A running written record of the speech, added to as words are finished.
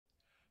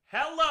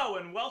Hello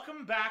and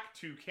welcome back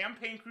to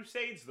Campaign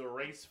Crusades, The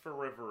Race for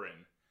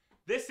Riverin.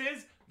 This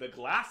is the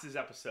Glasses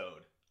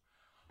episode.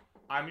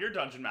 I'm your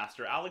Dungeon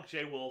Master, Alec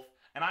J. Wolf,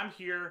 and I'm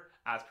here,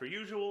 as per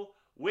usual,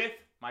 with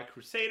my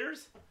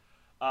Crusaders.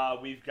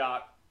 We've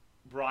got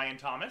Brian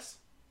Thomas.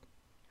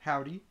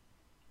 Howdy.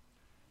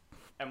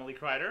 Emily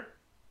Kreider.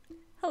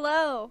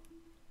 Hello.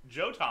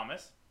 Joe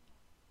Thomas.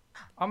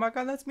 Oh my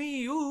god, that's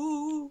me!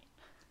 Ooh.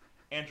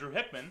 Andrew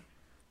Hickman.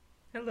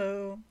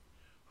 Hello.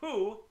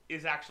 Who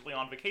is actually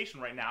on vacation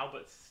right now,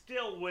 but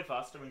still with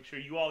us to make sure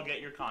you all get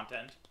your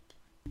content.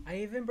 I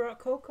even brought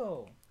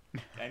Coco.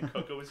 And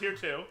Coco is here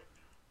too.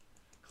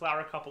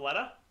 Clara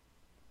Capoletta.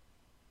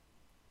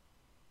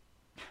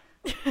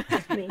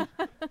 That's me.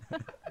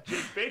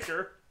 Jake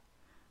Baker.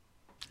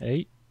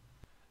 Hey.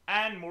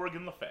 And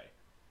Morgan Le Fay.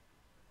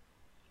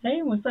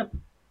 Hey, what's up?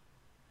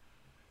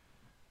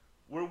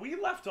 Where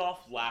we left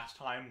off last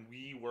time,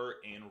 we were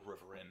in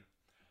Riverin.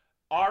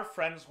 Our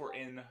friends were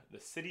in the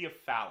city of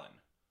Fallon.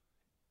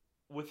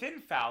 Within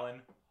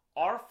Fallon,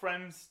 our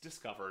friends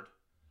discovered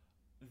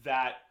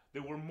that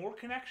there were more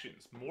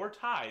connections, more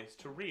ties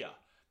to Rhea.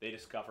 They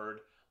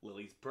discovered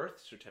Lily's birth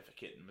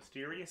certificate in a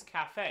mysterious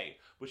cafe,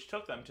 which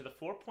took them to the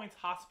 4 Points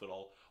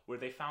Hospital, where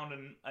they found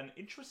an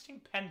interesting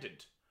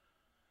pendant.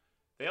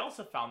 They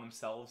also found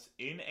themselves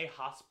in a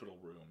hospital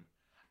room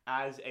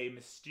as a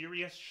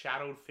mysterious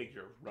shadowed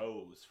figure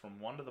rose from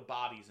one of the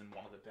bodies in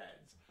one of the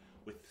beds,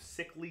 with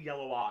sickly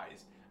yellow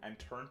eyes, and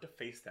turned to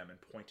face them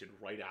and pointed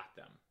right at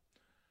them.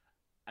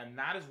 And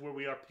that is where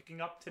we are picking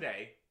up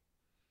today,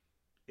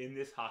 in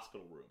this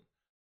hospital room.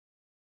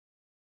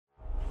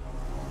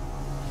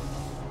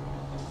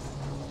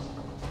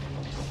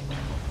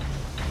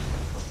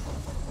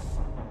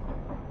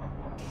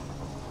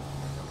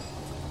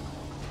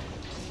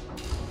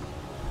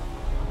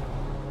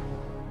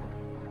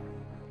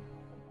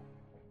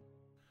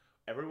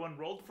 Everyone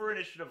rolled for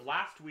initiative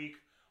last week.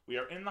 We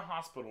are in the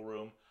hospital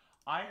room.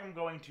 I am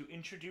going to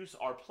introduce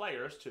our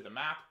players to the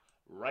map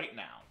right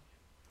now.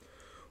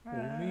 Oh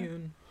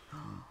man.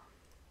 Oh,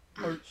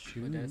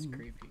 That's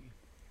creepy.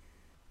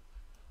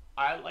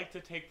 I like to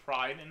take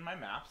pride in my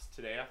maps.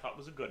 Today I thought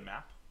was a good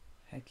map.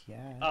 Heck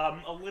yeah.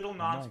 A little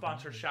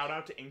non-sponsor gosh. shout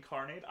out to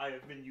Incarnate. I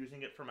have been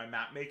using it for my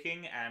map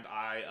making, and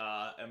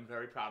I am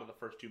very proud of the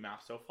first two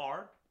maps so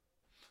far.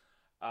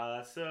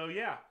 So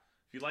yeah,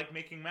 if you like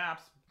making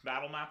maps,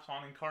 battle maps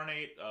on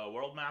Incarnate,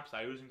 world maps,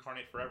 I use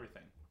Incarnate for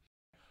everything.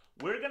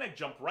 We're gonna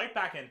jump right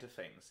back into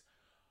things.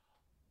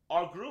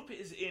 Our group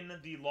is in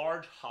the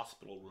large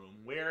hospital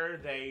room where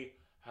they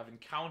have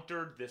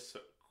encountered this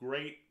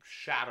great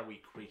shadowy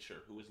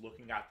creature who is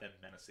looking at them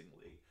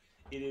menacingly.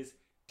 It is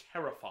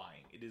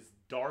terrifying. It is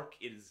dark.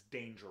 It is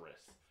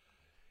dangerous.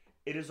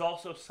 It is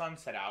also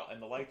sunset out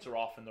and the lights are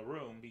off in the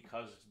room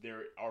because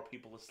there are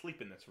people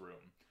asleep in this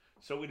room.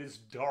 So it is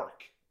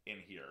dark in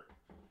here.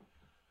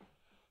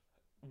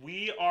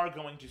 We are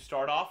going to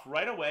start off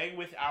right away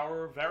with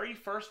our very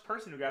first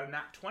person who got a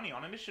nat 20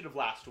 on initiative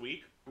last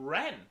week,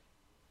 Ren.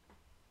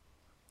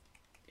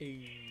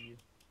 Hey.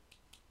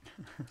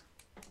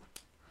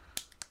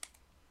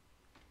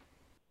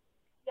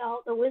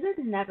 Y'all, the wizard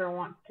never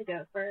wants to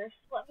go first.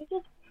 Let me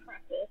just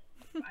preface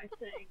by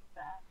saying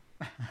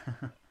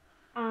that.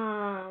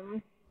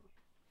 I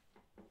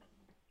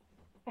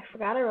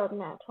forgot I rolled a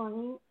nat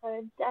 20, so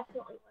I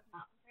definitely was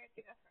not prepared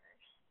to go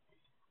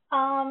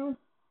first.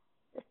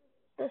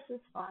 This is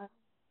fun.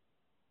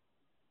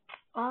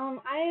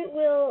 I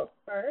will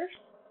first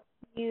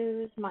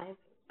use my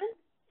movement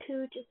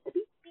to just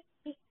beep, beep,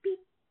 beep, beep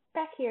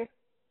back here.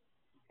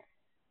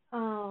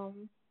 Because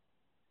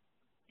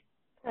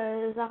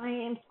I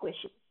am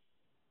squishy.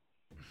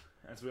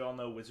 As we all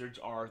know, wizards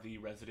are the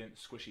resident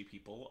squishy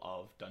people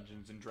of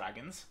Dungeons and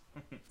Dragons.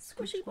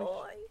 Squishy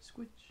boy.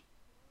 Squitch.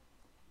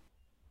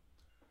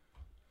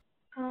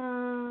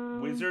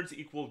 Wizards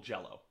equal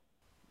Jello.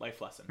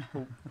 Life lesson.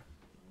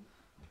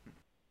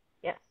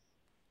 Yes.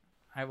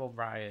 I will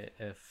riot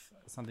if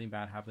something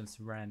bad happens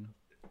to Ren.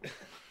 Me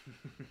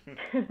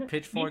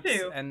Pitchforks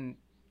too. and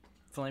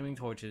flaming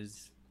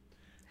torches.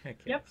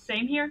 Heck Yep, yes.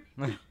 same here.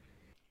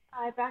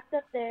 I backed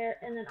up there,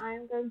 and then I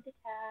am going to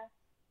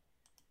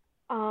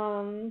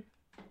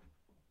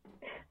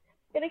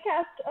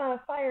cast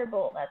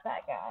Firebolt at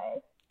that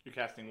guy. You're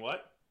casting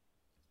what?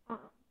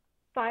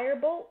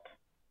 Firebolt.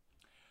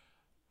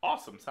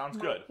 Awesome, sounds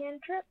My good.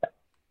 cantrip.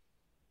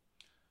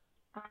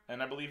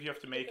 And I believe you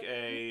have to make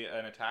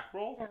an attack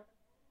roll?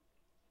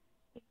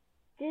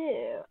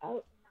 Do.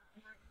 Oh.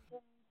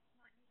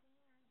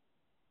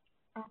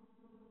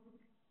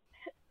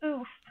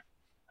 Oof.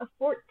 A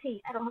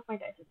 14. I don't have my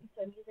dice with me,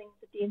 so I'm using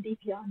the D&D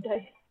Beyond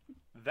dice.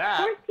 That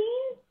 14?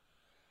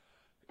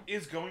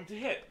 is going to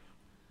hit.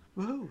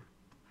 Woohoo.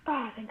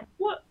 Oh, thank God.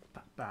 What?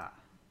 Ba.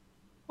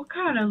 What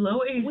kind of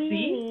low AC?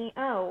 Weenie.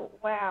 Oh,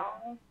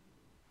 wow.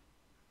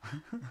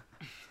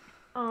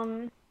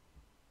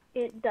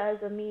 It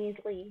does a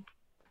measly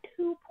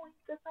 2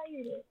 points of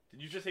fire damage.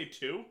 Did you just say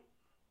 2?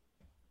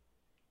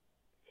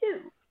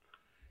 2.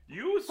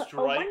 You A 1,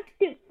 strike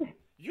 2.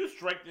 You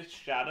strike this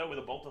shadow with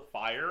a bolt of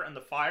fire, and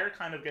the fire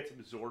kind of gets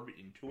absorbed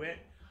into it.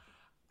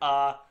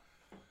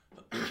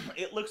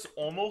 It looks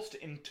almost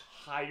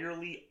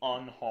entirely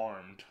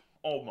unharmed.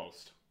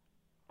 Almost.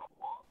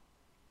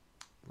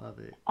 Love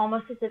it.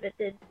 Almost as if it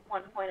did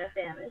 1 point of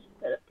damage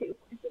instead of 2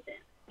 points of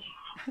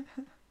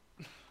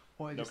damage.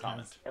 Or it No just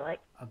comment. has You're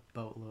like, a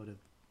boatload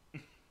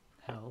of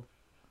health.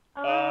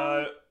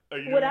 Are you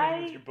doing would anything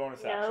I with your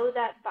bonus know action?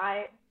 that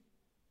fire?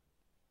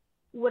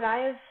 Would I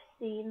have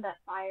seen that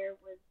fire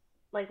was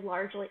like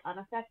largely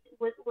unaffected?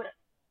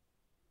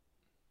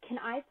 Can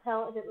I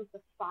tell if it was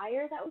the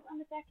fire that was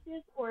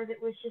unaffected, or if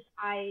it was just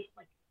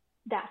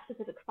that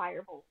specific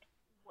firebolt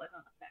was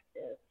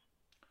unaffected?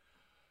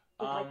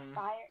 Was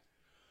fire?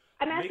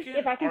 I'm Make asking an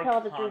if I can tell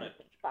if it's Arcana-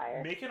 resistant to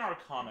fire. Make an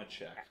Arcana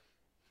check.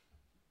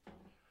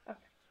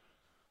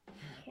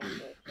 Can't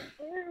do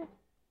it.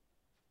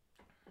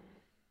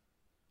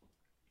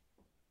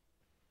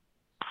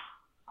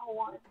 Oh,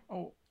 1.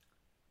 Oh,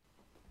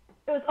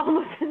 It was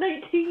almost a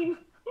 19.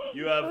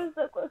 You have- It was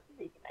so close to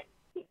being a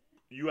 19.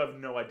 You have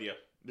no idea.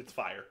 It's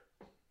fire.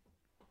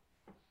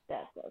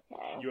 That's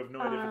okay. You have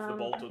no idea if it's the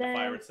bolt or the then-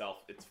 fire itself.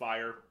 It's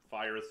fire.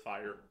 Fire is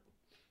fire.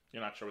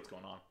 You're not sure what's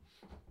going on.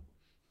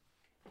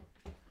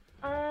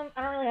 I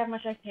don't really have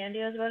much I can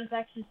do as a bonus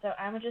action, so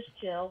I'm gonna just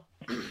chill.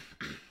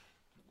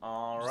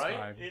 Alright,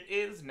 Fine. it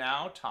is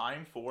now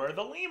time for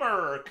the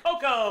lemur.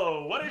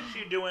 Coco, what is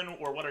she doing,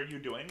 or what are you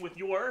doing with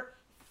your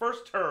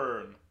first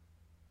turn?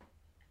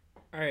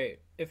 Alright,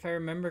 if I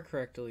remember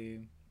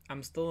correctly,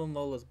 I'm still in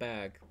Lola's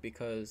bag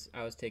because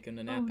I was taking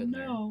a nap Oh in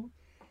there. no.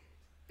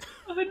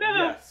 Oh no.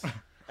 Yes.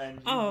 And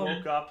you Oh.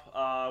 woke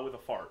up with a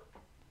fart.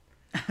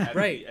 At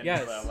Right, the end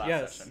yes, of the last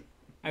yes. session.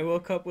 I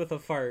woke up with a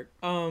fart.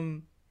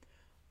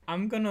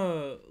 I'm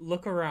gonna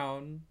look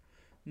around,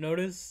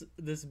 notice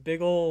this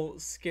big ol'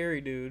 scary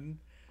dude,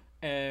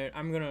 and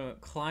I'm gonna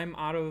climb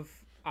out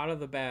of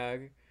the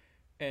bag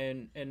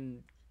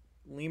and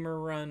lemur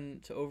run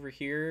to over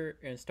here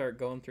and start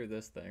going through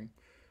this thing.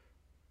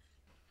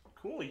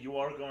 Cool, you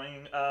are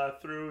going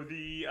through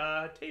the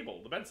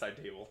table, the bedside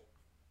table.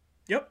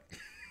 Yep.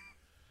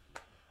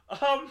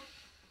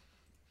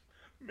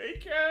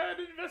 Make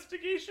an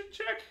investigation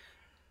check.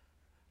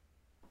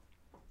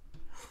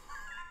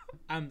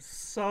 I'm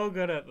so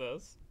good at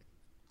this.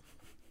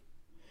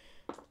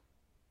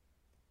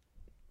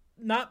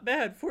 Not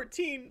bad,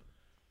 14.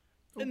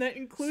 And that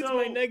includes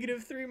my So-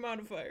 -3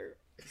 modifier.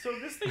 So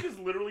this thing is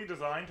literally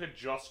designed to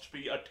just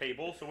be a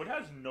table, so it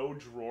has no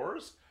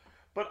drawers.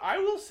 But I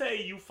will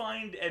say you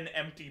find an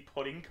empty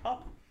pudding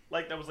cup,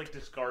 that was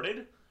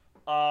discarded,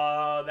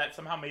 that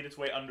somehow made its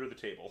way under the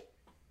table.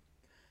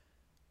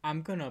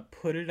 I'm gonna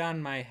put it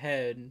on my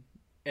head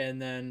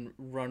and then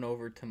run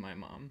over to my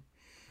mom.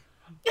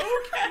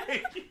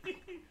 Okay.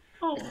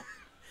 Oh.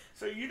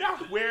 So you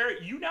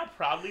now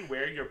proudly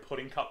wear your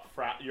pudding cup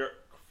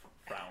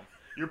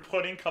your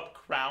pudding cup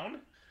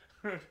crown,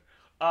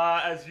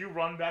 as you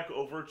run back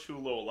over to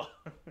Lola.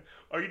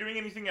 Are you doing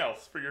anything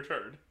else for your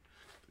turn?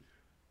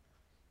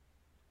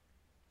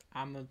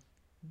 I'm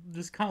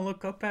just kind of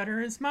look up at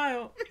her and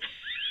smile.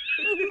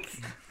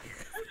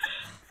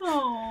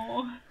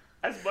 Oh.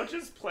 As much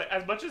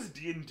as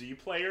D&D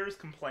players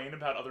complain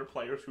about other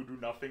players who do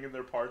nothing in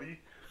their party,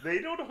 they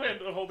don't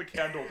hold a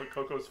candle to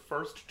Coco's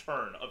first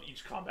turn of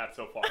each combat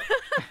so far.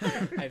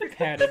 I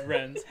patted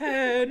Ren's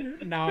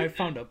head. Now I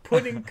found a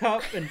pudding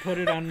cup and put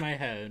it on my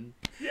head.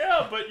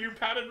 Yeah, but you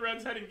patted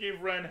Ren's head and gave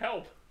Ren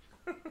help.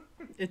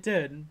 It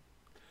did.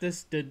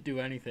 This didn't do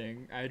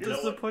anything. I You just know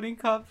Does the what? pudding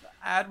cup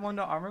add 1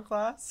 to armor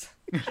class?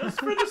 Just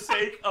for the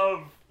sake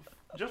of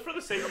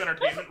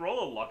entertainment,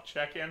 roll a luck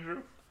check,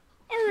 Andrew.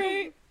 all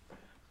right.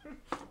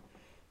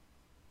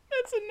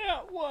 That's a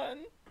nat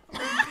 1.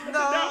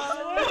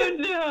 Oh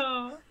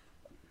no.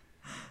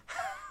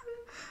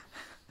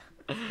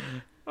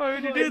 Why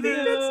would you do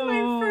this? That's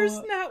my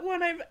first nat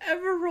 1 I've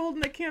ever rolled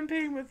in a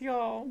campaign with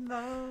y'all.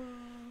 No.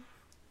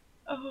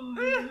 Oh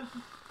no.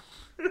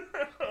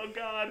 Oh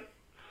God.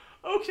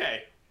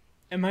 Okay.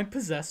 Am I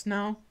possessed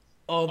now?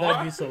 Oh,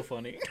 that'd be so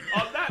funny.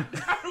 On that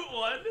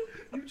one,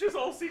 you just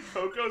all see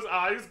Coco's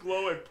eyes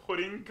glow a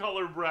pudding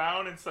color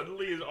brown, and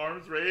suddenly his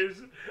arms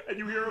raise, and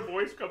you hear a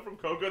voice come from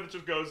Coco that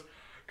just goes,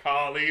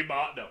 "Kali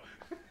Ma." No.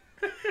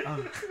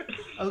 Oh,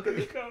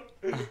 okay.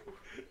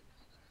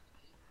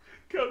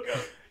 Coco,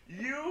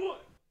 you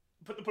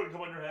put the pudding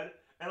cup on your head,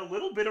 and a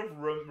little bit of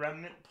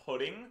remnant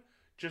pudding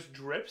just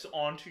drips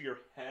onto your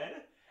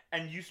head,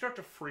 and you start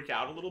to freak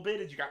out a little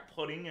bit as you got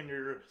pudding in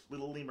your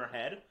little lemur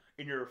head,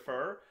 in your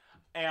fur,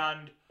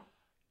 and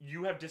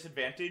you have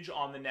disadvantage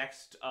on the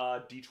next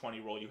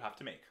D20 roll you have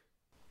to make.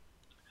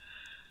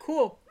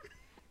 Cool.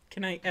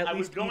 Can I at I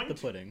was least going eat the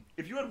to- pudding?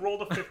 If you had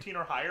rolled a 15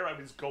 or higher, I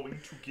was going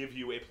to give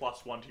you a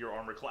 +1 to your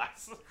armor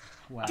class.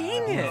 Wow.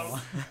 Dang it.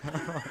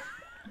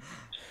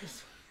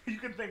 You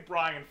can thank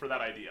Brian for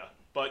that idea,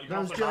 but you can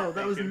That was also not Joe, that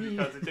thank was him me.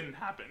 because it didn't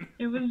happen.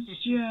 It was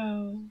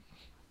Joe.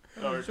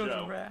 Or Joe's a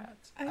Joe. rat.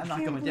 I I'm not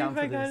can't coming believe down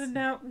for I got this. a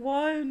nat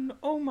 1.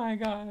 Oh my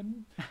god.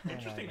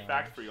 Interesting my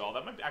fact gosh. for y'all.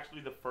 That might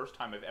actually be the first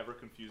time I've ever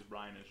confused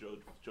Brian and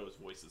Joe's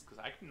voices, because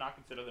I could not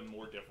consider them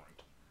more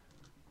different.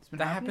 It's been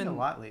That happening a happened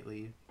lot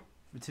lately.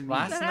 To me.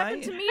 last That night.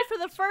 happened to me for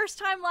the first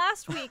time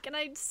last week, and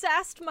I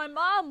sassed my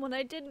mom when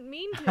I didn't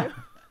mean to.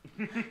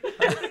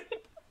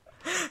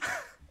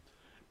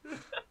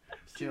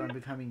 Joe, I'm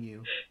becoming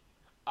you.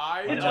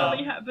 It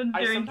only happens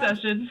during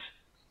sessions.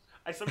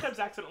 I sometimes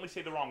accidentally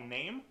say the wrong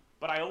name,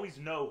 but I always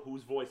know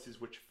whose voice is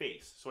which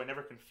face, so I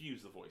never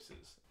confuse the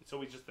voices. It's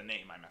always just the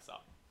name I mess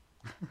up.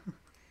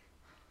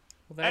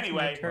 Well, that's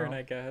Anyway. my turn,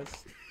 I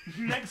guess.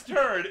 Next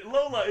turn,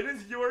 Lola, it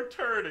is your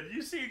turn, and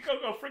you see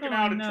Coco freaking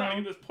out and trying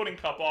to get this pudding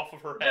cup off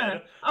of her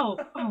head. Oh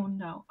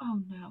no.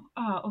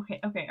 Oh, okay,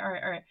 all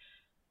right.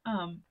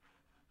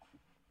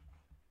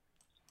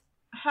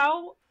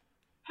 How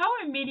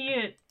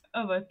immediate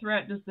of a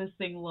threat does this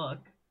thing look?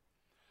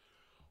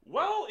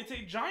 Well, it's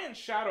a giant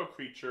shadow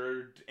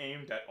creature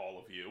aimed at all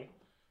of you.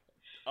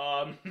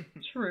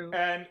 True.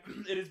 And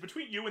it is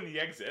between you and the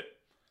exit.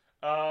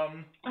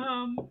 17.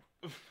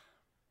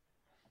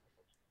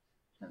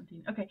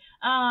 Okay.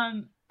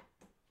 I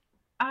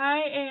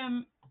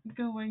am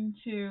going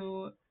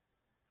to.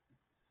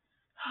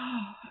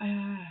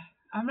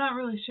 I'm not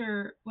really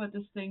sure what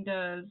this thing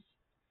does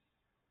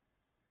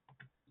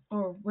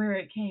or where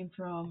it came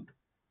from.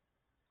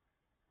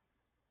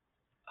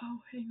 Oh,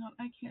 hang on.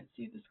 I can't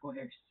see the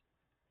squares.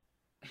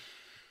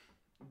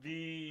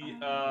 The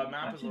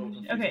map is a little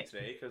confusing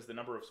today because the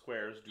number of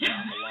squares do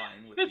not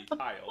align with the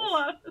tiles.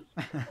 Hold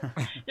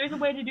on. There's a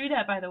way to do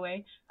that, by the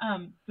way.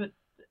 But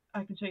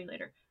I can show you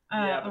later.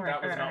 Yeah, but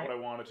that was not what I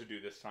wanted to do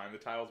this time. The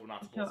tiles were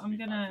not supposed to be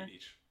 5 feet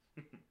each.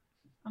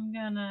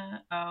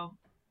 Oh,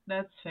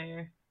 that's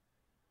fair.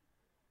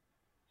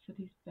 So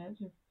these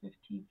beds are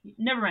 15 feet.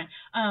 Never mind.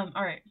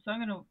 Alright, so I'm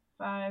gonna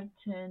 5,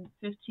 10,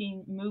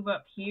 15 move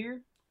up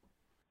here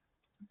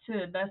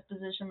to best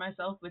position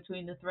myself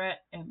between the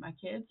threat and my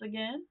kids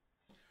again.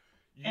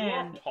 You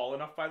are tall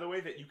enough, by the way,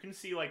 that you can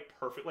see, like,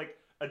 perfect. Like,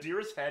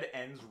 Adira's head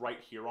ends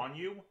right here on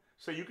you,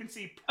 so you can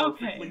see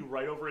perfectly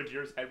right over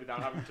Adira's head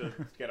without having to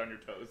get on your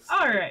toes.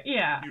 Alright,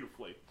 yeah.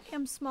 Beautifully.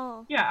 I'm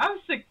small. Yeah,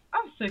 I'm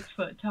 6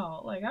 foot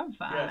tall. Like, I'm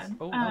fine. Yes.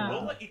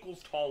 Lola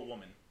equals tall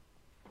woman.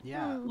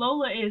 Yeah.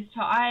 Lola is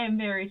tall. I am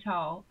very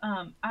tall.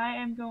 I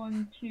am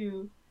going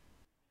to.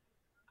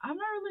 I'm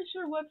not really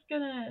sure what's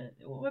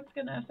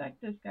gonna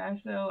affect this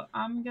guy, so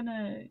I'm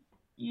gonna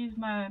use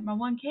my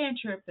one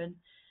cantrip and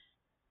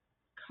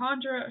try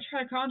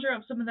to conjure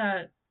up some of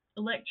that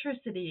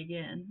electricity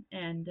again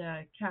and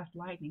cast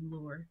lightning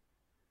lure.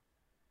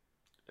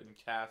 And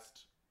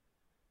cast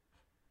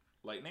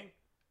lightning?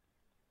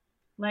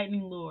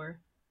 Lightning lure.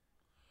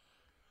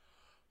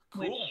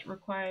 Cool. Which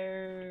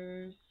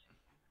requires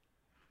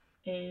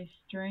a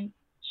strength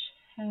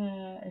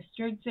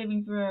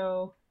saving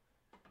throw.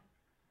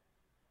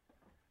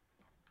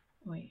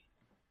 Wait.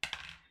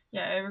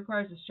 Yeah, it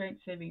requires a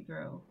strength saving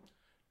throw.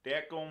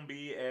 That gonna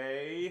be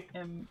a...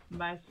 And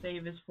my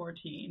save is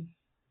 14.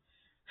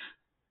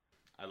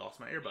 I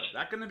lost my earbud.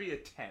 That gonna be a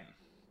 10.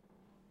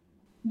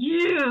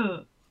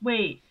 Yeah!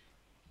 Wait.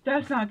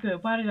 That's not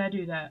good. Why did I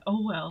do that?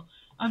 Oh well.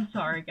 I'm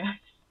sorry, guys.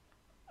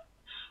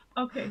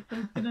 Okay, so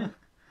it's gonna...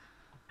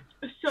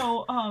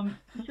 So,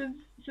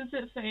 since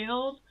it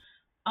failed,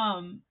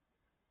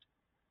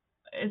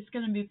 it's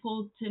gonna be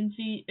pulled 10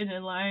 feet in a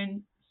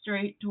line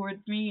straight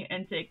towards me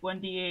and take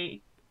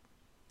 1d8.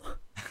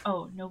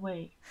 Oh, no,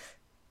 wait.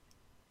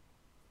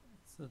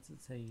 So does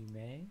it say you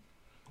may?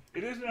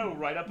 It is now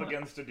right up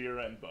against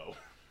Adira and Bo.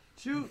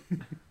 Shoot.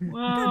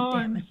 Whoa,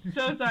 I'm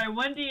so sorry.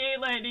 1d8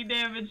 lightning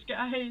damage,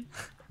 guys.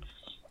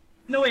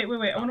 No, wait.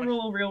 I want to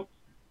roll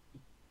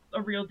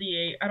a real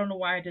d8. I don't know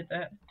why I did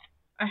that.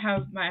 I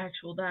have my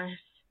actual dice.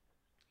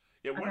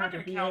 Yeah, we're not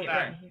going to count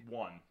that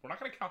one. We're not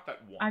going to count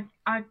that one.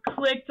 I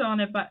clicked on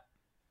it, but...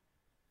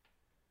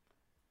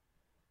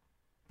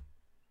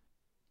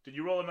 Did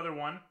you roll another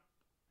one?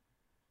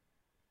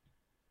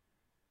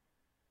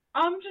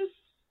 I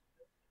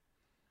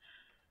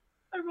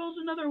rolled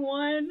another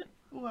one.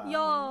 Wow.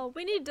 Y'all,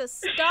 we need to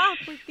stop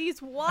with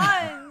these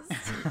ones.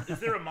 Is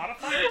there a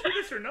modifier to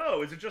this or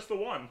no? Is it just the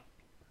one?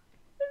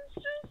 It's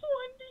just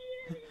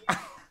 1d8.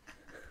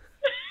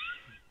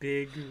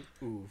 Big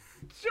oof.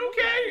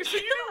 Okay, so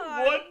you do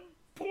 1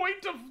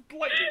 point of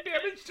lightning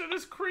damage to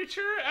this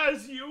creature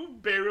as you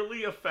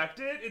barely affect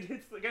it. It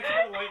gets hit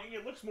by the lightning.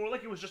 It looks more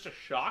like it was just a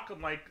shock,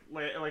 like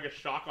a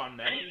shock on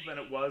metal, than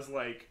it was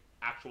like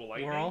actual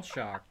lightning. We're all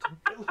shocked.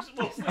 It looks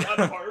mostly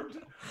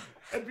unharmed.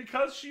 And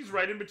because she's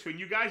right in between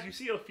you guys, you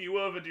see a few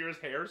of Adira's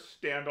hairs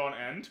stand on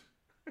end.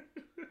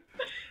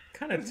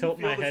 Kind of tilt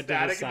my head to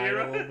the side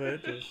a little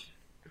bit. Just...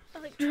 I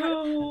like try to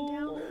put them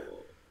down.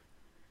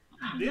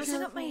 I'm This-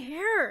 messing up my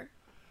hair.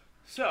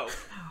 So,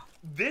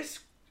 this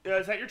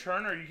is that your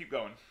turn, or you keep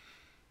going?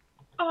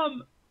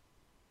 No,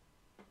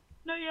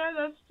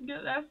 yeah,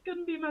 that's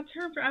gonna be my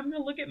turn. I'm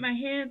gonna look at my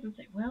hands and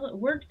say, well, it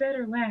worked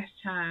better last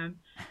time.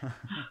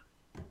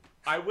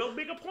 I will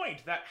make a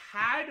point that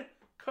had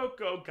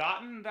Coco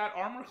gotten that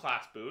armor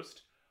class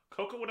boost,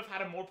 Coco would have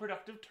had a more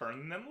productive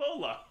turn than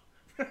Lola.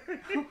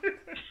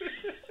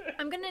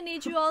 I'm gonna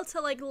need you all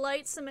to like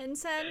light some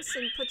incense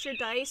and put your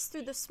dice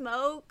through the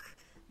smoke.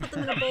 Put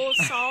them in a bowl of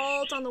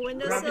salt on the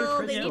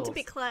windowsill. They need to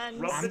be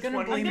cleansed. Rub I'm the gonna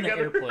 20 blame the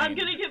together. airplane. I'm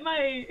gonna get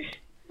my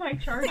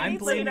charge. I'm need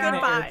some blaming good the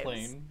vibes.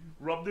 airplane.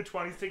 Rub the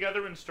 20s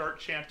together and start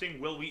chanting,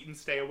 Will Wheaton,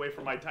 stay away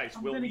from my dice.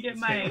 I'm Will gonna Wheaton,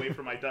 get stay my- away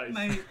from my dice.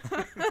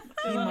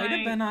 He might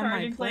have been on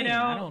my plane.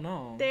 I don't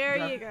know. There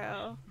Grab- you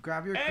go.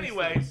 Grab your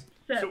Anyways, crystals.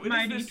 Set so it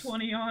my is this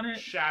D20 on it.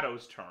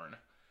 Shadow's turn.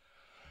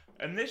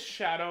 And this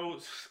shadow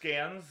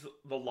scans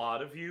the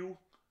lot of you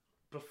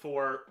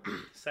before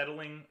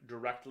settling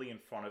directly in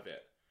front of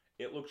it.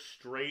 It looks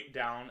straight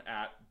down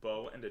at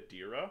Bo and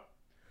Adira,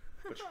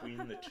 between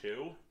the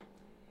two,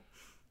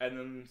 and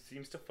then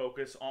seems to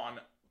focus on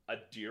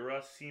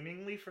Adira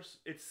seemingly for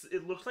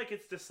it looks like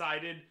it's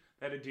decided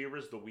that Adira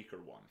is the weaker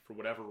one for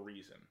whatever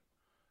reason.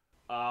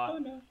 Oh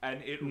no.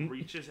 And it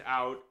reaches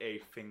out a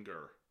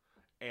finger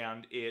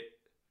and it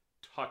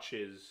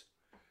touches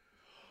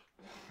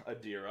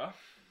Adira.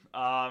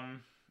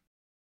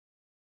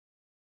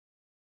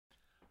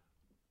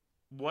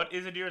 What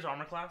is Adira's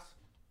armor class?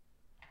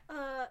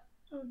 Oh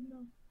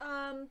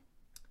no.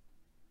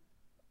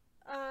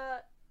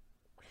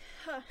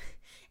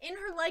 In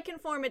her lichen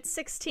form, it's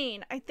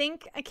 16. I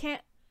think I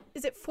can't.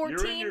 Is it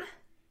 14?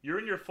 You're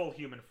in your full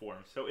human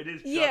form, so it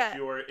is just Yeah.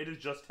 it is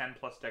just 10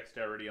 plus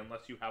dexterity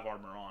unless you have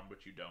armor on,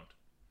 which you don't.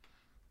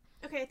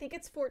 Okay, I think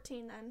it's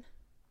 14 then.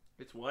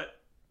 It's what?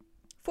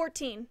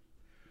 14.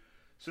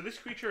 So this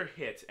creature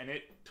hits and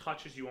it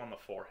touches you on the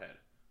forehead,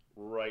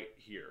 right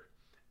here.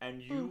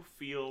 And you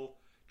feel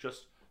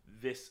just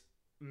this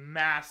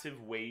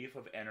massive wave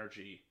of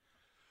energy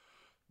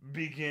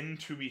begin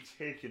to be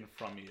taken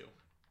from you.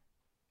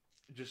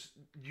 Just,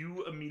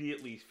 you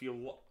immediately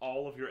feel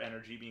all of your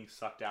energy being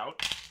sucked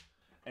out,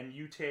 and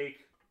you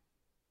take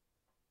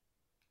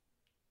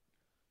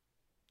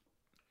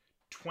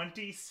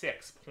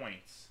 26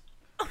 points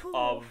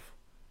of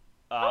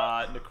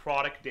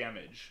necrotic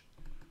damage.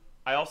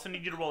 I also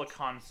need you to roll a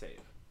con save.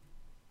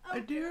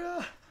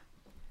 Adira.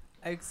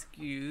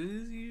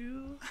 Excuse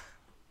you?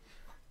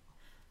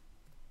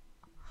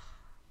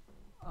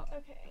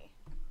 Okay.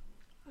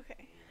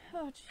 Okay.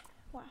 Oh,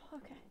 wow.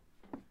 Okay.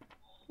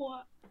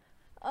 What?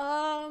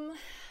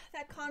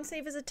 That con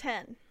save is a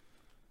 10.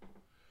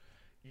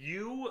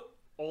 You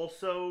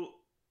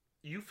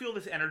feel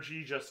this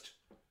energy just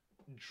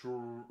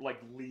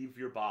leave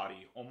your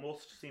body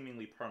almost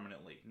seemingly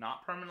permanently.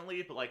 Not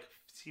permanently, but like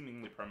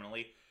seemingly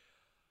permanently.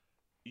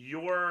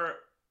 Your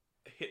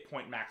hit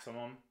point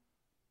maximum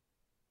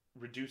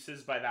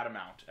reduces by that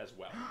amount as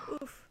well.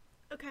 Oof.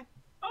 Okay.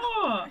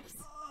 Oh!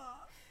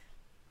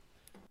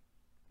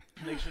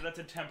 Make sure that's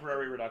a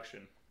temporary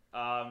reduction.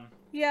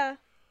 Yeah.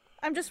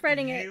 I'm just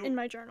writing it You- in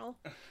my journal.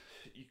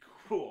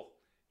 Cool.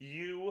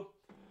 You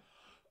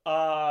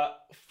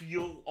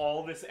feel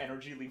all this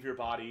energy leave your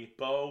body.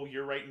 Bo,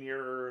 you're right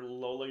near her.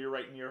 Lola, you're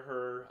right near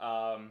her.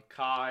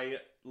 Kai,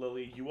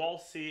 Lily, you all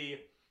see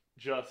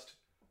just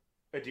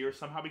Adira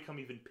somehow become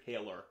even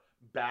paler.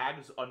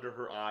 Bags under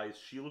her eyes.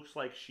 She looks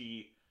like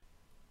she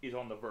is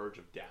on the verge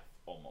of death,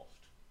 almost.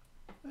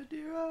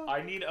 Adira.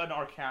 I need an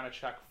Arcana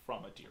check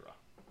from Adira.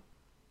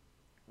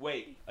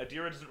 Wait,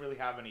 Adira doesn't really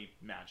have any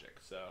magic,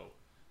 so...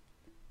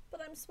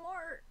 But I'm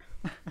smart.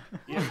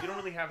 Yeah, you don't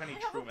really have any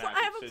true magic.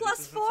 I have a so plus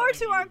this isn't 4 something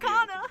to you would be able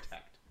Arcana.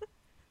 detect.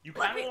 You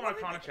Let can me- roll an let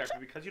me Arcana make a check, check.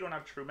 but because you don't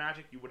have true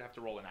magic, you would have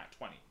to roll a nat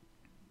 20.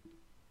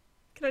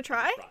 Can I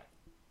try?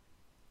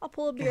 I'll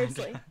pull a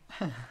Beardsley.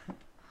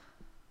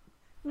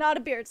 Not a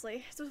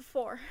Beardsley. It's a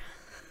 4.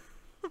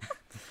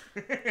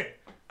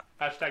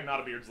 Hashtag not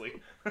a Beardsley.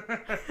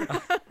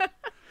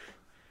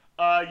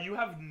 You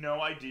have no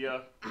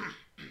idea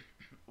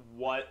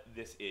what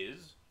this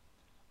is.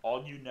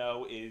 All you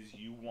know is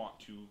you want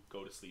to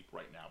go to sleep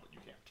right now, but you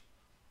can't.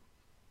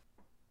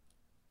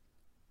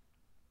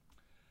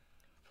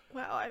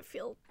 Wow, I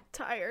feel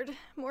tired.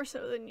 More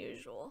so than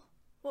usual.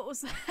 What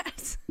was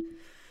that?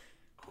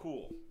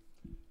 Cool.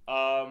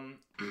 And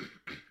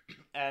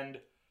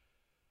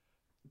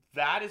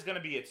that is going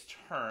to be its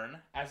turn.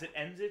 As it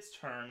ends its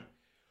turn,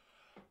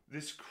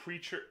 this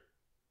creature...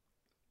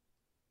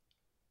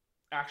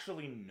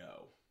 Actually,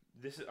 no.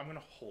 I'm going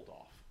to hold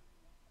off.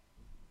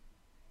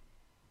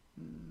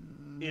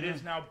 It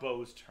is now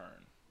Bo's turn.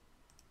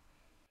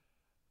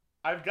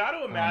 I've got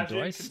to imagine,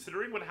 do I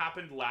considering what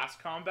happened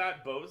last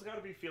combat, Bo's got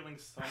to be feeling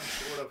some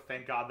sort of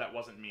thank God that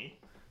wasn't me.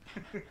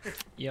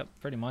 Yep,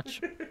 pretty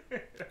much.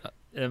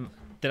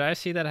 Did I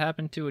see that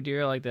happen to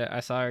Adira like that? I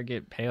saw her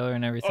get paler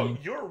and Oh, everything.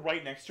 you're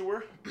right next to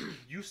her.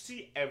 You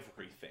see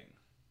everything.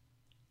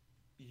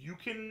 You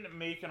can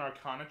make an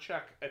Arcana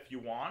check if you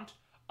want.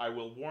 I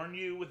will warn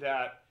you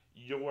that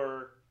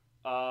your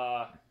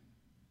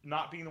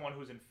not being the one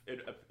who's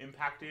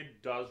impacted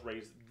does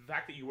raise... The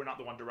fact that you were not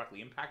the one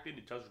directly impacted,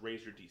 it does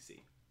raise your DC.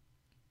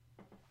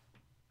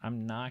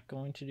 I'm not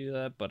going to do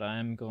that, but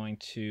I'm going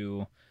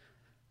to...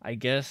 I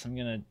guess I'm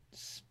going to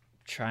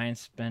try and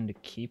spend a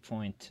key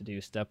point to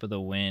do Step of the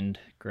Wind,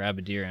 grab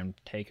Adira, and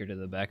take her to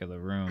the back of the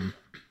room.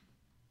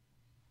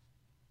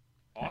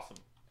 Awesome.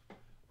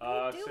 What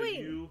are you So doing?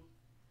 you,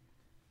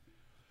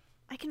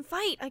 I can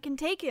fight. I can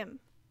take him.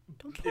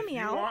 Don't kill if me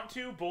you out. want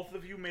to, both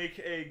of you make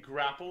a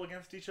grapple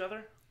against each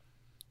other.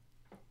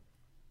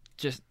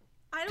 Just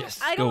I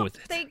Just I go don't with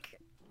it. think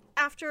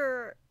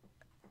after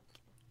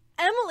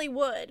Emily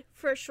would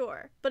for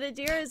sure, but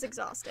Adira is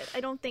exhausted.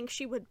 I don't think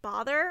she would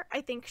bother.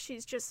 I think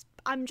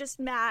I'm just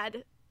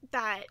mad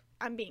that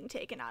I'm being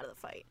taken out of the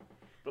fight.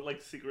 But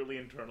like secretly,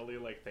 internally,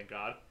 like thank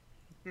God.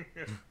 A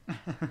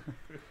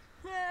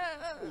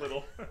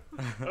little.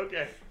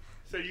 Okay.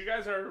 So you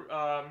guys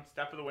are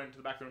step of the wind to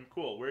the back of the room.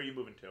 Cool. Where are you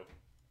moving to?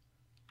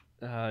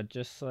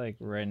 just like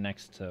right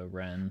next to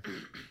Ren.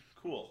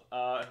 Cool.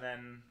 And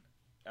then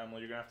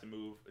Emily, you're gonna have to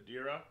move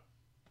Adira.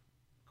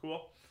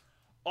 Cool.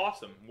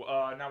 Awesome.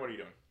 Now what are you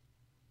doing?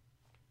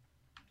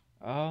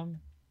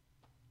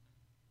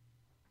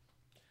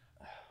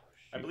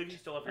 I believe you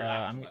still have your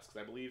action list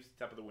because I believe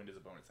step of the wind is a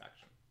bonus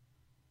action.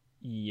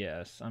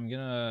 Yes, I'm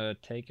gonna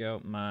take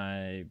out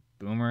my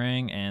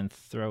boomerang and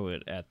throw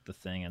it at the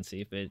thing and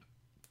see if it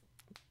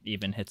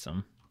even hits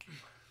him.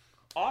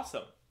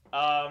 Awesome.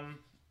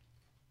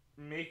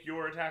 Make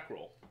your attack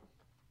roll.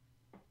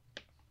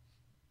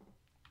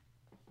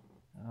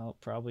 I'll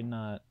probably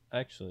not.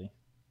 Actually,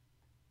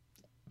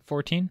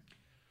 14.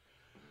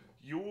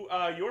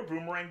 Your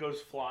boomerang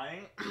goes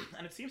flying,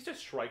 and it seems to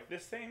strike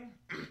this thing,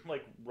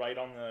 like right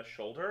on the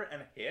shoulder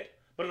and hit.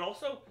 But it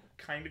also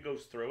kind of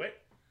goes through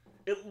it.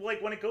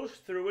 Like when it goes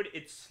through it,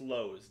 it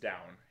slows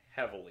down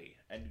heavily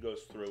and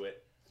goes through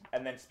it,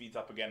 and then speeds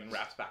up again and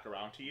wraps back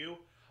around to you.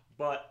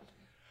 But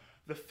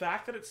the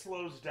fact that it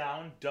slows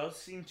down does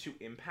seem to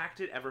impact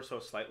it ever so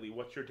slightly.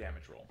 What's your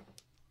damage roll?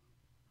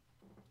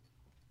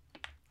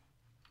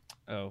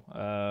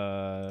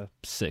 Oh,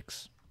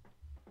 6.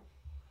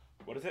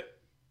 What is it?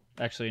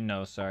 Actually,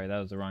 no, sorry, that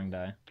was the wrong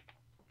die.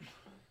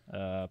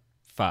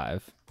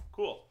 5.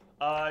 Cool.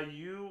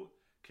 You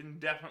can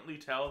definitely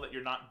tell that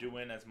you're not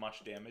doing as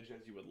much damage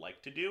as you would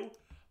like to do,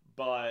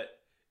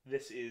 but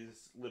this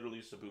is literally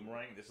just a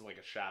boomerang. This is like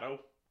a shadow.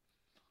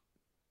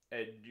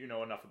 And you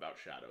know enough about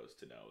shadows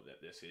to know that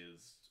this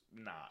is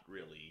not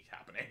really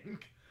happening.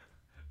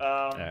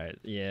 Alright,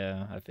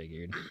 yeah, I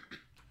figured.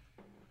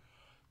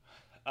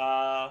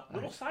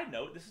 Little side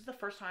note, this is the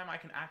first time I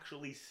can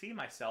actually see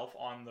myself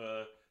on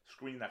the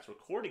screen that's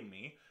recording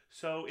me,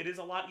 so it is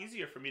a lot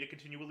easier for me to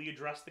continually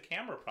address the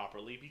camera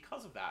properly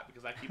because of that,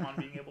 because I keep on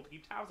being able to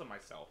keep tabs on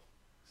myself.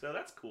 So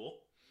that's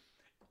cool.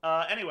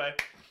 Anyway,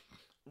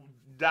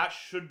 that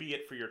should be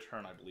it for your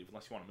turn, I believe,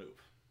 unless you want to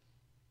move.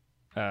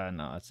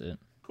 No, that's it.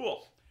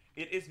 Cool.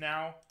 It is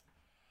now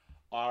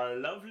our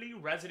lovely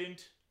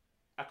resident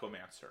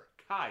Echomancer.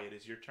 Kai, it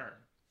is your turn.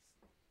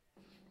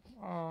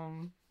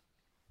 Oh,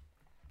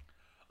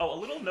 a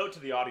little note to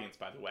the audience,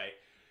 by the way.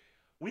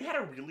 We had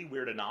a really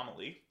weird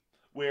anomaly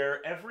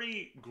where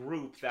every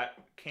group that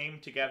came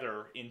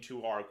together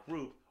into our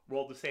group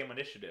rolled the same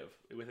initiative,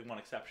 with one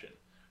exception.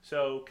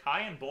 So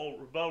Kai and Bo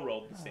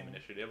rolled the same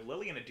initiative,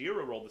 Lily and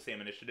Adira rolled the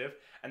same initiative,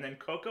 and then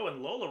Coco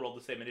and Lola rolled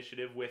the same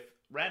initiative, with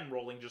Ren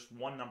rolling just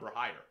one number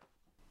higher.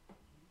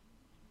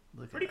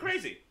 Pretty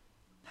crazy.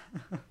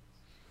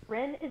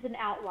 Ren is an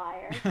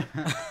outlier.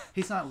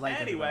 He's not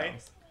like everyone Anyway,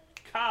 else.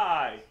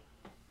 Kai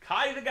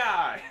the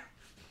guy.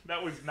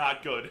 That was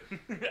not good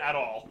at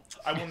all.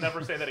 I will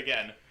never say that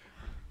again.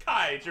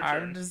 Kai, it's your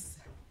turn.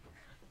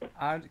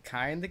 I'm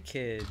kind the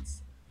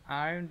kids.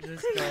 I'm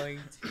just going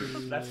to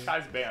That's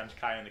Kai's band,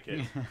 Kai and the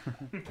Kids.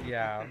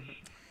 yeah,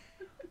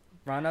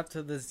 run up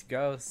to this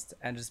ghost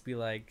and just be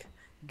like,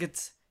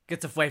 get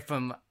away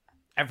from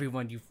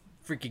everyone, you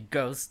freaking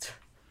ghost.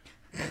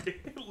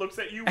 It looks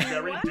at you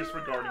very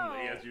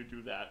disregardingly as you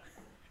do that.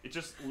 It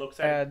just looks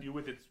at you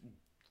with its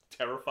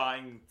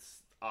terrifying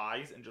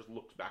eyes and just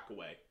looks back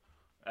away.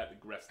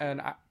 Aggressive.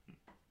 And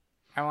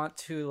I want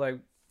to like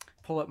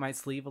pull up my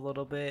sleeve a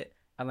little bit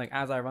and like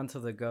as I run to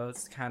the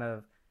ghost, kind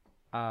of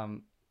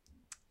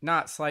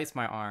not slice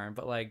my arm,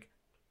 but like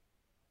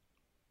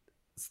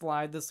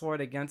slide the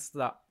sword against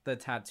the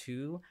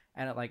tattoo,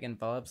 and it like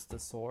envelops the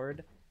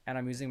sword. And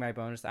I'm using my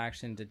bonus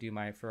action to do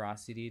my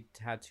ferocity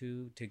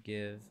tattoo to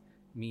give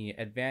me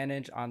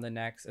advantage on the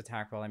next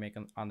attack roll I make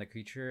on the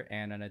creature,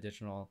 and an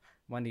additional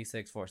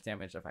 1d6 force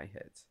damage if I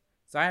hit.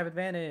 So I have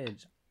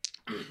advantage.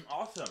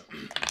 Awesome.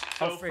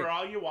 So freak. for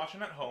all you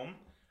watching at home,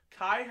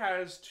 Kai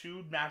has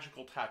 2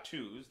 magical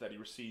tattoos that he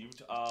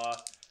received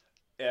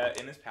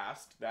in his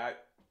past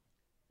that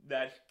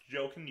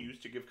Joe can use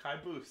to give Kai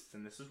boosts,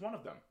 and this is one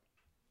of them.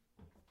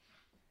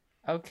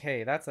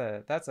 Okay, that's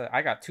a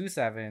I got 2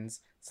 7s,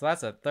 so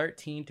that's a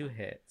 13 to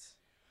hit.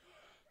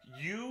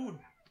 You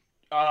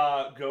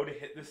go to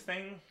hit this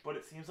thing, but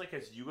it seems like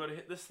as you go to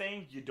hit this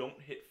thing, you don't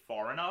hit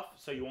far enough,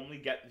 so you only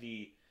get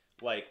the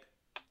like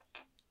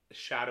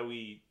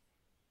shadowy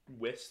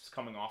wisps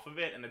coming off of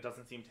it, and it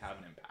doesn't seem to have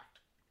an impact.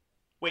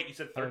 Wait, you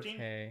said 13?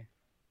 Okay.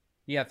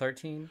 Yeah,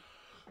 13.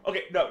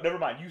 Okay, no, never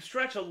mind. You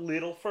stretch a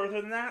little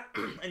further than that,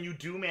 and you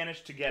do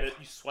manage to get it.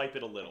 You swipe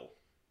it a little.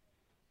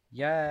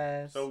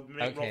 Yes. So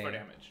roll for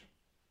damage.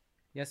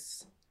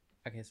 Yes.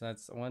 Okay, so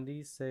that's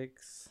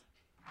 1d6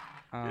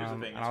 Here's the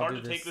thing. It's I'll hard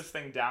do to take this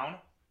thing down,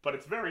 but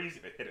it's very easy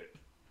to hit it.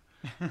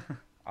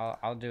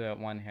 I'll do it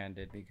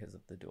one-handed because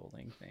of the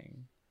dueling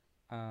thing.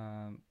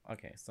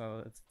 Okay,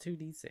 so it's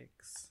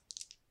 2d6.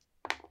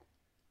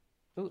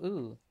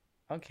 Ooh,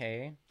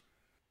 okay.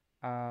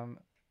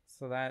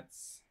 So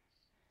that's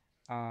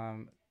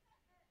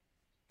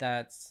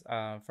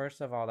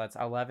first of all, that's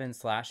 11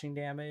 slashing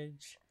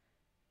damage,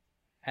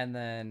 and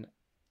then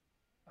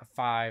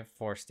 5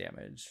 force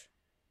damage.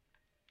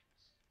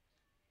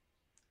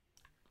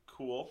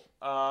 Cool.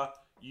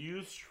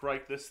 You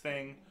strike this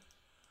thing.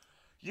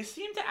 You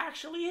seem to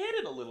actually hit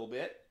it a little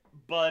bit,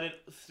 but it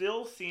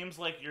still seems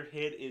like your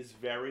hit is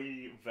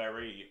very,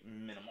 very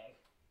minimal.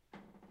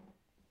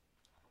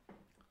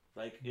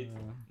 Like, it's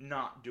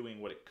not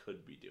doing what it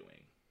could be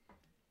doing.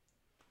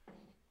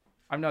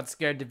 I'm not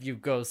scared of you,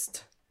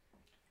 ghost.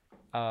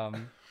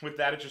 With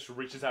that, it just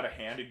reaches out a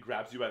hand and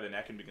grabs you by the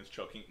neck and begins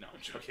choking. No,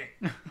 I'm joking.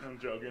 I'm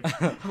joking.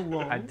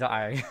 Hello. I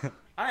die.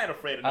 I ain't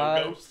afraid of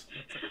no ghosts.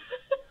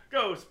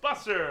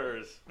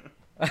 Ghostbusters!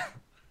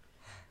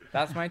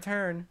 That's my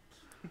turn.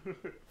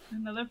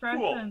 Another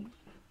present.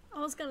 I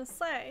was gonna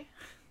say.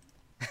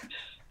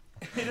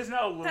 It is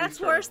now Lily's That's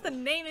turn. worse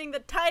than naming the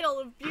title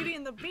of Beauty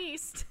and the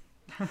Beast.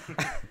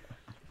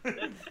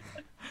 It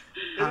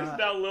is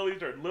now Lily's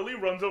turn. Lily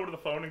runs over to the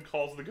phone and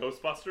calls the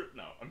Ghostbuster.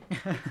 No.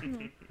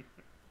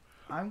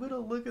 I'm gonna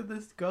look at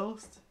this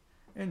ghost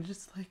and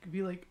just like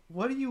be like,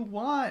 what do you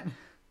want?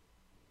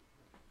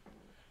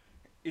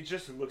 It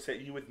just looks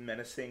at you with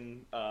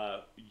menacing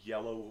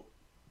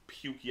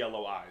puke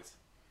yellow eyes.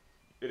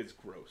 It is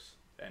gross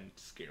and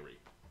scary.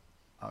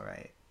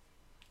 Alright.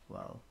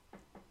 Well,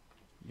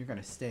 you're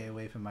gonna stay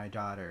away from my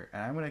daughter,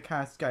 and I'm gonna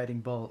cast Guiding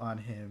Bolt on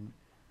him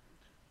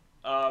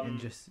and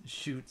just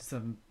shoot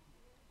some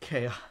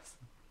chaos.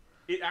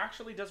 It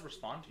actually does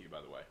respond to you,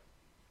 by the way.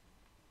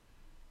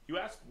 You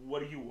ask,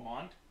 what do you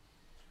want?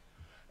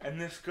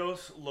 And this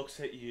ghost looks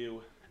at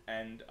you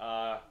and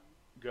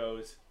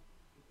goes,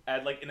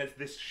 and like in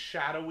this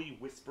shadowy,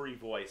 whispery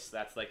voice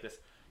that's like this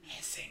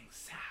hissing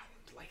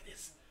sound, like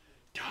this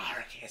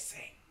dark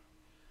hissing,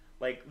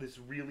 like this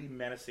really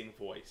menacing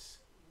voice.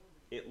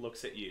 It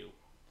looks at you,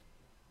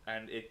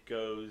 and it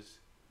goes,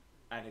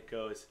 I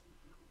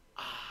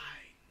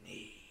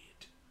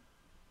need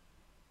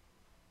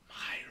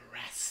my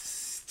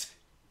rest.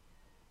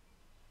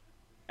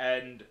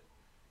 And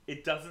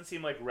it doesn't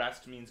seem like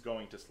rest means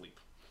going to sleep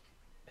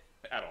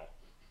at all.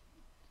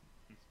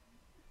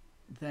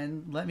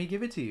 Then let me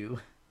give it to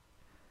you.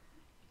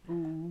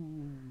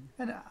 Ooh.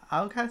 And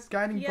I'll cast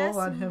Guiding Yes,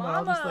 Bolt on him, and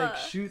I'll just like mama.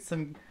 shoot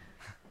some.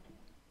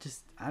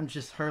 I'm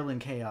just hurling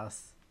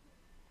chaos.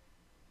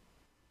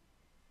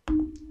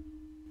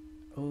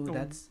 Oh,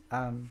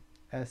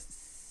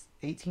 that's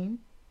 18.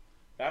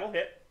 That'll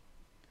hit.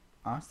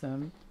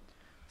 Awesome.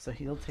 So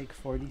he'll take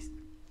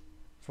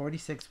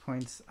 46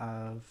 points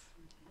of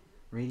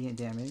radiant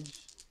damage.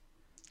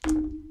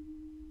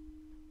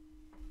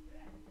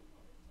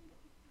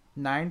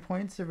 9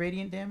 points of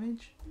radiant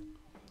damage.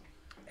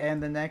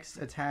 And the next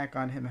attack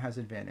on him has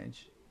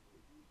advantage.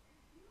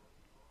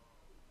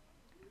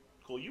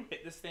 Cool, you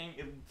hit this thing.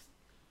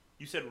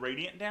 You said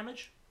radiant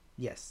damage?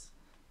 Yes.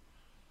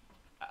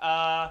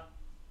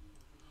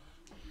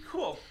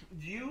 Cool.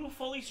 You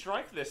fully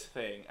strike this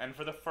thing, and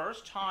for the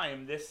first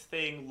time, this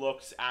thing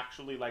looks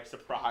actually like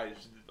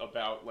surprised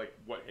about like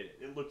what hit it.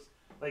 It looks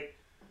like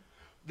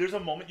there's a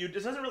moment it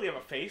doesn't really have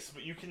a face,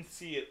 but you can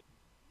see it.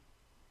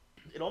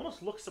 It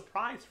almost looks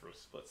surprised for a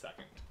split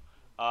second.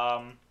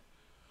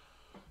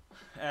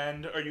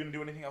 And are you gonna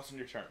do anything else on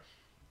your turn?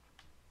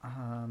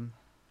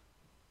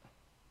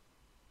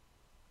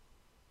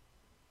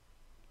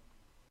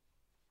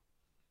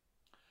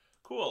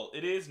 Cool.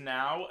 It is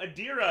now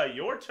Adira,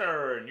 your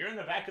turn. You're in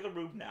the back of the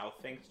room now,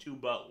 thanks to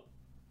Bo.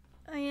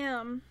 I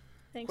am.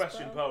 Thanks,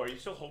 Question, Bo. Bo, are you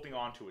still holding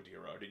on to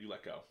Adira, or did you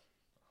let go?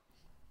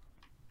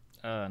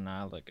 No,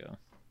 I'll let go.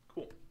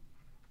 Cool.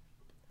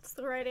 That's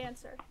the right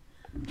answer.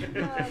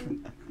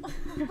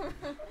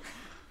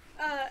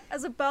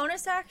 As a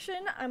bonus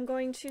action, I'm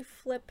going to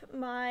flip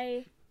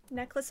my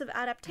Necklace of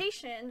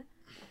Adaptation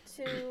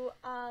to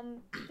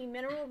the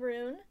Mineral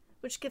Rune,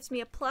 which gives me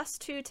a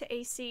 +2 to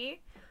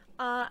AC.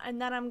 And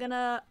then I'm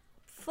gonna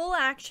full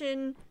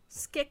action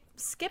skip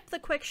the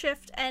quick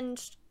shift and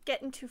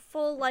get into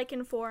full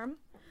lichen form.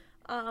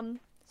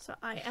 So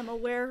I am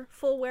a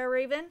full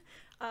were-raven.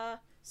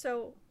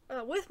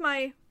 With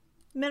my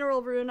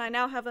Mineral Rune, I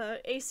now have a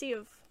AC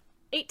of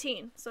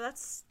 18, so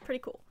that's pretty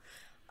cool.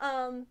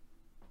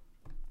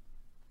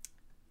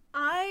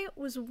 I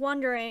was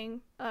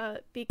wondering,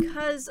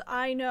 because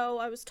I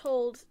was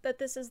told that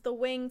this is the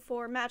wing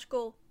for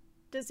magical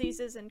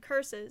diseases and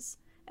curses,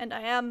 and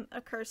I am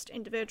a cursed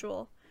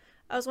individual.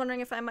 I was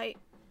wondering if I might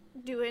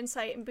do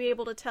insight and be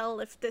able to tell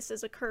if this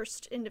is a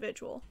cursed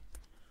individual.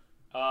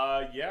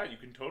 Yeah, you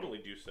can totally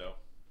do so.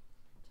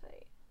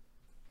 Tight.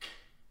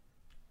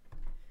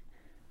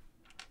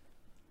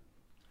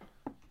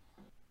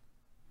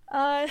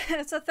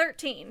 It's a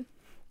 13.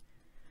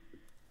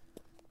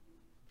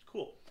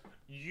 Cool.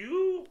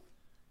 You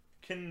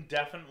can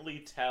definitely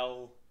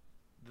tell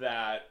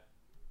that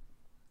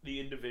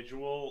the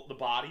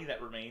body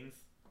that remains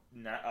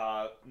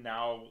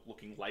now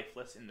looking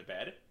lifeless in the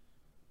bed,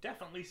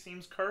 definitely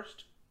seems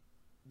cursed.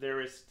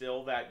 There is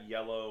still that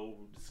yellow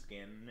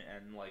skin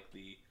and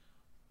the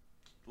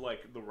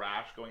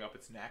rash going up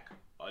its neck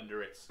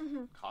under its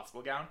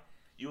hospital gown.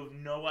 You have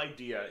no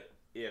idea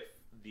if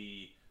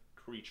the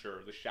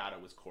creature, the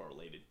shadow, is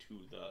correlated to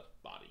the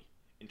body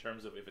in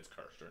terms of if it's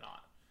cursed or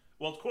not.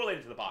 Well, it's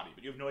correlated to the body,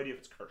 but you have no idea if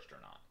it's cursed or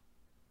not.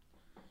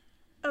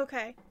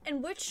 Okay.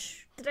 And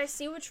did I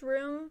see which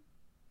room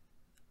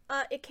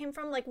it came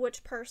from? Like,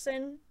 which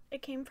person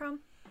it came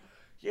from?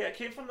 Yeah, it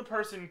came from the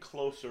person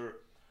closer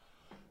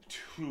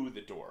to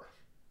the door.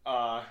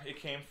 It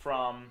came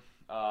from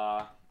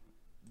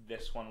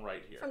this one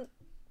right here.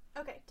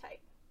 Okay, tight.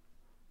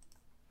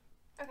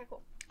 Okay,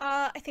 cool.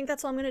 I think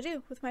that's all I'm gonna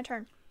do with my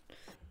turn.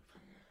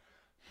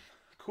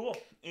 Cool.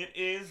 It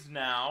is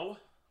now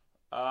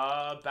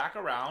back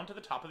around to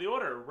the top of the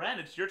order. Ren,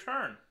 it's your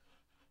turn.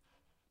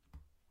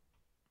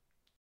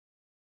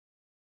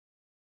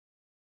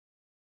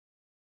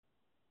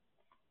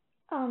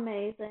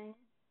 Amazing.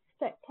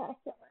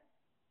 Spectacular.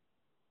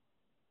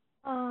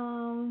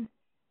 I'll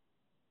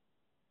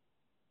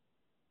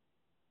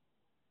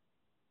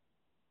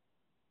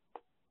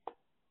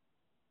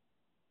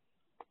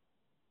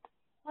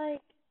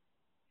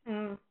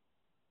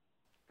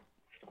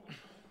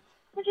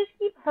just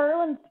keep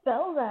hurling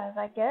spells at it,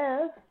 I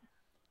guess.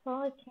 That's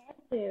all I can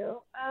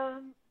do.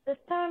 This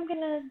time I'm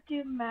gonna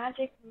do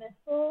magic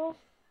missile.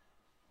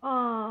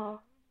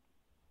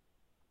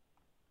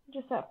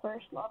 Just at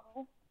first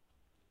level.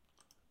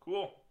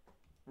 Cool.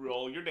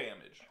 Roll your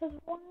damage.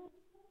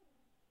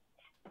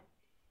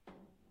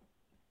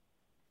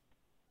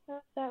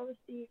 That was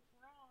the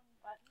wrong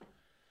button.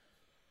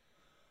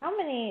 How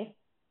many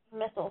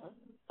missiles?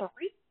 3?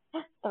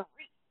 3.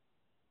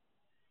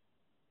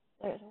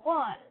 There's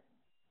 1,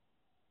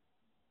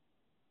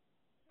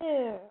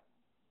 2,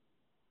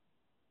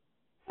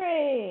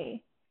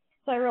 3.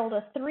 So I rolled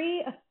a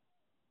 3,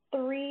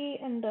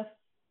 and a...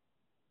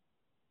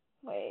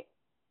 Wait.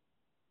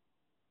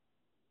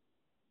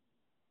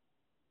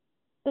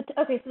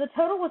 Okay, so the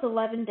total was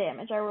 11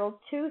 damage. I rolled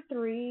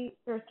 3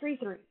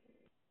 3s.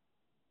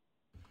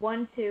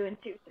 1 2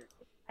 and 2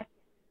 3.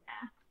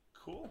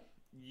 Cool.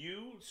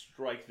 You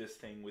strike this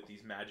thing with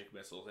these magic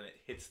missiles, and it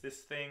hits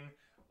this thing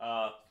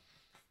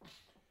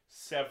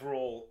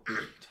several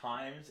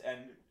times, and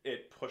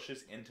it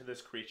pushes into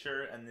this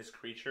creature, and this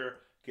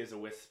creature gives a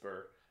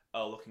whisper,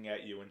 looking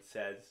at you, and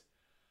says,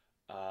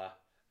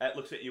 it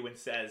looks at you and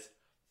says,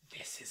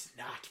 "This is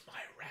not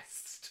my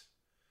rest."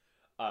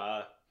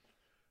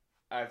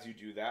 As you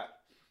do that.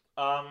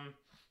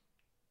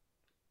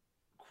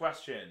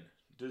 Question.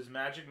 Does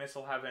Magic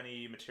Missile have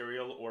any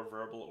material or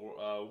verbal,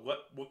 or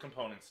what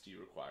components do you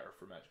require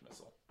for Magic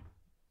Missile?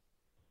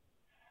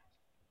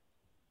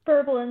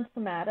 Verbal and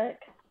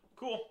somatic.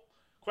 Cool.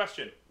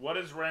 Question. What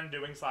is Ren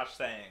doing /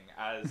 saying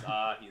as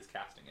he is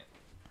casting it?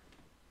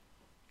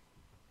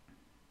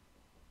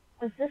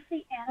 Was this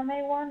the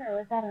anime one, or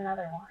was that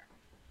another one?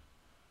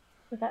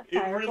 Was that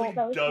It Firebolt really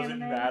that was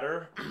doesn't anime?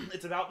 matter.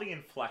 It's about the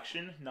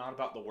inflection, not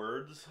about the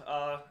words,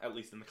 at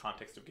least in the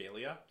context of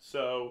Galia.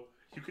 So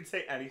you could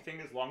say anything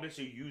as long as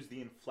you use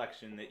the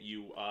inflection that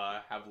you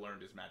have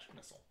learned as Magic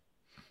Missile.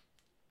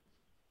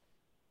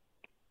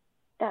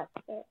 That's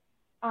it.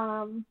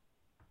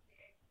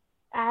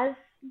 As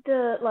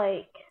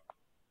the,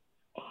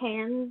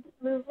 hand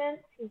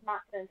movements, he's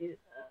not gonna do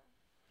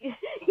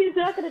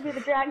the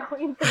drag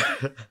queen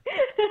thing.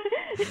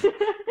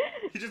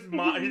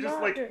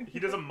 He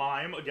does a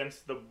mime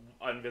against the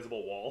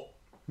invisible wall,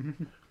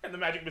 and the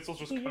magic missiles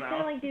just come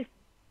out. He's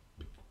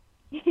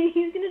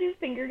gonna do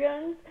finger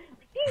guns,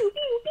 pew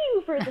pew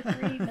pew for the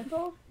 3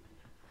 missiles,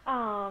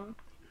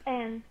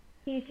 and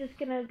he's just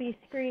gonna be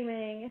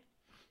screaming,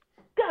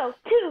 "Go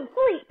to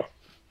sleep!"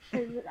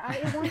 Because I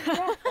want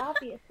rest,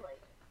 obviously.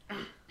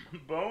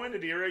 Bo and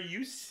Adira,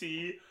 you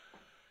see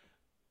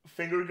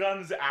finger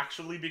guns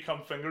actually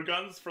become finger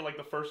guns for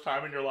the first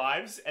time in your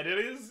lives, and it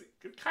is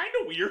kind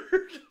of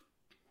weird.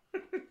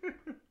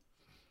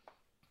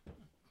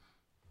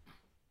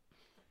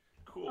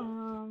 Cool.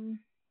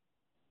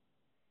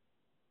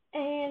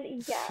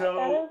 And yeah,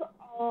 that is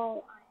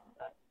all I'm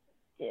going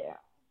to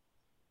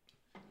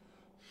do.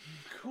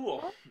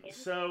 Cool.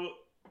 So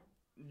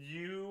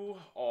you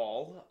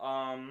all,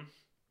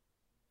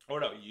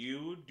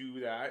 you do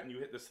that and you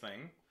hit this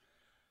thing.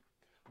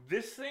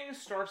 This thing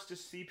starts to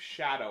seep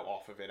shadow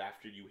off of it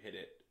after you hit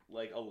it,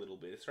 a little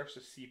bit. It starts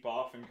to seep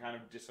off and kind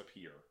of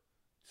disappear.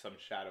 Some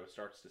shadow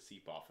starts to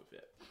seep off of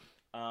it.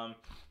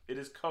 It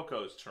is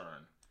Coco's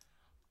turn.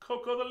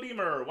 Coco the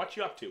lemur, what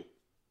you up to?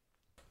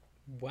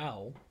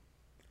 Well,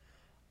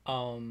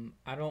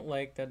 I don't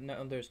like that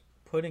now there's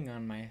pudding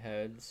on my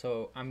head,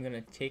 so I'm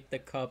gonna take the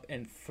cup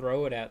and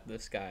throw it at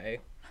this guy.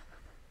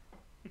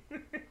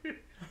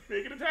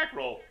 Make an attack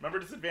roll. Remember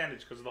disadvantage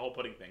because of the whole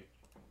pudding thing.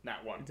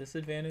 Not 1.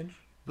 Disadvantage?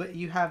 But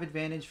you have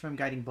advantage from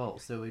guiding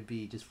bolt, so it would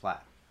be just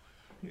flat.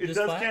 It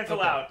does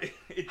cancel out.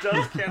 It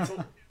does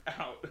cancel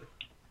out.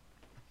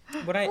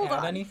 Would I Hold add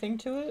on. anything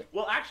to it?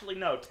 Well, actually,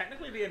 no.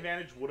 Technically, the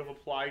advantage would have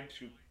applied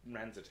to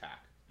Ren's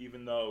attack,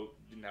 even though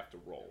you didn't have to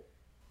roll.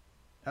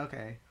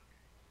 Okay.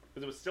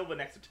 Because it was still the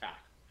next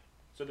attack.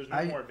 So there's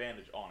no more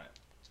advantage on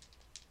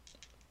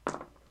it.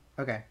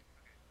 Okay.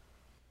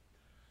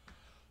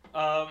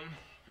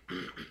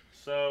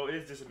 So it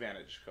is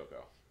disadvantage,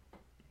 Coco.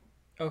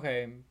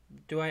 Okay.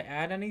 Do I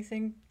add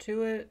anything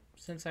to it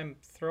since I'm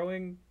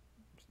throwing,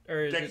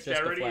 or is it just a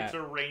Dexterity, flat? it's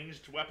a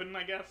ranged weapon,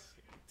 I guess.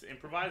 It's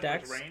improvised,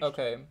 Dex? but it's ranged.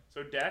 Okay.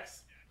 So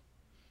Dex,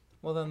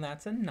 Well, then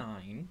that's a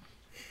 9.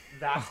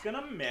 that's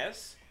gonna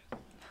miss.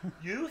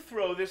 You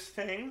throw this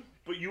thing,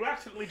 but you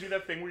accidentally do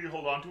that thing where you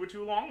hold on to it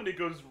too long and it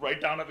goes right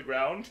down at the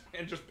ground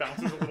and just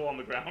bounces a little on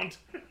the ground.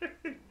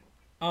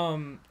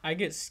 I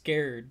get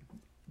scared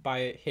by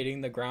it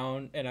hitting the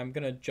ground, and I'm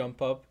gonna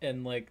jump up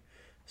and like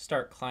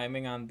start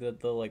climbing on the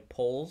like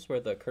poles where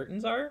the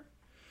curtains are,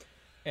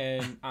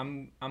 and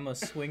I'm gonna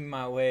swing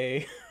my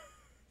way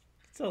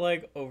to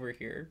like over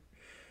here.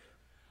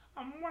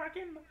 I'm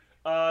working.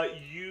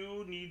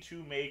 You need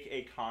to make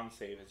a con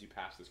save as you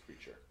pass this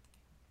creature.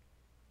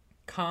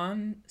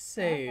 Con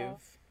save.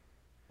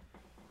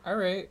 All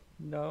right,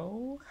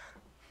 No.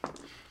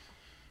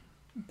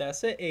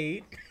 that's an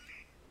 8.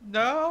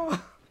 No.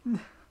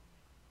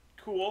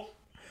 Cool.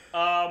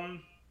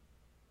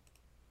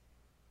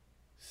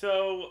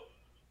 So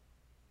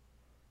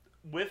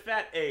with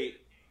that 8,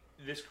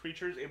 this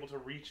creature is able to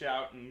reach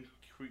out and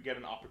get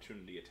an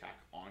opportunity attack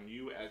on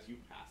you as you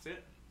pass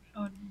it.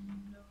 Oh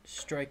no.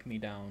 Strike me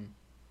down.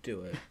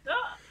 Do it.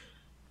 Ah!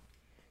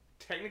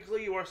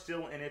 Technically, you are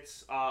still in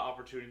its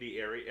opportunity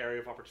area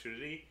of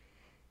opportunity,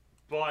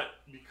 but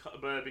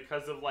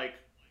because of like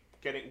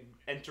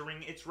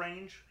entering its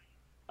range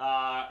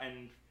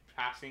and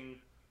passing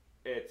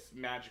its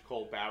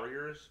magical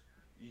barriers,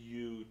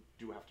 you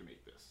do have to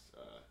make this.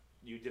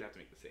 You did have to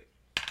make the save.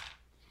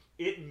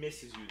 It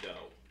misses you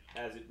though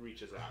as it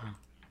reaches out.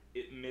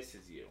 It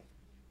misses you.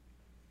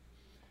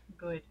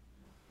 Good.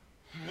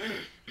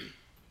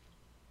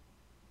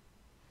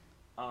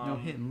 No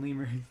hitting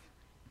lemurs.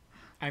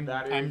 I'm Is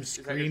that your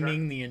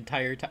screaming the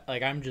entire time.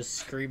 Like I'm just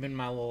screaming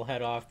my little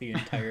head off the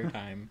entire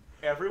time.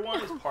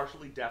 Everyone is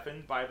partially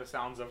deafened by the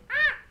sounds of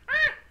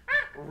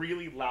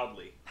really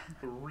loudly.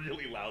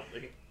 Really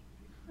loudly.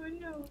 Oh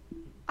no.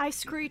 I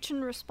screech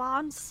in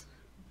response.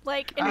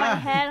 Like, in my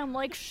head, I'm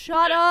like,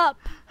 shut up!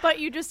 But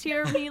you just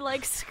hear me,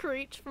 like,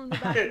 screech from the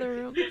back of the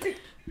room.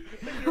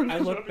 I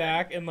look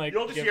back and like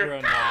You'll just give hear, her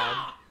a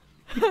nod.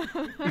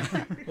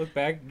 Look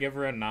back, give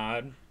her a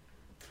nod.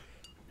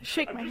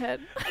 Shake my head.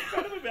 I'm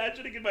kind of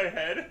imagining in my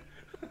head,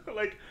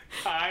 like,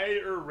 Kai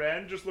or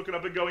Ren just looking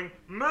up and going,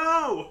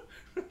 Moo!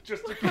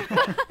 Just to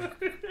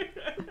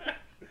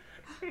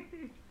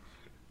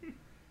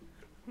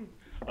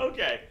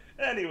Okay,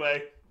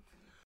 anyway.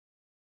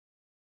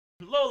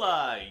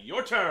 Lola,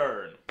 your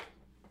turn.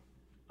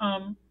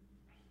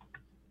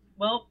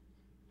 Well,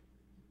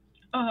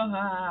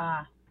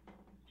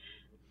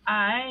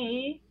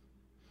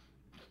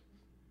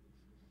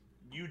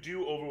 You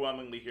do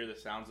overwhelmingly hear the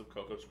sounds of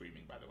Coco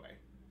screaming, by the way.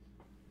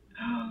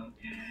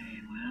 Okay,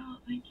 well,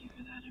 thank you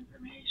for that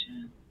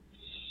information.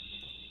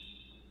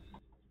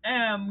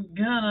 I'm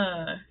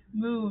gonna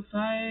move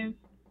 5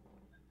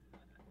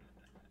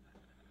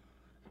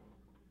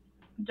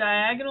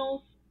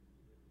 diagonals.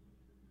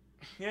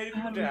 Yeah, you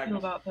can How move do we feel diagonal.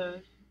 about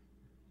those?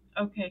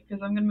 Okay,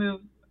 because I'm gonna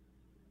move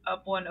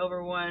up 1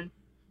 over 1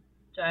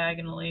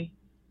 diagonally.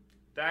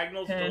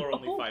 Diagonals Okay. still are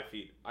only Oh. 5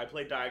 feet. I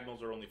play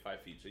diagonals are only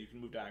 5 feet, so you can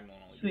move diagonal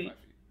and only Sweet. do 5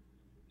 feet.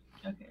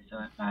 Okay, so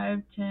at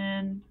 5,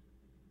 10,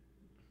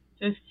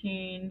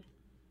 15,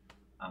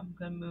 I'm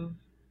gonna move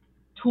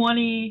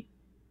 20.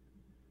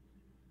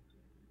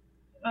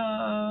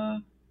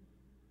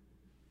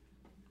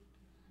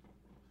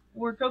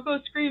 Were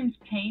Coco screams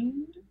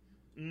pained?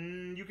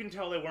 You can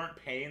tell they weren't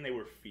pain, they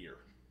were fear.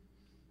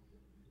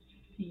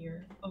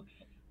 Fear.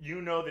 Okay.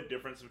 You know the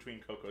difference between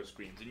Coco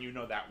screams, and you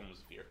know that one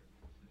was fear.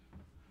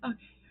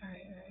 Okay.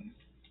 Alright.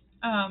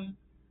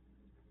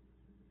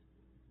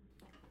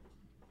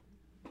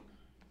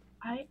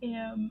 I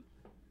am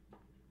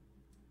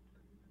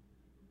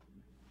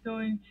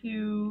going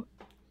to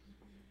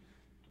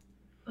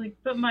like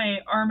put my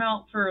arm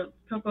out for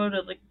Coco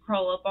to like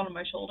crawl up onto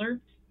my shoulder.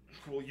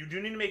 Well, you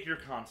do need to make your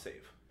con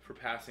save for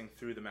passing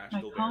through the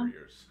magical con?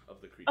 barriers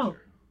of the creature. Oh.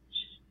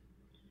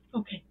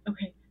 Okay.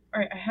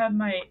 Alright, I have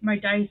my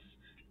dice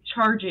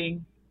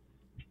charging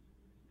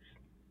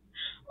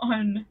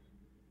on.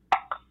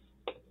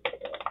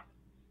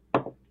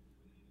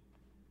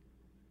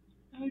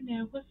 Oh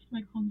no, what's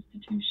my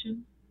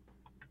constitution?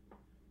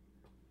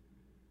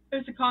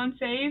 There's a con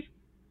save.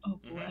 Oh,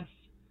 bless.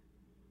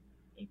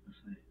 8 plus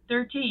 5.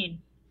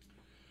 13.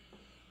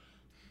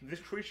 This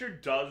creature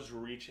does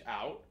reach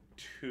out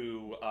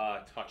to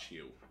touch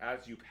you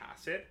as you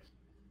pass it.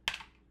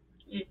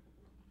 Yeah.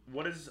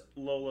 What is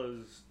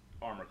Lola's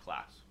armor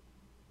class?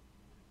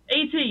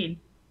 18.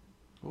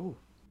 Ooh.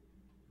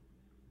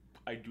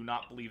 I do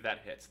not believe that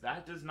hits.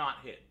 That does not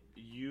hit.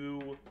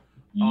 You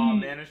Yeah.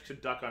 manage to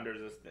duck under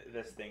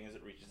this thing as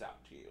it reaches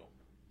out to you.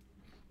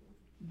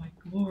 My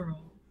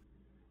girl.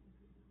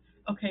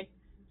 Okay.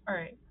 All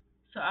right.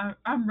 So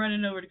I'm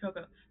running over to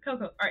Coco.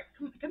 Coco, all right,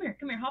 come here,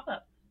 hop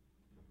up.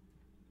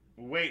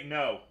 Wait,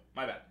 no,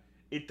 my bad.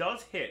 It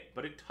does hit,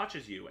 but it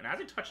touches you, and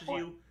as it touches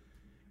you,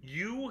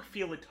 you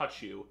feel it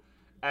touch you,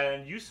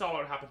 and you saw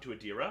what happened to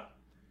Adira.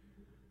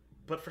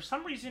 But for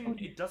some reason,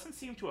 it doesn't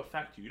seem to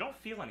affect you. You don't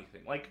feel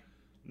anything. Like,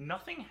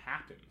 nothing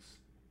happens.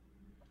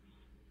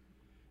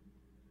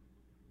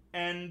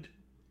 And...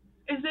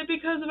 Is it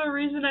because of a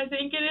reason I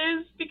think it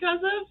is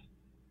because of?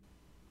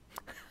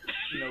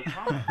 No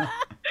comment.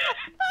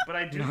 But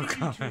I do need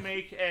you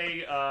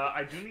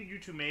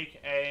to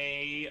make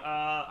a,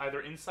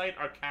 either Insight,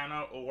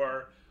 Arcana,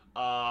 or,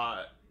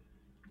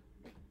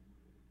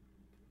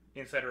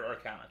 Insight or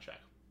Arcana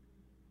check.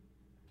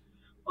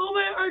 Well,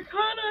 my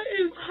Arcana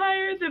is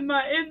higher than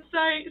my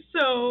Insight,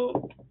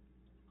 so...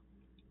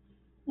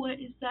 What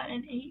is that,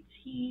 an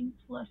 18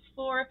 plus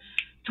 4?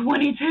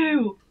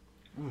 22!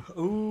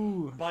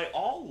 Ooh. By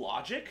all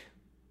logic,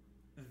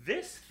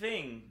 this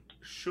thing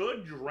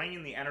should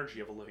drain the energy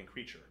of a living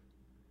creature.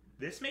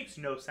 This makes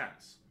no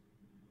sense.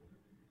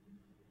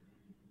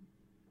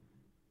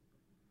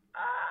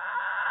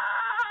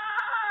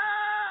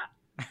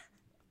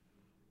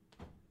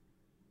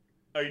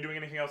 Are you doing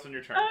anything else on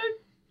your turn?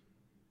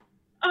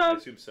 I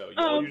assume so.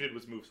 All you did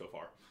was move so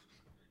far.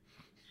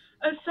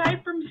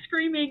 Aside from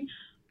screaming,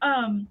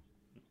 Coco,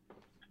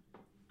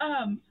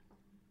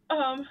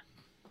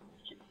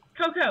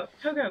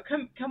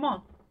 come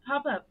on,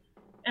 hop up.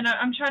 And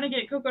I'm trying to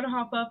get Coco to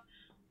hop up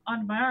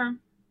onto my arm.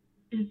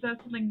 Is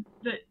that something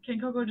that, can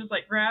Coco just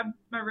like grab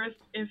my wrist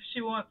if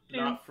she wants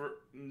to?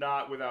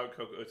 Not without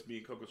Coco. It's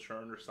being Coco's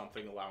turn or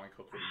something, allowing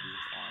Coco to move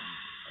on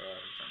her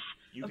turn.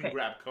 You can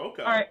grab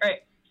Coco. All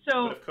right.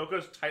 So, but if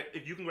Coco's tight,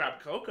 if you can grab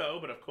Coco,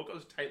 but if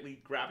Coco's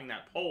tightly grabbing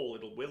that pole,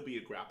 it will be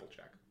a grapple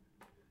check.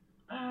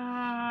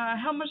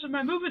 How much of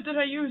my movement did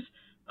I use?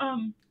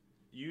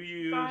 You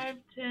used 5,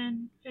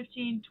 10,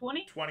 15,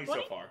 20? 20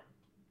 so far.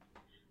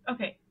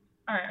 Okay.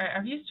 All right.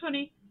 I've used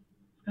 20.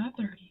 Got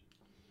 30.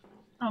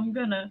 I'm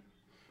gonna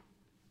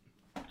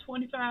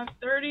 25,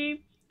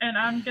 30, and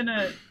I'm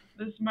gonna.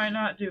 This might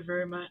not do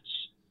very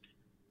much,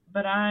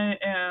 but I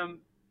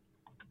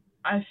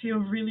feel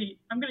really.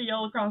 I'm gonna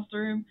yell across the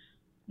room.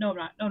 No, I'm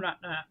not. No, I'm not.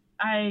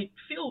 I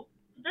feel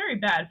very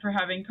bad for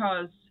having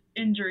caused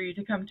injury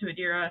to come to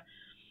Adira.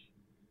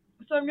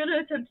 So I'm going to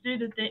attempt to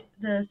do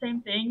the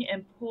same thing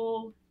and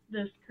pull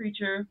this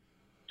creature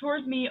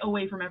towards me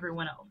away from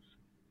everyone else.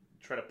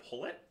 Try to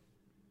pull it?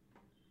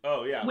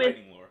 Oh, yeah, with,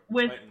 lightning lure.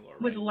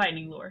 With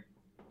lightning lure.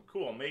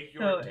 Cool, make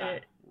your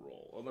attack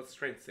roll. Oh, let's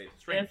strength save.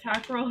 The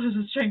attack roll is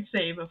a strength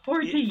save of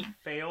 14. It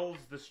fails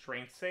the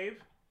strength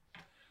save.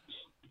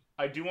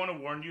 I do want to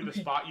warn you, the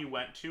spot you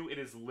went to, it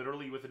is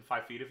literally within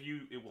 5 feet of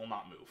you. It will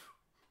not move.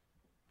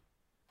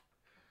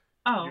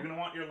 Oh. You're going to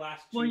want your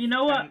last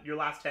your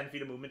last 10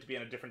 feet of movement to be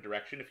in a different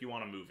direction if you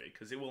want to move it,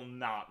 because it will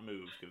not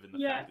move given the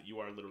fact that you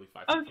are literally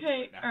 5 feet from it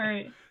right now.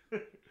 Alright.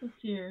 Let's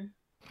see here.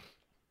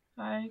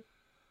 5.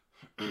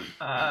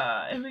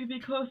 It would be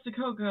close to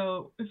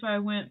Coco if I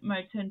went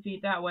my 10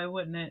 feet that way,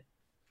 wouldn't it?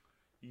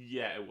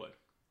 Yeah, it would.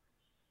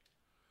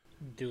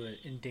 Do it.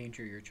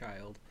 Endanger your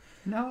child.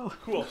 No.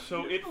 Cool,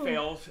 so it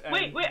fails. And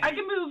wait, I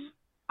can move.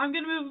 I'm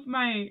going to move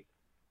my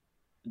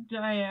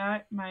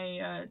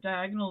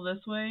diagonal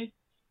this way.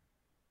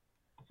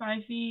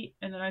 5 feet,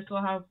 and then I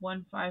still have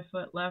 1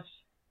 5-foot left,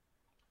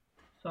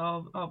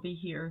 so I'll be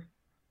here.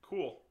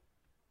 Cool.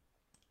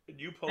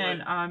 You pull and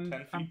it I'm 10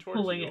 feet I'm towards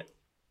pulling you. it.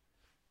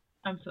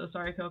 I'm so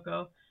sorry,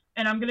 Coco.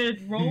 And I'm gonna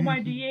roll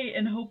my D8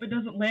 and hope it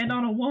doesn't land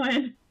on a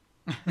 1.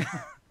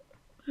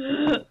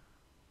 I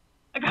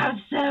got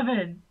a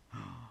 7.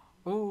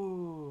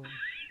 Ooh.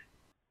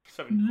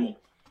 7, cool.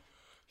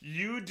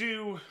 You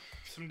do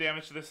some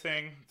damage to this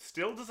thing.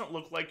 Still doesn't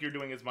look like you're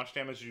doing as much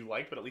damage as you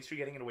like, but at least you're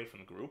getting it away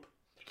from the group.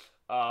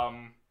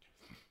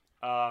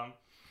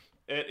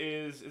 It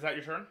is that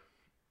your turn?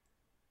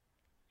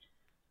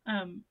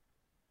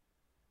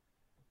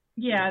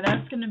 Yeah,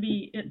 that's gonna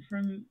be it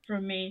from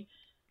me.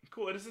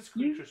 Cool, it is this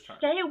creature's turn.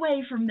 Stay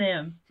away from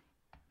them.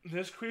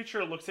 This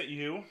creature looks at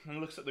you, and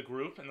looks at the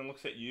group, and then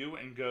looks at you,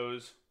 and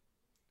goes,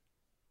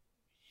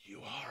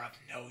 "You are of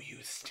no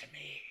use to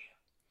me."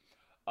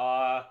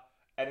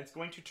 And it's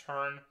going to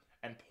turn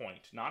and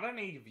point, not at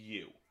any of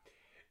you.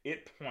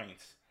 It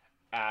points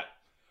at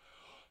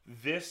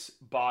this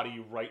body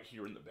right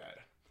here in the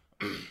bed.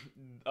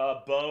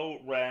 Bo,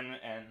 Ren,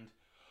 and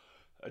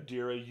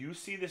Adira, you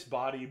see this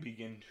body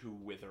begin to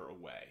wither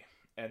away.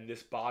 And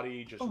this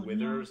body just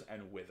withers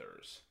and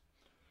withers.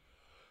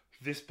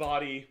 This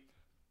body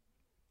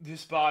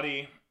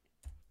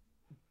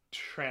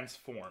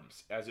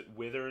transforms. As it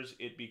withers,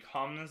 it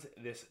becomes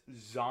this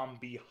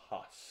zombie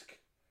husk.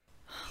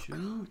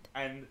 Shoot.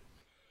 And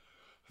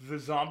the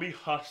zombie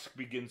husk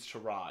begins to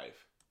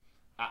writhe.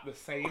 At the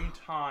same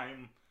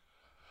time,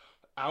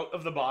 out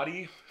of the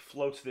body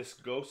floats this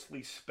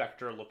ghostly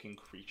specter-looking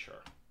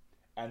creature.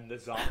 And the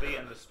zombie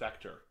and the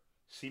specter,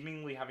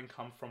 seemingly having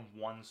come from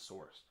one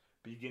source,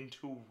 begin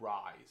to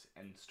rise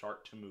and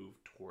start to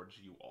move towards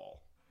you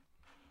all.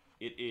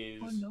 It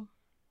is. Oh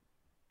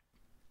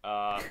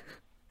no.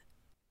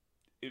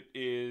 It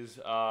is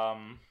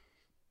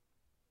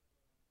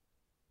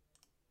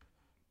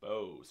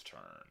Bo's turn.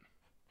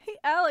 Hey,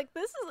 Alec,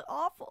 this is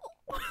awful.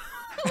 What?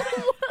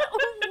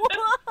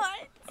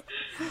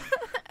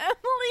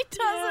 Emily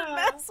doesn't Yeah.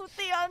 mess with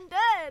the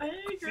undead. I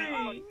agree.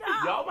 Oh,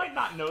 no. Y'all might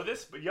not know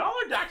this, but y'all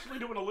are actually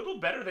doing a little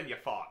better than you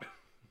thought.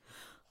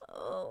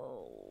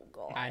 Oh,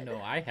 God. I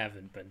know I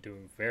haven't been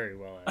doing very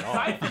well at all.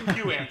 Aside from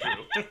you,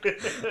 Andrew.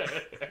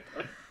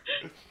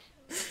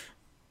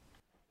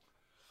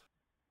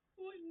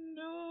 Oh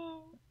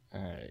no.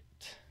 Alright.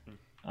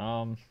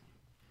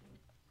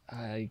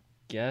 I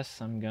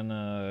guess I'm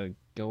gonna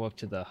go up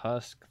to the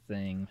husk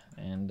thing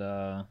and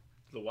The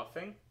what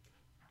thing?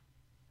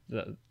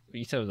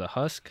 you said it was a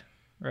husk,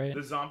 right?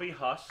 The zombie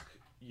husk,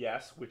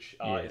 yes, which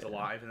Yeah. is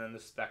alive, and then the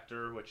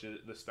specter, which is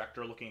the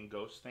specter-looking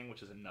ghost thing,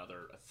 which is a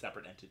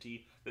separate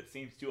entity that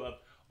seems to have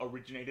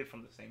originated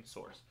from the same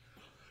source.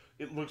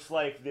 It looks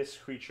like this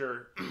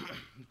creature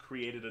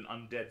created an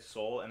undead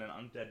soul and an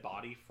undead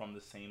body from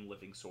the same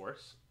living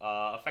source,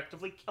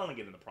 effectively killing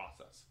it in the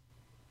process.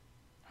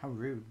 How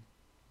rude.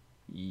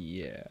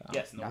 Yeah.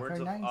 Yes, in the Not words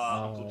of very nice.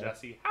 Uncle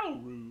Jesse, how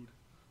rude.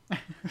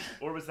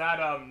 Or was that,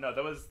 no,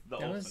 that was the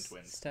That Olsen was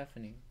twins.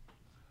 Stephanie.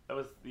 That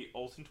was the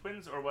Olsen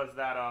twins, or was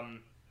that,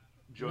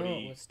 Jody? No, it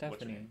was What's her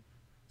Stephanie. name?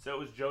 So it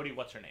was Jody,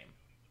 what's her name?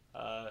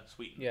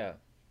 Sweeten. Yeah.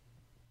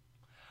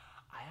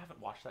 I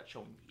haven't watched that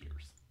show in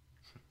years.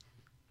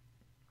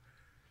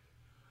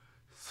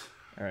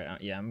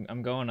 Alright, yeah,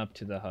 I'm going up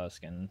to the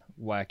husk and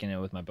whacking it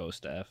with my bow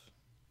staff.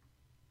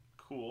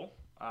 Cool.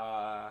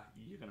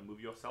 You're gonna move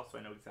yourself so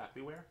I know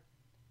exactly where?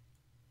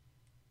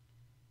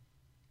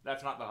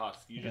 That's not the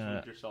husk. You just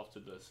moved yourself to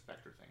the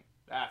specter thing.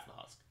 That's the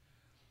husk.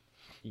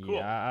 Cool.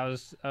 Yeah, I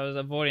was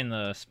avoiding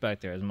the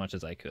specter as much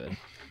as I could.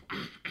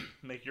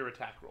 Make your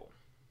attack roll.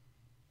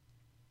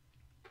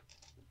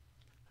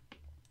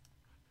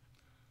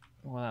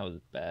 Well, that was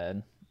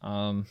bad.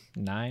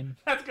 9.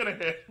 That's gonna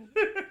hit.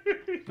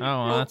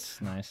 Oh, well,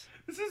 that's nice.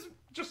 This is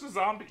just a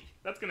zombie.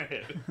 That's gonna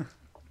hit.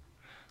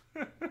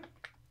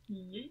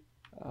 Yeet.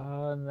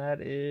 And that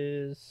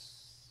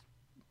is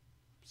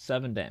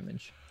 7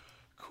 damage.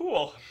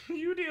 Cool.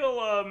 You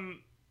deal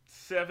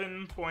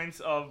 7 points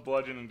of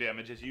bludgeoning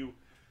damage as you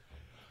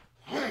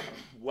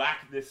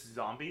whack this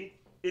zombie.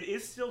 It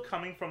is still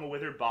coming from a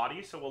withered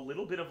body, so a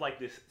little bit of like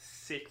this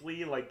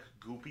sickly, like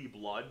goopy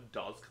blood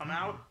does come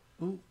out.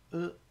 Ooh,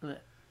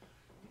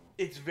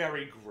 It's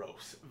very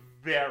gross.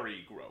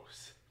 Very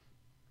gross.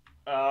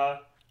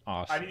 Awesome.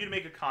 I need you to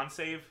make a con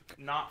save,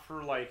 not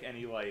for like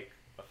any like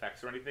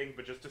effects or anything,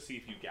 but just to see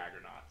if you gag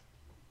or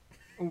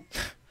not.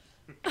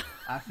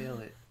 I feel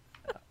it.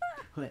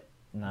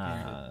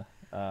 Nah,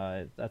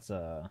 that's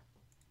a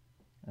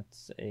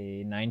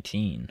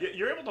 19.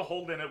 You're able to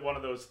hold in at one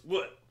of those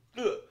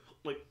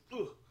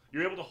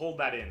you're able to hold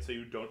that in so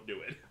you don't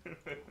do it.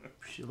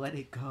 Let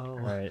it go.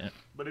 Right.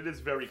 But it is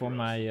very For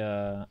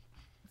gross.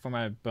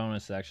 my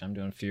bonus action, I'm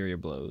doing Fury of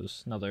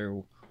Blows.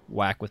 Another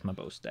whack with my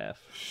bow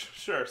staff.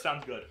 Sure,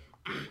 sounds good.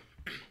 All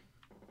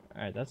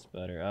right, that's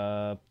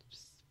better.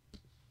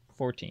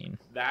 14.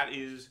 That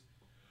is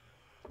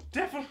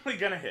definitely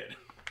gonna hit.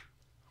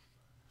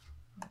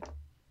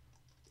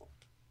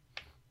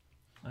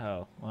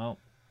 Oh, well,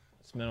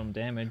 it's minimum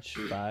damage,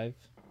 5.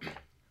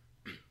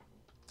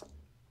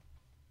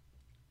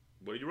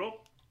 What do you roll?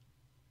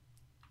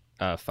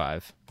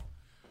 5.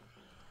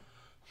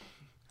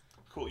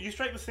 Cool. You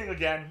strike this thing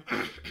again.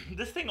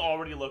 This thing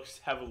already looks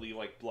heavily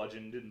like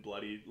bludgeoned and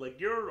bloody. Like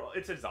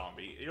it's a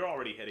zombie. You're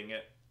already hitting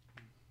it.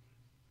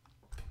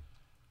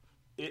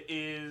 It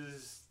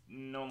is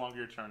no longer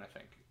your turn, I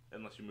think,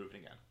 unless you moved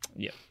again.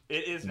 Yep.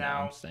 It is No,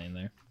 now I'm staying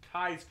there.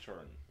 Kai's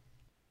turn.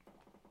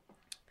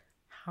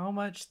 How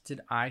much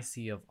did I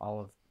see of all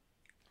of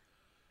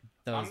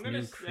those I'm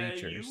gonna new say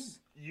creatures?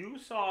 you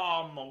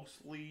saw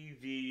mostly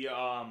the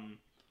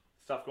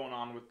stuff going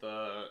on with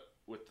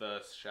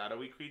the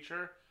shadowy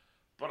creature,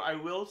 but I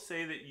will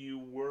say that you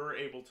were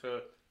able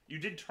to. You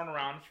did turn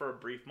around for a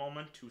brief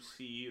moment to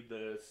see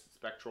the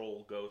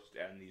spectral ghost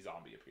and the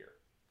zombie appear.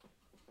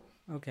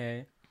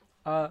 Okay.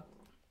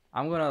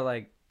 I'm gonna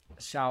like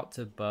shout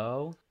to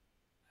Bo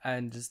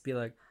and just be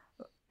like,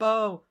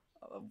 Bo,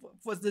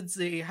 what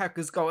the heck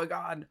is going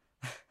on?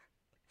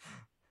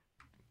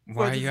 Why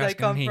Where are did you they asking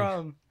come me?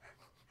 from?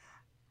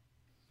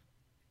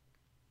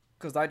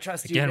 Because I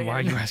trust you. Again, why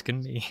are man. you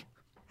asking me?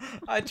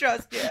 I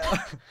trust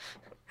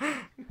you.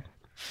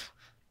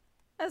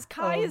 As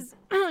Kai is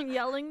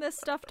yelling this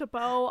stuff to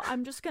Bo,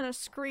 I'm just gonna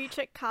screech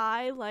at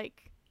Kai,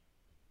 like,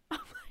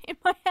 in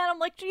my head, I'm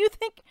like, do you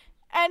think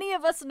any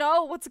of us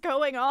know what's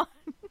going on?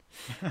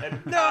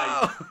 And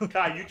No!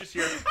 Kai, you just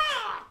hear.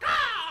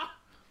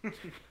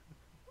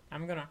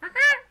 I'm gonna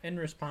in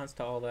response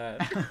to all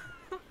that.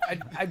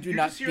 I do You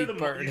not just hear speak the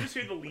bird. you just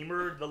hear the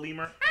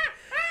lemur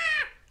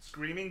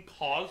screaming.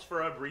 Pause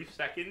for a brief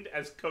second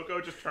as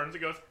Coco just turns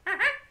and goes,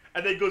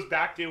 and then goes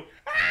back to.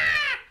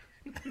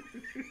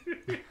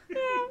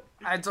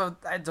 I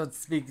don't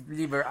speak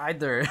Liber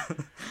either.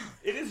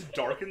 It is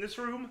dark in this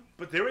room,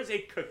 but there is a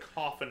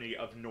cacophony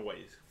of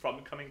noise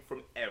coming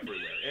from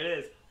everywhere. It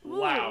is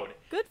loud.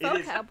 Good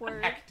It is vocab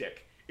word.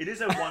 hectic. It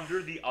is a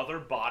wonder the other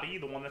body,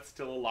 the one that's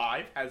still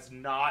alive, has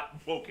not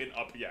woken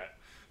up yet.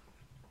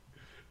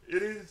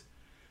 It is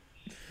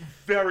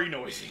very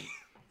noisy.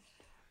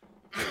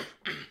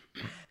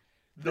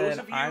 Those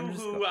of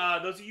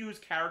you whose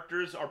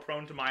characters are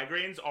prone to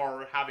migraines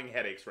are having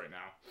headaches right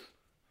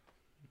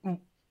now.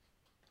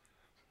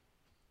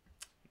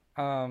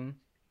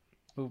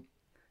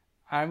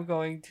 I'm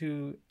going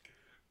to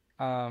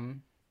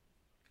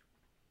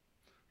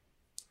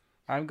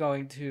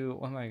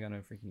what am I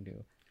gonna freaking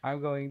do?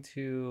 I'm going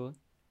to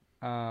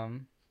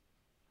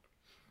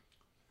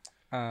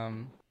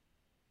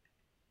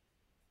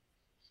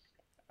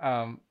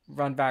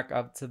run back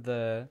up to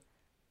the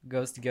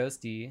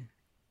ghosty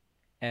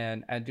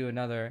and do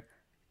another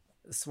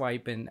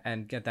swipe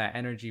and get that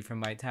energy from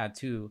my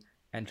tattoo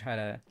and try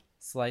to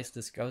slice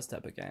this ghost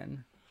up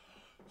again.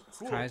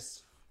 Cool.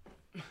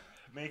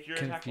 Make your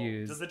attack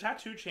roll. Does the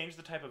tattoo change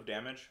the type of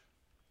damage?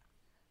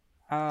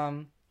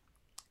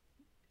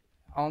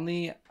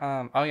 Only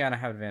oh yeah, and I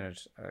have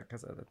advantage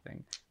because of the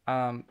thing.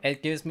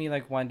 It gives me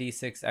like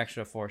 1d6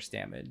 extra force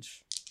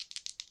damage.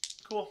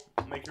 Cool.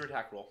 Make your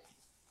attack roll.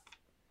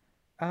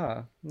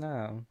 Oh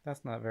no,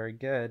 that's not very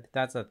good.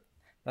 That's a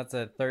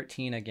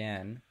 13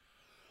 again.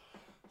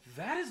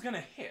 That is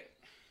gonna hit.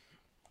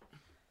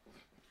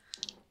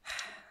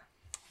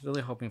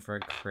 Really hoping for a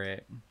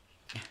crit.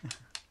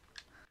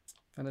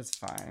 But it's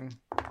fine.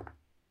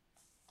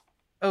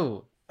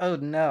 Oh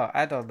no,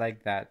 I don't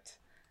like that.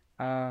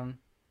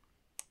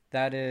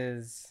 That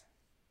is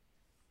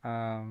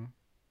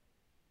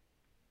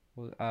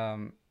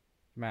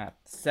math.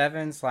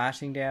 7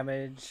 slashing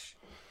damage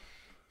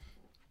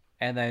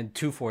and then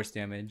 2 force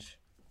damage.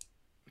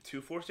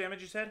 2 force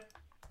damage, you said?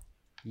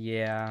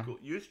 Yeah. Cool.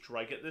 You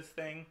strike at this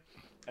thing,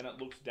 and it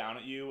looks down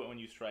at you when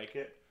you strike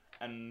it,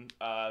 and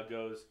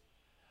goes,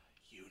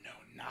 "You know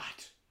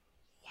not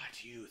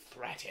what you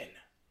threaten."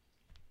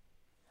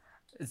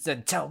 It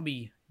said, "Tell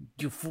me,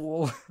 you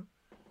fool."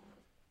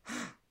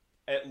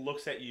 It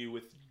looks at you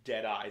with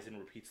dead eyes and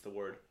repeats the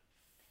word,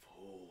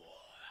 "fool."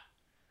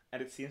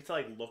 And it seems to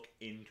like look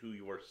into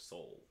your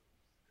soul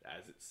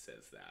as it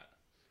says that.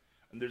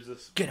 And there's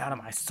this... Get out of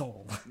my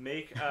soul.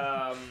 Make,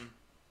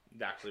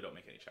 actually don't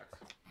make any checks.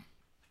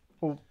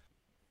 Oh.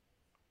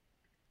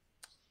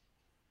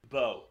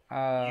 Bo,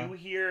 you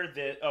hear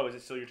that... Oh, is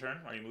it still your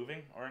turn? Are you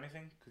moving or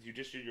anything? Because you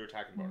just did your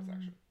attack and bonus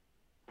action.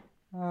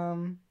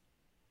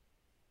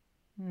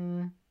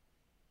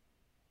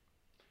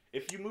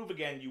 If you move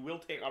again, you will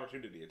take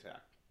opportunity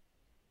attack.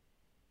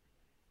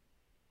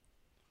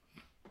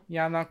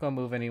 Yeah, I'm not gonna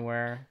move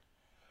anywhere.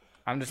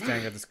 I'm just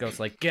staring at this ghost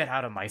like, get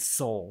out of my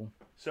soul.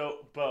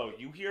 So, Bo,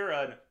 you hear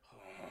a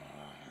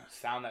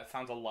sound that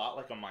sounds a lot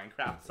like a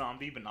Minecraft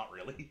zombie, but not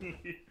really.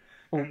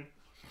 And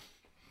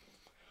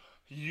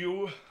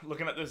you,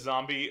 looking at this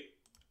zombie,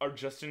 are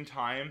just in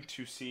time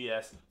to see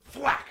as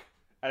thwack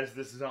as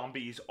this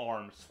zombie's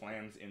arm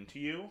slams into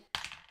you.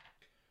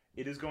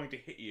 It is going to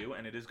hit you,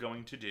 and it is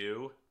going to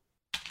do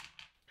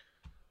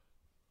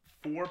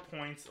 4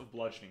 points of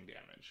bludgeoning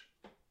damage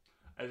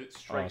as it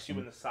strikes you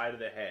in the side of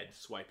the head,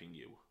 swiping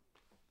you.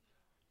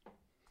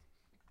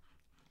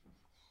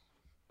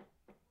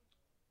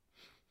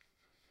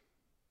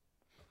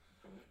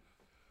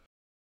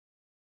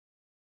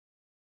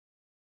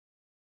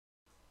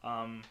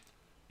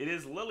 It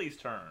is Lily's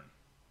turn.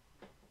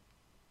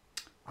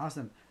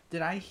 Awesome.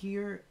 Did I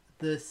hear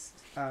this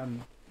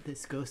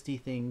this ghosty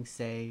thing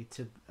say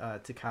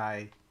to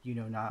Kai, "You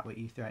know not what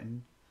you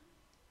threaten"?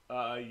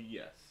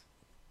 Yes.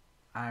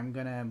 I'm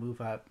gonna move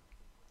up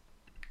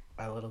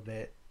a little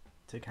bit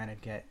to kind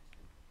of get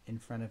in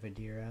front of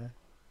Adira,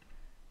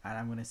 and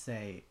I'm gonna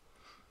say,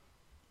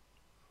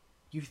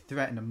 "You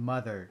threaten a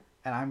mother,"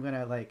 and I'm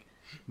gonna like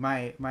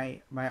my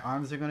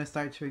arms are gonna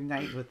start to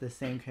ignite with the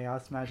same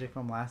chaos magic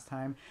from last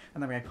time,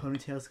 and then my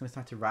ponytail is gonna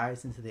start to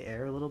rise into the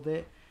air a little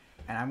bit,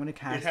 and I'm gonna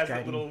cast. It has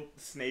a little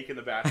snake in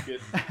the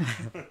basket.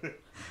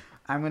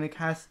 I'm gonna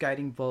cast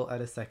Guiding Bolt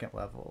at a 2nd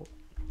level.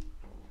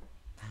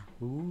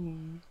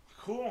 Ooh.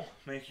 Cool.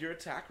 Make your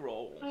attack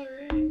roll.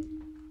 Alright.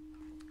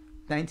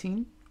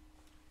 19.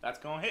 That's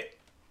gonna hit.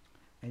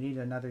 I need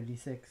another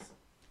d6.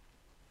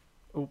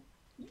 Oh.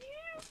 Yeah.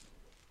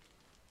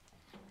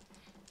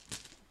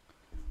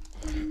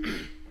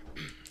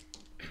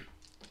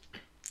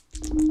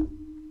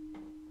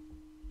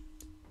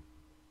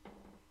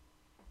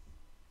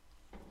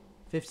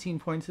 15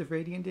 points of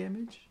radiant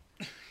damage.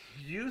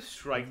 You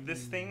strike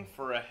this thing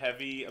for a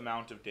heavy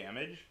amount of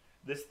damage.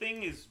 This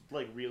thing is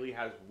like really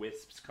has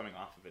wisps coming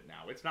off of it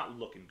now. It's not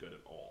looking good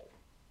at all.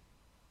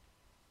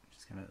 I'm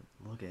just gonna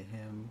look at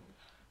him.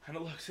 And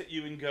it looks at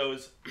you and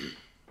goes,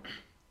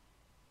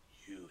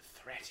 "You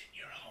threaten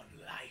your own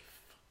life."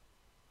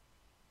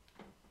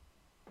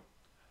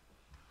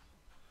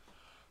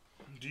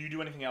 Do you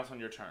do anything else on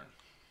your turn?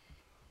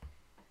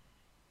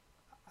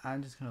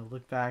 I'm just gonna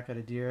look back at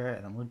Adira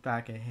and then look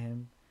back at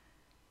him.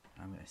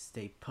 I'm gonna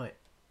stay put.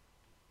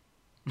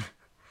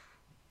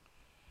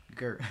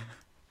 Gert.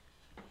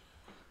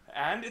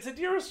 And it's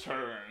Adira's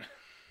turn.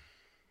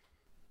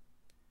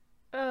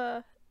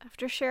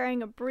 After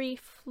sharing a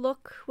brief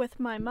look with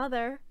my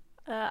mother,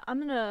 I'm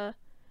gonna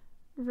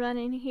run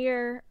in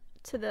here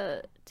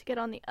to get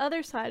on the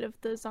other side of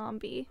the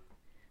zombie.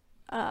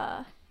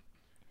 And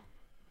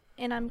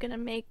I'm gonna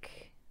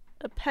make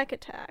a peck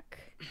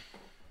attack.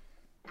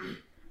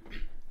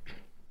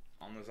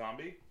 On the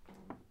zombie?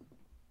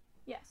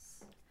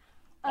 Yes.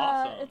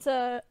 Awesome. It's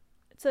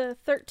a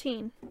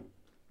 13.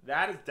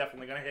 That is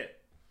definitely gonna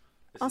hit.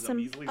 This Awesome.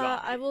 is a measly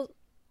zombie.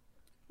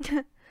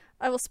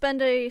 I will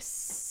spend a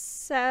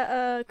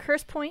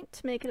curse point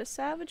to make it a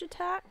savage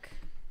attack.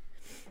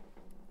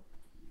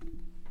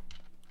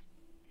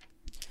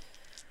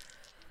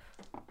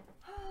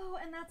 Oh,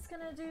 and that's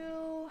gonna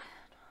do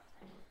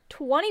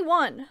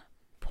 21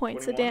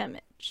 points 21? of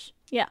damage.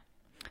 Yeah.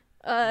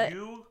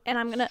 You And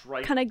I'm gonna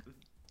strike- kind of.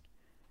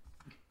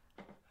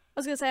 I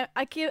was gonna say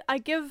I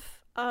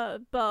give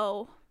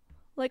Bo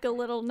like a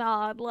little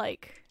nod,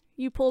 like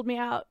you pulled me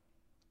out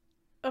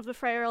of the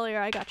fray earlier.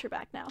 I got your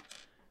back now.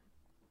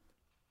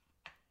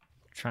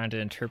 Trying to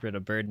interpret a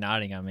bird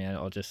nodding at me,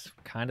 I'll just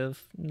kind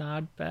of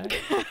nod back.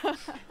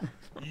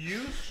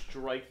 You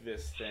strike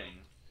this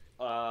thing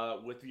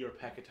with your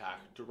peck attack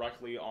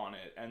directly on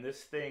it, and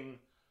this thing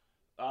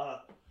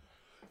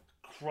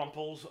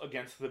crumples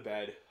against the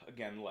bed,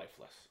 again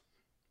lifeless.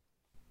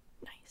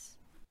 Nice.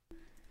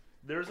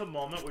 There's a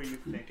moment where you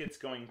think it's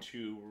going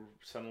to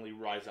suddenly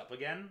rise up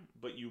again,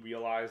 but you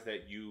realize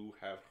that you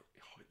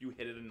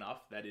hit it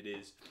enough that it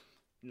is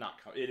not.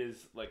 It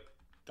is like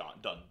done.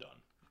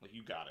 Like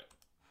you got it.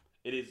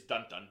 It is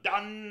done.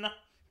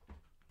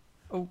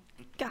 Oh,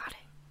 Got it.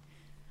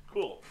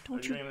 Cool. Don't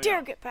Are you doing anything dare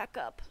else? get back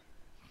up.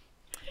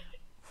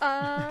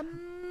 I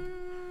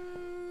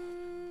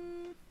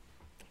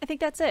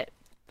think that's it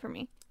for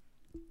me.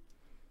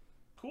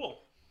 Cool.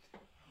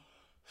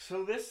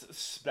 So this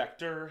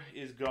specter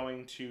is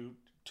going to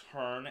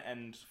turn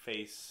and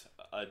face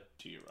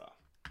Adira.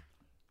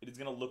 It is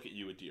going to look at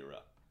you, Adira.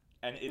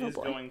 And it is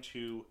boy. going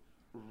to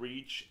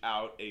reach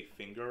out a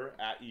finger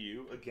at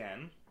you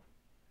again.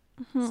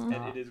 Mm-hmm.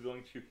 And it is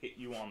going to hit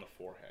you on the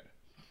forehead.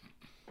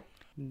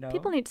 no.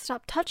 People need to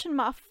stop touching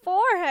my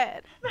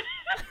forehead.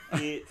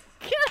 It,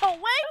 Get away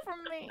from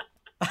me.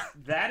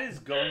 that is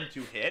going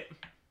to hit.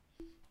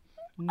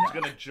 No. It's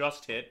going to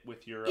just hit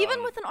with your...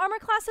 Even with an armor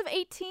class of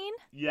 18?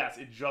 Yes,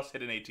 it just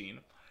hit an 18.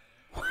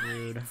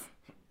 Rude.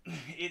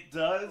 It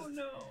does... Oh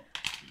no.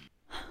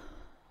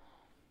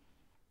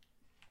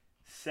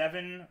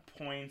 7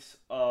 points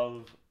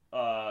of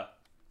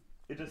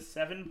it does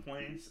 7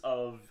 points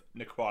of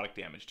necrotic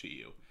damage to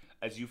you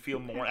as you feel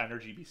more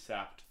energy be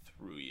sapped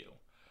through you.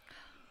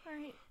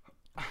 Alright.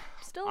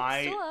 Still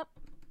I- still up.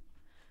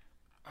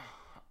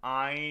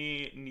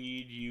 I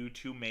need you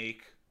to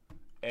make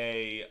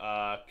a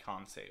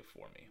con save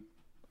for me.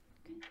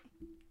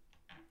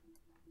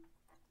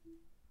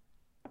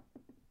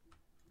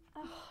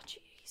 Oh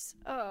jeez.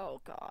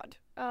 Oh god.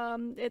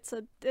 It's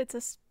a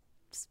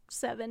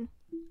 7.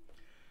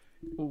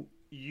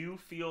 You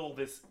feel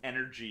this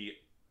energy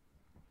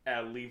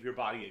leave your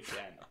body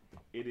again.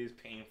 It is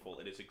painful.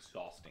 It is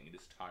exhausting. It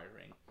is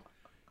tiring.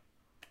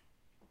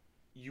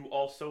 You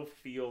also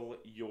feel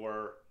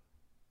your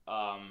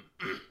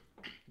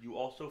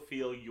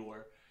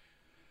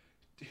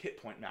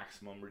hit point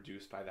maximum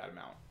reduced by that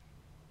amount.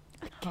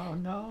 Oh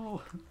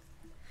no.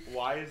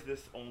 Why is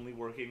this only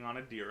working on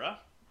Adira?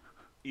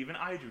 Even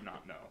I do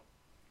not know.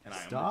 And I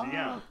Stop.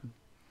 am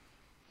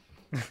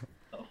the DM.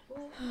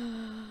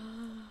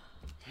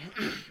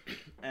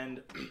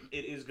 And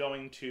it is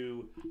going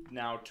to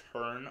now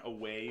turn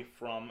away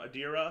from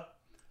Adira,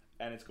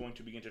 and it's going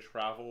to begin to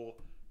travel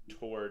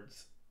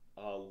towards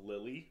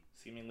Lily,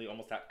 seemingly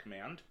almost at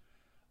command.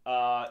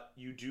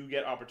 You do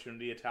get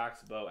opportunity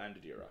attacks, Bo and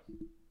Adira.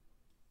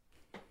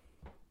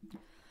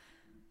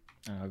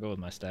 I'll go with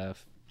my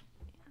staff.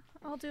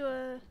 I'll do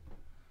a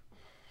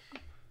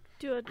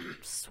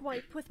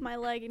swipe with my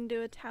leg and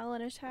do a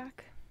talon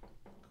attack.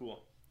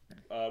 Cool.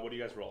 What do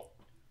you guys roll?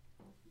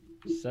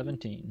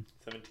 17.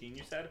 17,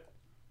 you said?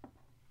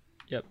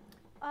 Yep.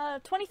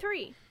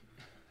 23.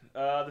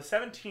 The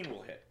 17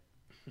 will hit.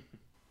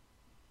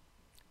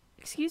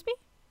 Excuse me?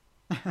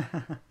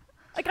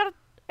 I got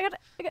You got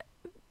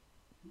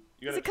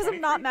Is a it because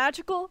I'm not 23?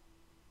 magical?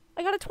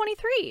 I got a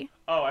 23.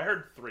 Oh, I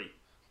heard 3.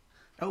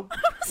 Oh. I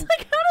was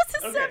like, how does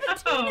a Okay.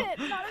 17 hit?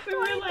 Not a We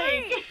were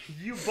 23. like,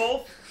 You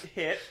both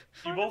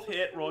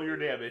hit. Roll your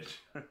damage.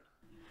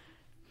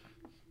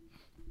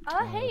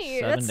 Hey,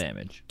 7 that's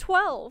damage.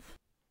 12.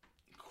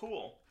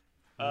 Cool.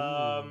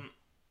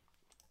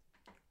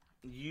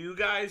 You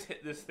guys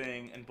hit this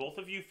thing, and both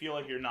of you feel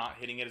like you're not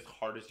hitting it as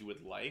hard as you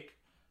would like,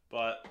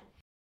 but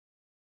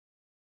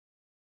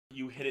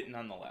you hit it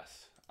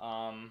nonetheless.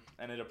 And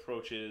it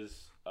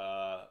approaches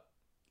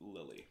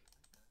Lily.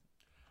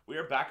 We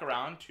are back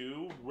around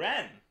to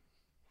Ren.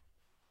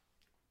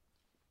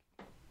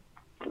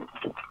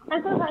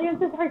 I'm so sorry.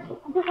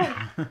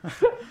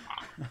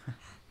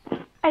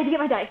 I had to get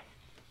my dice.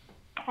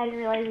 I didn't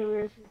realize we were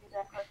going to do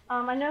that close.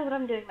 I know what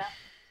I'm doing now.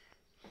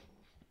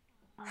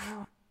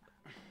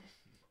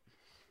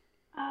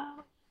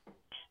 Oh.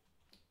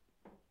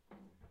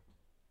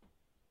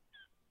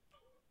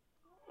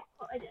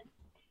 Well, I did.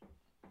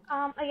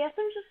 I guess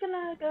I'm just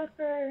gonna go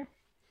for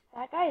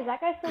that guy. Is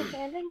that guy still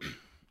standing?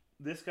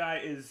 This guy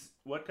is...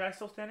 What guy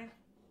still standing?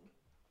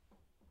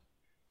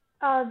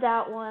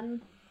 That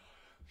one.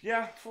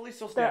 Yeah, fully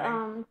still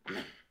standing.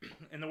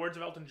 In the words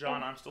of Elton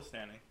John, I'm still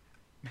standing.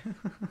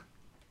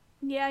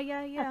 Yeah.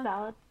 That's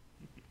valid.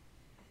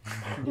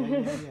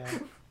 Yeah.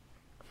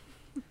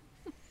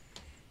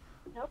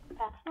 Nope,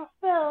 that's not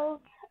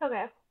filled.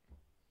 Okay.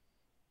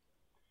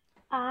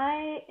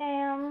 I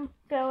am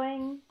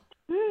going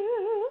to...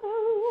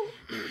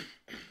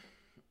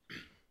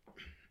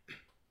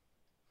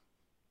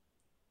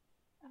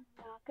 I'm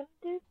not going to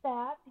do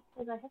that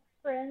because I have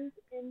friends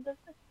in the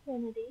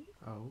vicinity.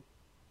 Oh.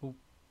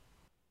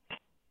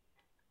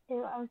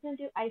 Ew, I was going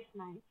to do Ice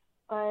Knife,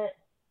 but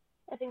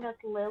I think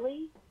that's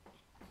Lily.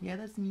 Yeah,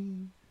 that's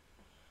me.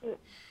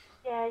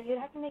 Yeah, you'd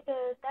have to make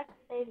a dex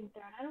saving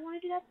throw, and I don't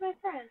want to do that to my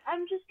friend.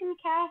 I'm just going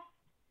to cast,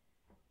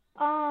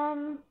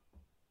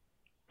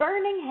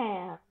 Burning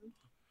Hands.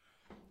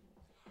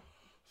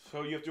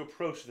 So you have to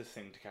approach this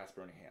thing to cast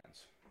Burning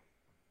Hands.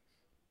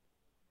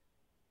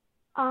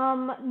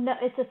 No,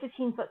 it's a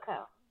 15-foot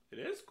cone. It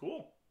is?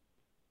 Cool.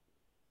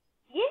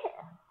 Yeah.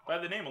 By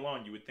the name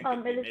alone, you would think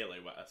it'd be melee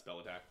a spell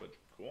attack, but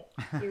cool.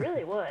 You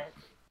really would.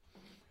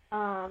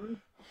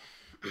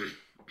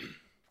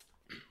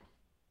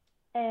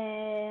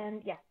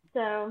 And yeah,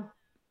 so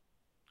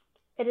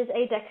it is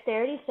a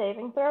dexterity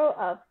saving throw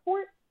of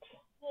 14.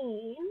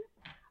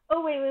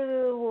 Oh, wait,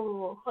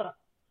 hold on.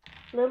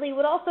 Lily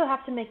would also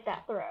have to make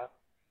that throw.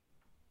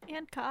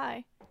 And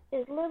Kai.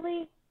 Is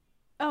Lily...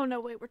 Oh, no,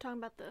 wait, we're talking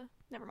about the...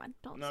 Never mind.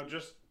 Don't No, say.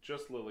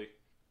 just Lily.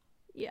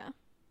 Yeah.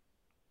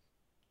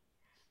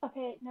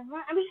 Okay, never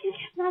mind. I'm just gonna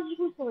cast Magic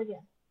Missile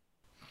again.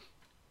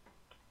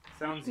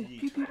 Sounds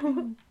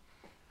yeet.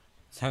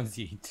 Sounds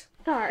yeet.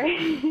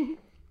 Sorry.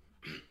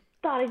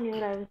 Thought I knew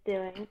what I was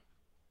doing.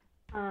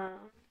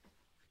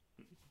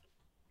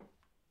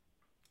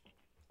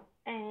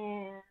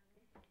 And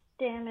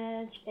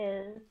damage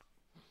is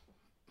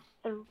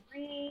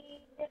 3,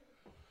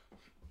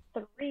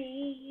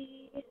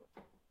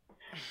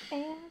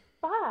 and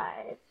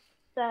 5.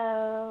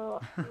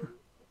 So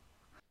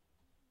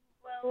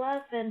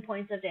 11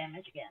 points of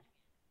damage again.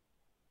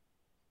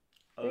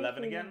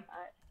 11 again? 5.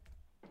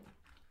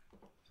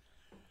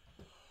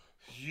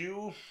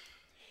 You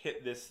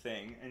hit this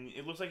thing, and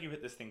it looks like you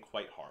hit this thing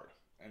quite hard.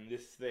 And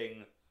this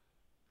thing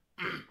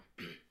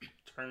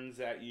turns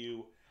at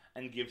you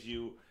and gives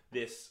you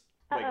this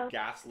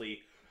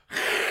ghastly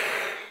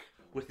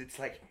with its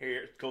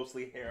hair,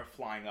 ghostly hair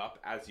flying up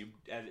as you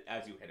hit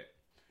it,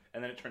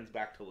 and then it turns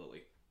back to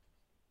Lily.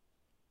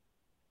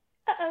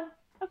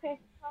 Okay.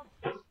 Well,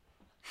 I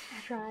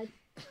tried.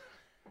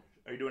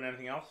 Are you doing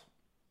anything else?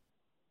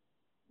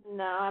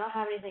 No, I don't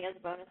have anything as a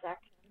bonus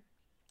action.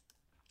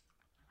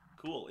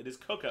 Cool. It is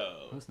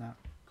Coco. Oh, snap.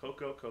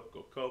 Coco.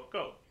 Coco.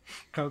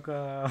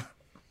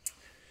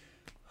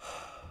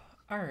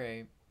 All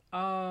right.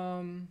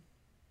 For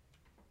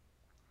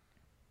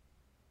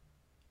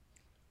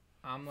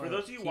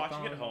those of you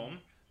watching at home,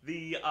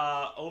 the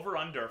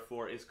over-under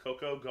for is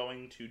Coco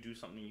going to do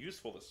something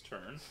useful this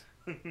turn?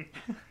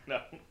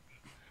 No.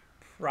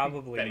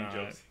 Probably Betting not.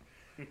 jokes.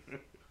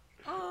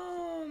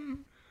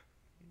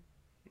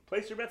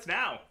 Place your bets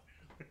now.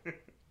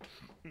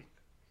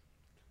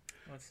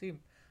 Let's see.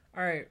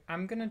 All right,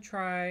 I'm gonna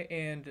try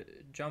and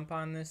jump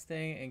on this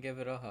thing and give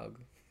it a hug.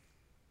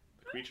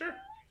 The creature?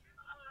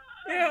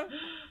 Yeah.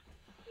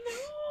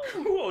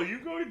 Cool. You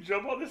go and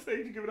jump on this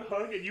thing to give it a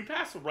hug, and you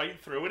pass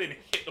right through it and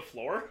hit the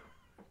floor.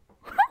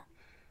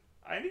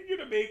 I need you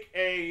to make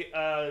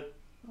a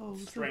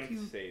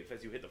strength save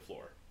as you hit the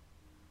floor.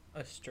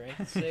 A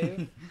strength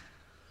save?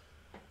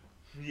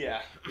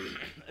 Yeah,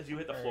 as you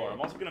hit the floor. Alright.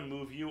 I'm also going to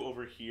move you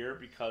over here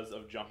because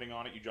of jumping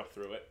on it. You jump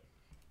through it.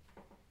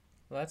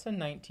 Well, that's a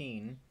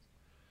 19.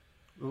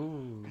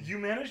 Ooh. You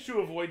manage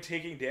to avoid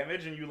taking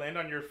damage, and you land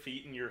on your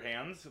feet and your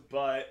hands,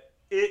 but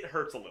it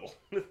hurts a little.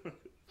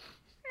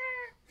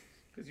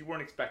 Because you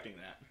weren't expecting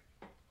that.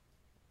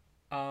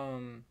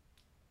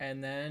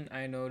 And then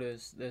I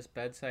notice this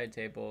bedside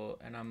table,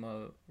 and I'm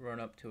gonna run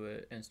up to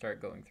it and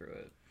start going through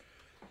it.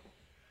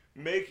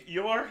 Make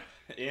your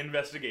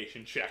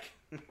investigation check.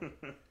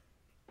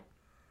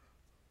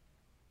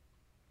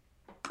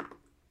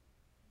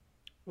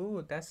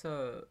 Ooh, that's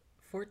a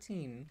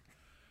 14.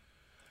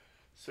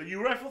 So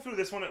you rifle through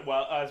this one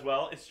as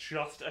well. It's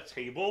just a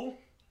table,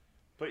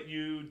 but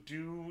you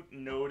do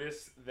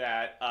notice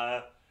that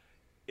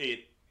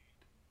it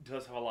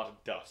does have a lot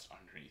of dust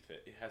underneath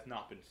it. It has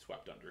not been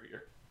swept under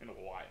here in a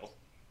while.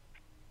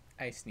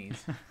 I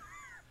sneeze.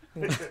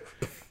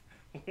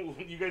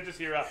 You guys just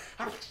hear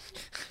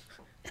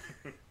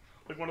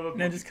like one of those.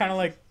 And I just kind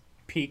of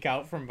peek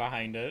out from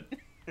behind it.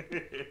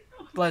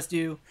 Bless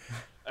you.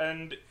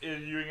 And are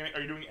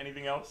you doing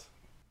anything else?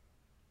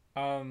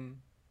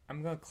 I'm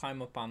I'm gonna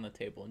climb up on the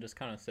table and just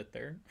kind of sit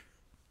there.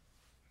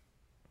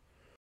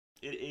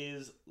 It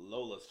is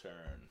Lola's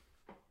turn.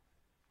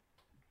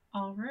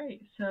 All right.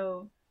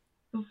 So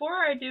before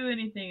I do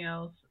anything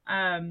else,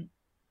 I'm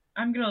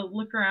gonna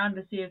look around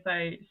to see if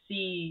I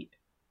see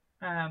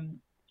Ren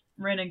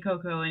and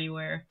Coco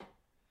anywhere.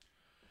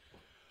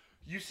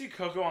 You see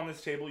Coco on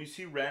this table. You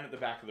see Ren at the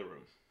back of the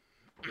room.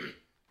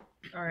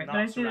 All right, Not but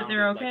I see that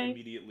they're surrounded, okay. Like,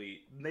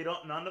 immediately. They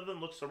don't. None of them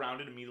look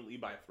surrounded immediately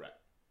by a threat.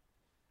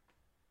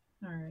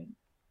 All right.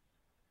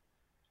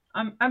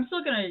 I'm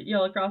still gonna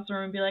yell across the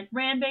room and be like,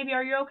 "Ren, baby,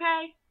 are you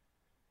okay?"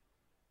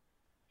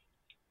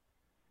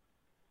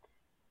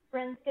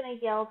 Ren's gonna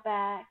yell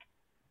back,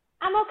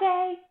 "I'm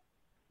okay."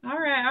 All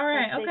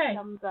right, As okay. big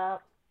thumbs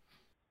up.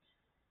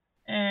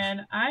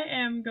 And I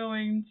am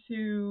going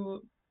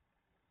to.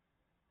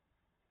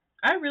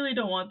 I really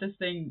don't want this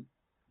thing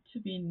to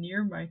be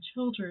near my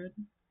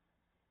children.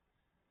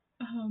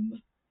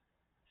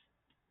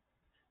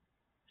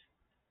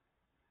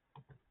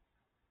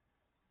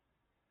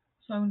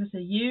 So I'm gonna say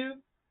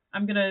you.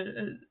 I'm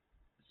gonna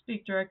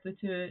speak directly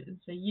to it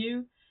and say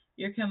you.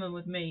 You're coming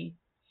with me.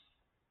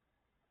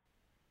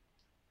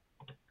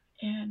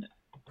 And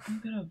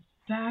I'm gonna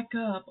back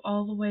up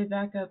all the way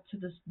back up to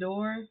this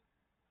door.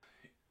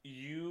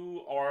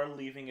 You are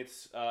leaving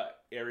its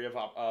area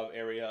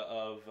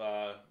of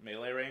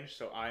melee range,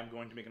 so I'm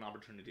going to make an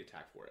opportunity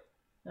attack for it.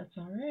 That's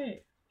all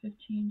right.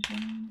 15,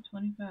 20,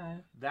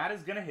 25. That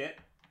is gonna hit,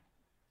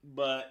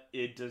 but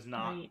it does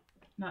not Wait,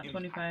 not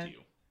impact 25.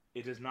 you.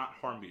 It does not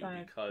harm you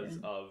 5, because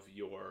 10. of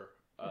your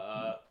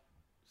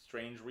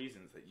strange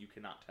reasons that you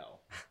cannot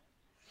tell.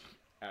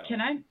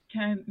 Can I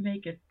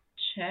make a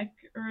check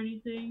or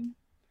anything?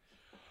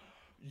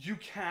 You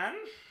can.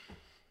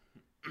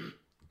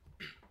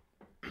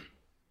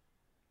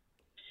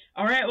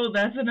 All right, well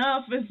that's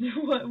enough.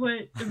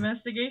 What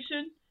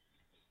investigation?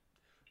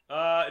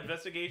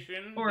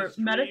 Investigation Or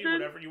history, medicine?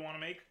 whatever you want to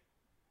make.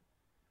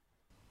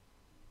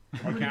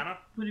 Arcana.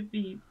 Would it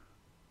be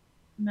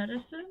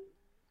medicine?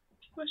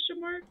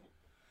 Question mark.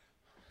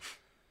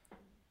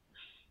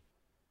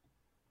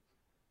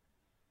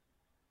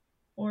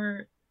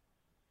 Or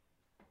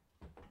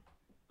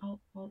I'll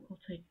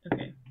take.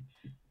 Okay.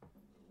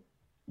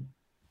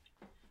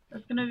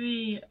 That's gonna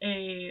be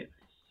a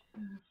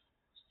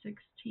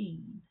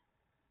 16.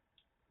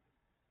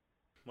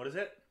 What is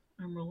it?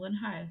 I'm rolling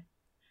high.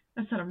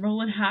 I said I'm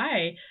rolling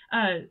high.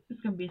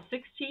 It's gonna be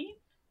 16.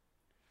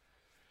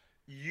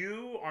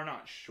 You are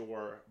not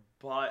sure,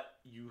 but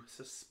you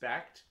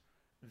suspect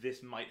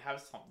this might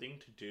have something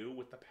to do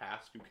with the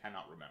past you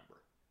cannot remember.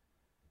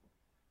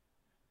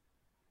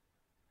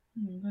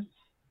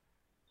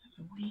 That's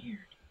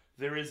weird.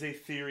 There is a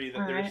theory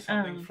that there is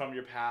something from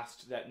your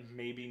past that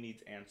maybe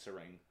needs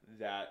answering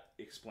that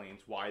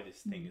explains why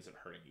this thing isn't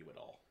hurting you at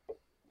all.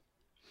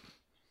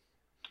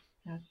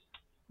 That's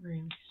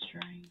really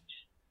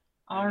strange.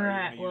 All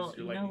right, well,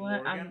 you know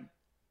what?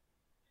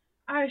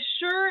 I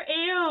sure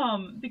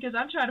am, because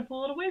I'm trying to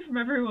pull it away from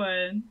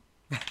everyone.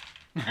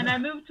 And I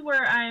moved to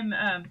where I'm.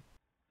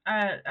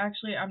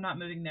 Actually, I'm not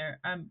moving there.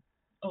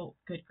 Oh,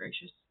 good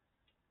gracious!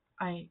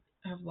 I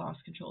have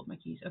lost control of my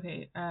keys.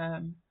 Okay.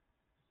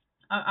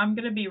 I'm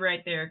gonna be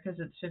right there because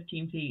it's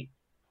 15 feet.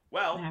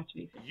 Well, I have to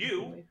be 15 feet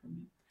you away from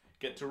me.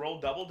 get to roll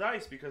double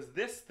dice because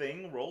this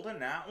thing rolled a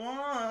nat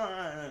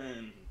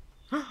 1.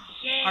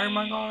 Oh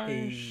my gosh.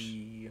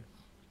 Hey.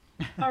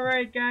 All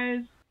right,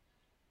 guys.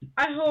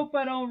 I hope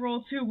I don't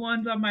roll 2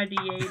 1s on my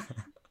D8.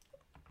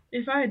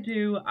 If I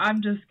do,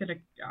 I'm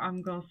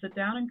gonna sit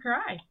down and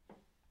cry.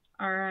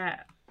 All right.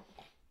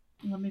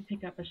 Let me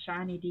pick up a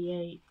shiny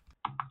D8.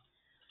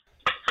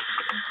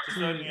 Just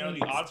so you know,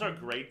 the odds are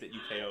great that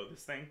you KO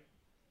this thing.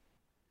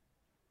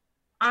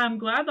 I'm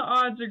glad the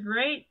odds are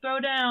great. Throw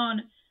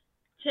down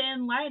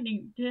 10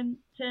 lightning damage.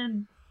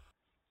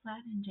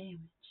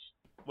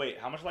 Wait,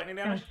 how much lightning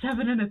A damage?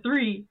 7 and a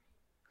 3.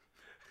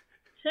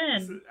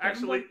 10. So,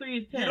 actually, 7 plus 3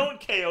 is 10. you don't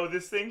KO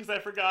this thing because I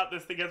forgot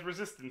this thing has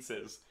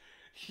resistances.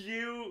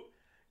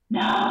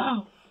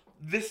 No!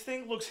 This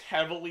thing looks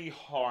heavily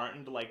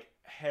harmed,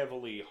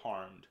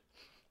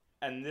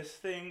 And this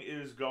thing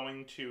is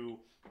going to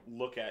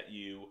look at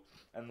you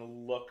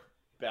and look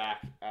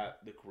back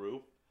at the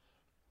group.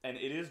 And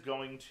it is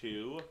going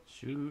to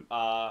shoot.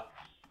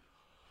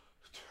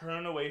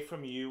 Turn away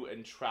from you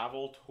and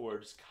travel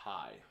towards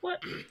Kai.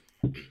 What?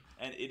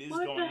 And it is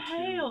What going the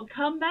hell? to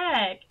Come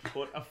back!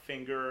 put a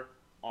finger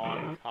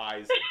on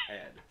Kai's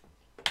head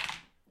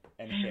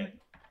and hit.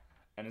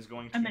 And is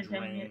going to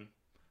drain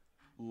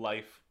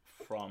life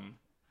from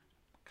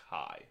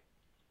Kai.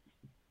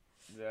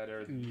 That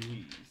are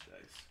these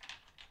dice.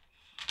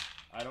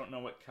 I don't know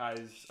what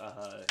Kai's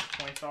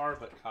points are,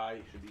 but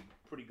Kai should be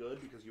pretty good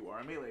because you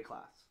are a melee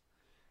class.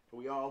 But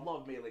we all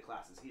love melee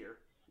classes here.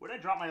 Where did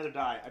I drop my other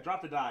die? I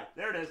dropped the die.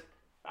 There it is.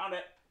 Found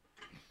it.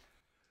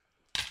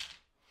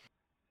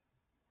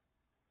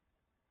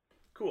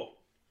 Cool.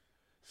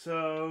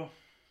 So,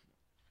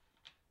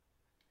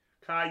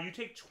 Kai, you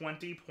take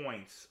 20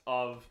 points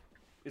of...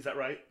 Is that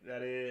right?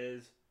 That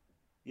is...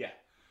 Yeah.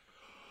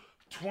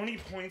 20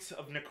 points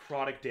of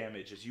necrotic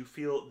damage as you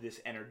feel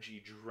this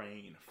energy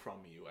drain from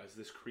you as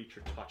this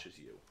creature touches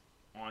you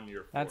on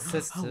your forehead.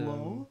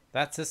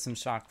 That's system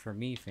shock for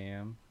me,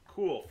 fam.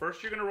 Cool.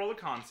 First, you're going to roll a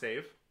con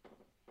save.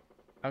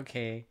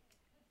 Okay.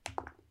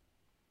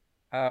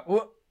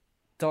 Don't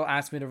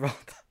ask me to roll.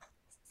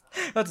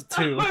 That's a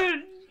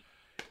 2.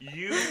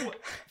 You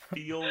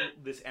feel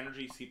this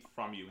energy seep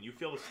from you, and you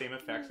feel the same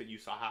effects that you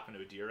saw happen to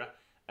Adira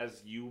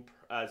as you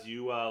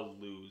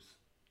lose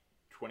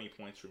 20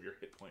 points from your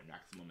hit point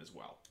maximum as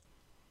well.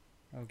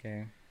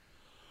 Okay.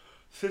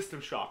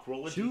 System shock.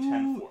 Roll a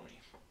d10 for me.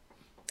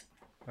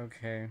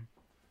 Okay.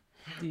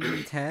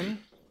 D10?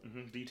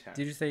 D10.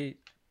 Did you say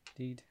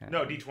D10?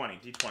 No,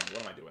 D20. D20.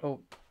 What am I doing? Oh.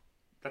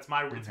 It's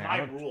my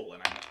rule,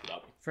 and I messed it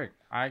up. Frick.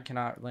 I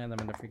cannot land them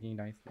in the freaking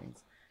dice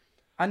things.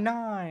 A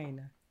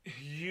 9!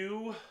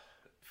 You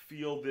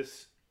feel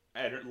this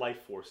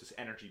life force, this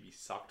energy be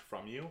sucked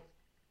from you.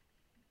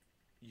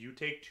 You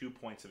take 2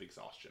 points of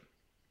exhaustion.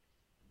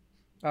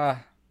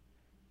 Exhaustion.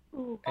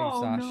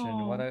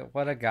 Oh, no.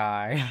 What a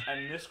guy.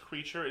 And this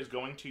creature is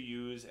going to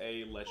use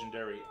a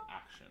legendary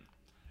action.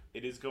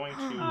 It is going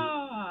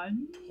to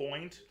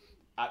point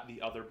at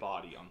the other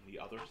body on the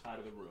other side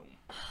of the room.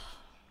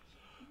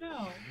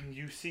 No.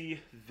 You see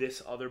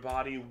this other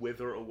body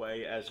wither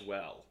away as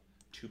well,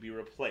 to be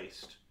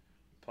replaced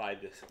by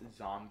this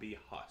zombie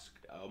husk,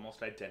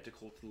 almost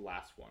identical to the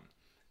last one.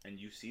 And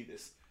you see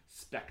this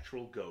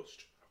spectral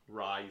ghost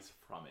rise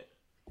from it.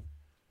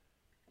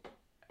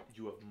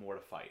 You have more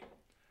to fight.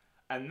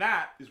 And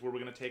that is where we're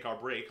going to take our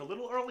break a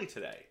little early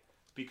today,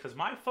 because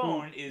my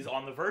phone is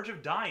on the verge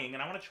of dying,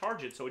 and I want to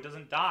charge it so it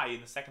doesn't die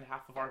in the second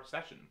half of our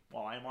session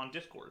while I am on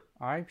Discord.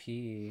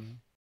 RP.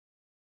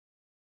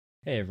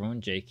 Hey everyone,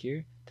 Jake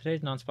here.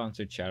 Today's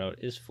non-sponsored shoutout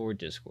is for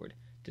Discord.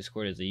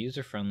 Discord is a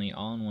user-friendly,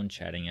 all-in-one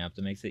chatting app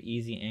that makes it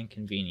easy and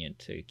convenient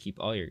to keep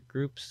all your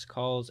groups,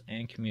 calls,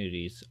 and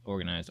communities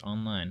organized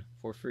online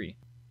for free.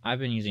 I've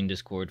been using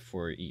Discord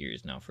for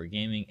years now for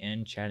gaming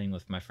and chatting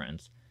with my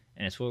friends,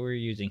 and it's what we're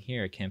using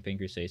here at Campaign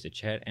Crusades to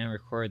chat and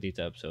record these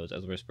episodes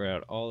as we're spread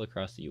out all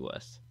across the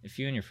US. If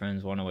you and your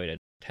friends want a way to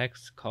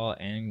text, call,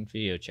 and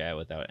video chat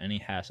without any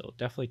hassle,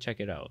 definitely check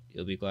it out.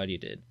 You'll be glad you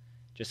did.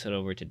 Just head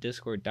over to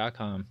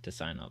discord.com to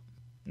sign up.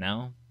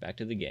 Now, back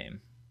to the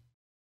game.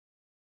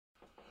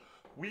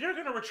 We are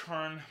going to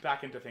return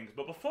back into things,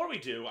 but before we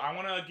do, I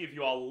want to give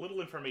you all a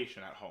little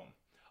information at home.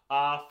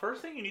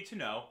 First thing you need to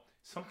know,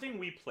 something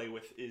we play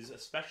with is a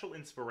special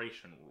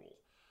inspiration rule.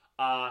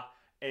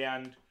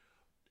 And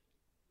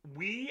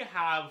we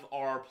have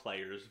our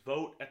players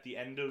vote at the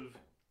end of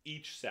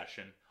each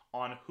session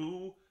on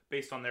who,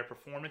 based on their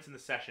performance in the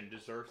session,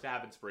 deserves to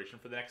have inspiration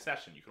for the next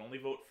session. You can only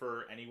vote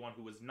for anyone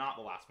who was not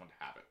the last one to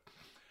have it.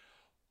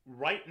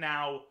 Right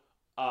now,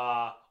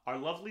 our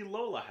lovely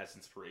Lola has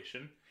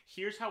inspiration.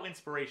 Here's how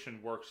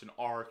inspiration works in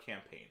our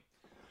campaign.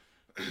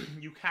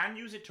 You can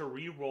use it to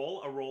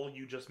re-roll a roll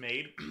you just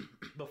made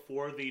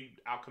before the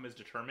outcome is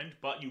determined,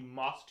 but you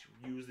must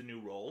use the new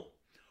roll.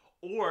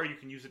 Or you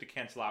can use it to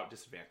cancel out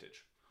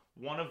disadvantage.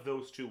 One of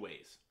those two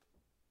ways.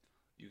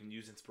 You can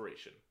use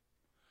inspiration.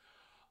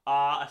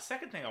 A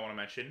second thing I want to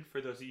mention,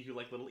 for those of you who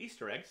like little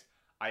Easter eggs,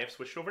 I have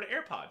switched over to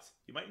AirPods.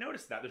 You might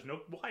notice that there's no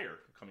wire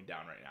coming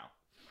down right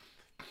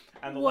now.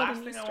 And the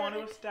last thing I want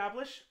to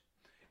establish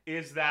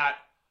is that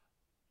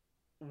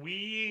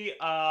we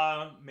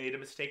made a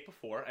mistake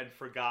before and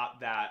forgot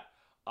that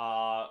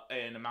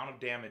an amount of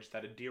damage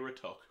that Adira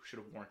took should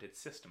have warranted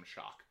system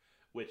shock,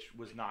 which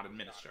was not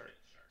administered.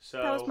 So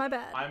that was my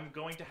bad. I'm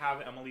going to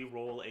have Emily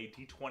roll a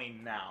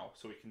d20 now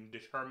so we can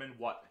determine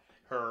what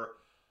her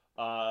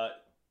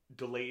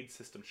delayed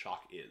system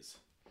shock is.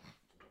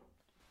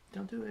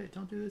 Don't do it.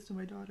 Don't do this to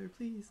my daughter,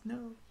 please.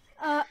 No.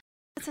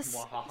 It's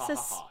a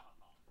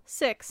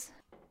 6.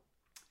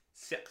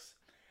 6.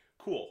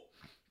 Cool.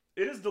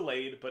 It is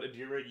delayed, but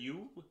Adira,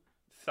 you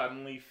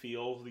suddenly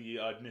feel the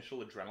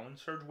initial adrenaline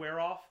surge wear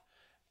off,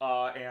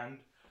 and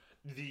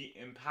the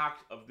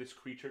impact of this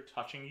creature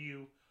touching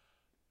you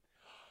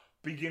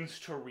begins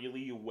to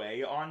really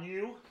weigh on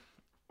you.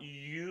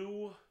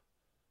 You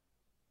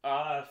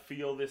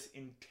feel this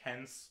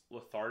intense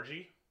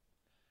lethargy,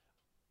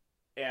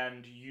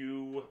 and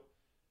you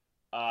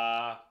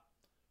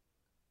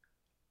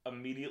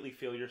immediately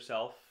feel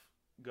yourself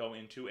go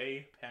into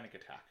a panic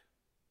attack.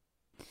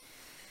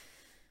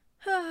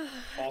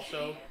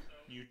 Also,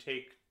 you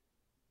take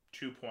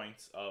 2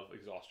 points of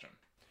exhaustion.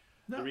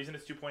 No. The reason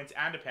it's 2 points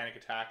and a panic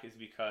attack is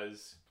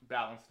because,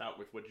 balanced out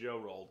with what Joe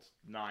rolled,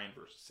 9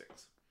 versus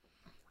 6.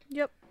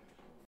 Yep.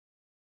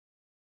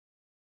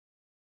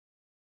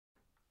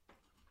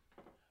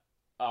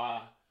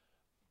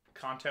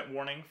 Content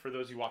warning for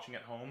those of you watching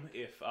at home.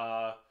 If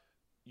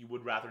you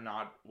would rather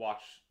not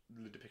watch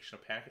the depiction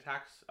of panic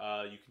attacks,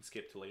 you can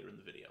skip to later in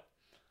the video.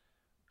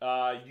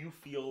 You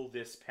feel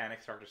this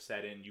panic start to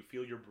set in. You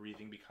feel your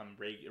breathing become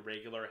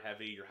irregular,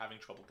 heavy. You're having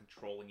trouble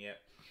controlling it.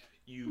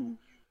 You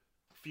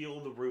feel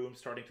the room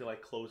starting to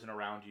close in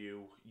around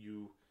you.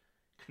 You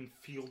can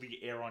feel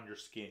the air on your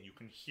skin. You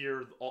can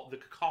hear all the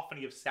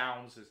cacophony of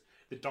sounds,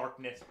 the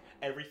darkness.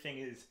 Everything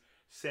is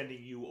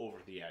sending you over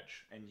the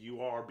edge, and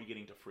you are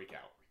beginning to freak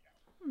out.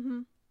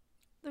 Mm-hmm.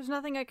 There's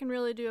nothing I can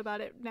really do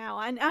about it now,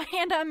 and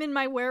I'm in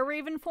my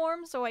were-raven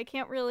form, so I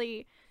can't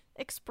really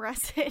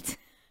express it.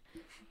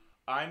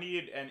 I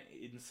need an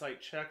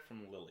insight check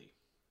from Lily.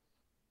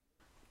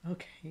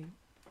 Okay.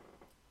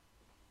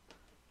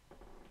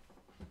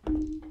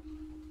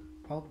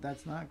 Oh,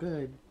 that's not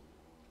good.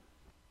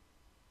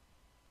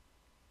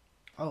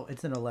 Oh,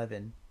 it's an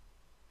 11.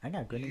 I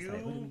got good insight. What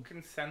do you You mean?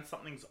 can sense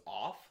something's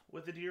off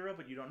with Adira,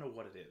 but you don't know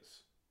what it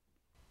is.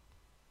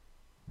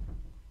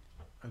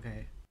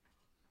 Okay.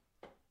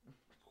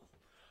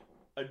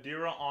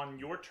 Adira, on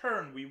your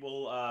turn, we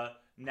will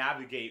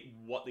navigate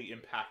what the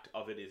impact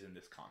of it is in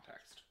this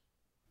context.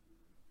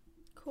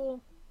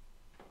 Cool.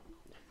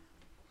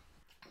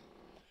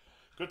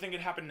 Good thing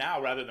it happened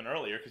now rather than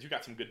earlier, because you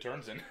got some good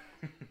turns in.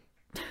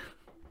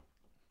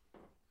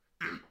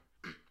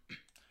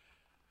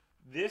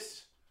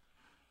 This...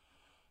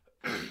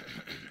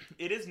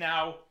 It is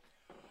now...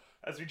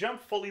 As we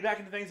jump fully back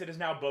into things, it is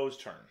now Bo's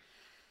turn.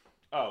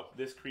 Oh,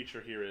 this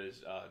creature here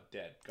is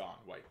dead, gone,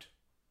 wiped.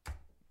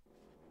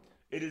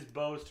 It is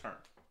Bo's turn.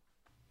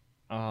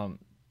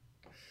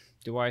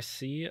 Do I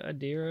see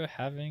Adira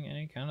having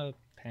any kind of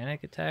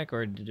panic attack,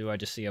 or do I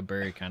just see a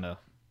bird kind of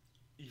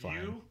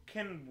flying? You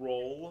can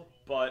roll,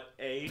 but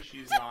A,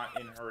 she's not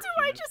in her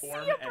human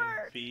form,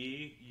 and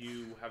B,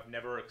 you have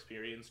never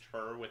experienced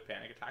her with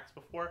panic attacks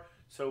before,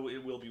 so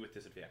it will be with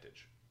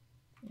disadvantage.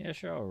 Yeah,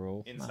 sure, I'll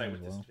roll. Insight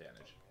with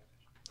disadvantage.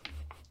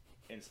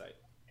 Insight.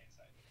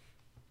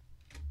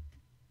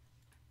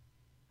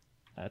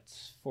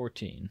 That's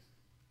 14.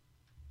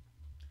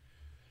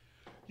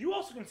 You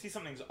also can see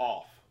something's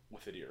off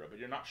with Adira, but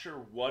you're not sure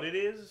what it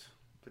is,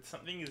 but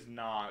something is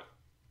not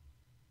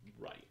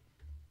right.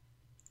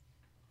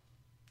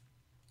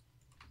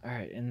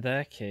 Alright, in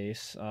that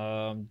case,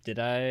 did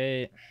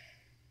I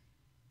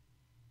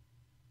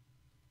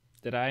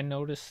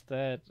notice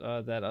that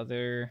that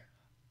other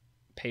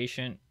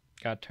patient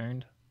got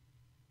turned?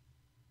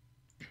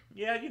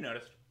 Yeah, you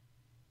noticed.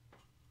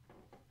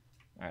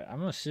 Alright,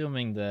 I'm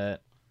assuming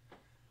that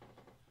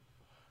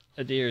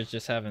Adira is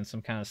just having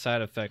some kind of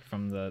side effect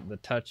from the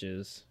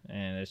touches,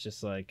 and it's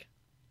just like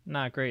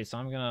not great, so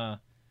I'm gonna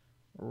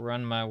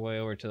run my way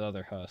over to the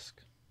other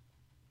husk.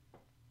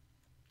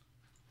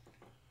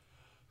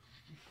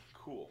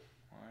 Cool.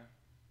 Alright.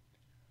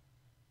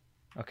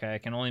 Okay, I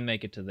can only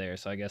make it to there,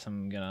 so I guess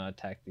I'm gonna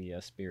attack the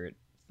spirit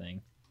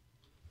thing.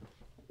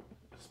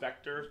 The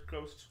specter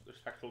ghost? The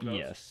spectral ghost?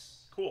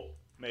 Yes. Cool.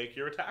 Make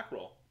your attack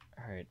roll.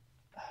 Alright.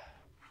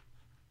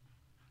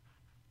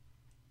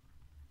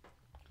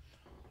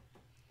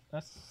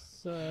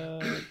 That's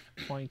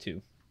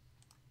 22.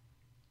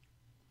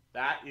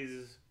 That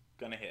is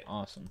gonna hit.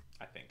 Awesome.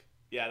 I think.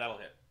 Yeah, that'll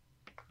hit.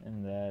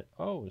 And that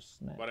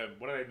snap. What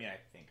did I mean? I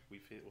think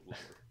we've hit with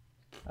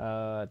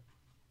lumber.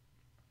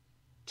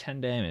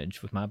 10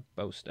 damage with my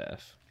bow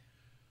staff.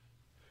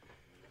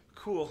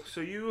 Cool. So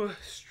you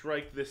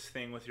strike this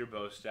thing with your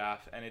bow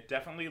staff, and it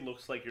definitely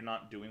looks like you're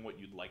not doing what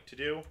you'd like to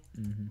do,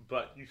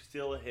 but you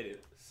still hit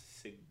it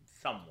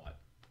somewhat,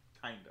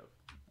 kind of.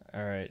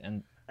 All right,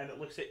 and it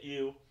looks at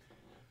you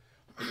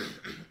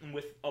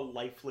with a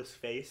lifeless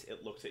face.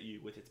 It looks at you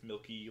with its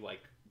milky,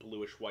 like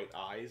bluish white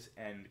eyes,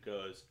 and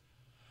goes,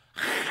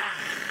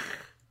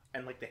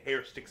 and like the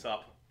hair sticks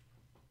up.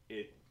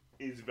 It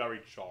is very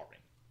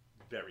jarring,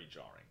 very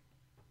jarring.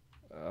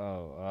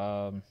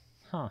 Oh,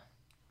 huh.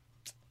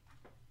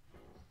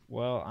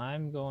 Well,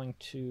 I'm going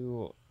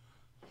to.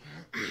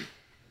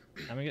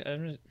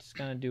 I'm just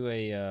gonna do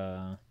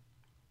a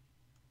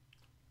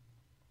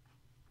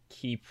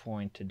key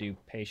point to do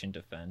patient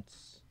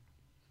defense.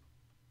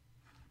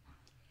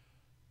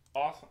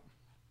 Awesome.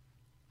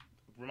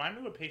 Remind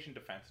me what patient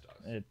defense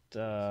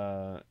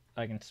does.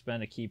 I can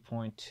spend a key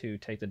point to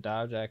take the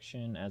dodge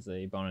action as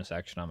a bonus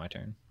action on my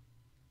turn.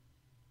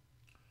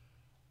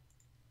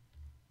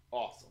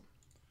 Awesome.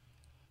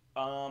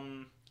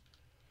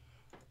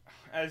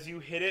 As you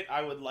hit it,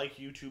 I would like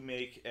you to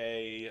make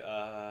an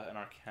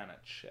Arcana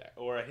check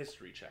or a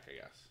history check, I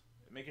guess.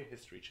 Make a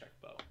history check,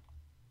 Bo.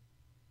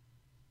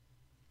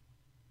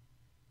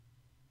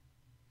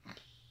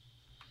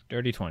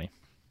 Dirty 20.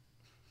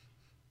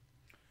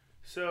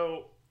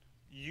 So,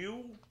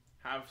 you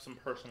have some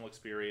personal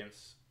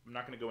experience. I'm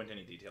not going to go into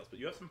any details, but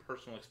you have some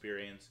personal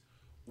experience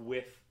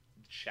with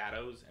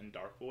shadows and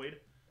Dark Void.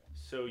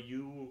 So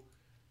you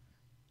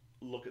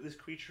look at this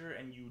creature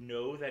and you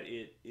know that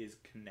it is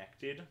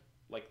connected,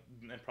 like,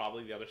 and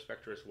probably the other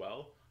specter as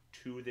well,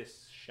 to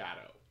this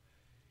shadow.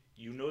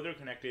 You know they're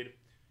connected.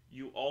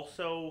 You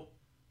also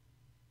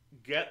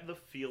get the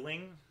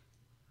feeling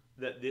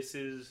that this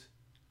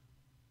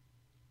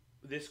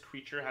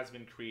creature has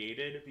been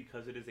created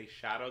because it is a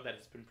shadow that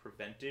has been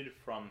prevented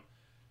from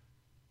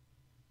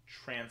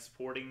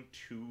transporting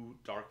to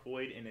Dark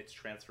Void in its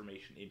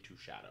transformation into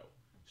shadow.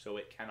 So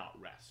it cannot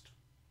rest.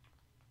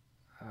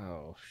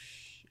 Oh,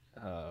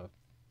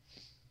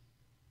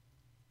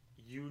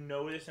 You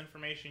know this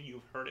information.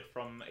 You've heard it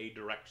from a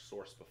direct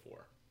source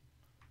before.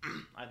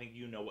 I think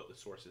you know what the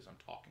source is I'm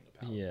talking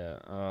about.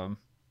 Yeah,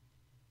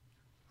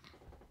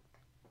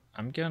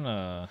 I'm just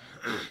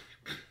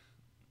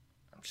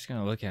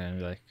gonna look at it and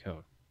be like,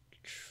 oh,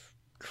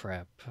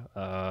 crap.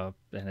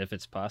 And if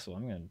it's possible,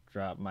 I'm gonna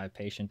drop my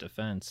patient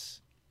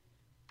defense,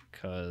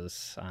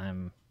 cause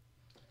I'm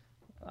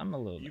a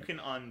little. You can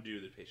undo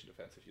the patient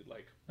defense if you'd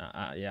like.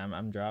 Yeah,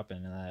 I'm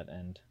dropping that,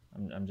 and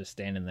I'm just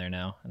standing there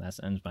now, and that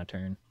ends my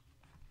turn.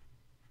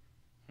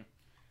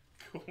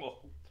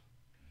 Cool.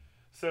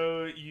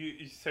 So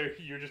you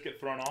just get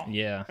thrown off.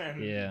 Yeah,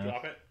 and yeah. You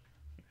drop it.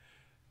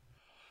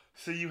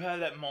 So you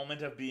had that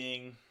moment of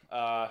being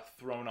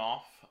thrown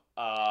off,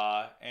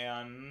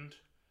 and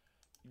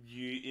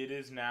it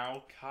is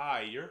now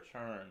Kai, your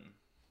turn.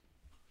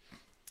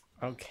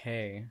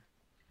 Okay.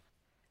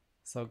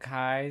 So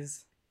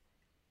Kai's,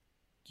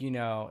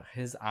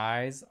 his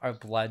eyes are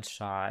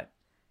bloodshot,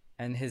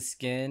 and his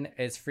skin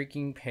is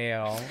freaking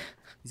pale.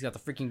 He's got the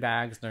freaking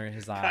bags under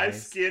his eyes.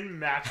 Kai's skin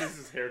matches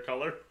his hair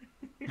color.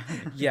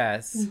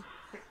 Yes.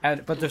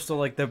 But there's still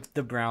like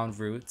the brown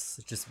roots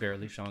just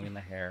barely showing in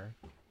the hair.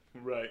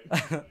 Right.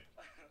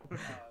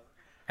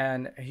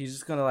 And he's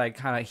just gonna like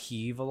kind of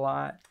heave a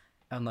lot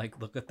and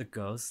like look at the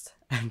ghost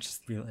and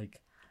just be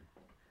like,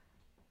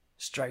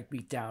 strike me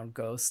down,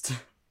 ghost,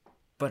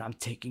 but I'm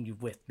taking you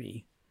with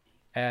me.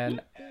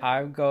 And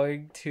I'm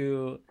going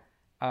to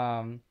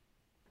I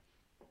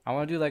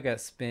want to do like a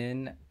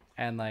spin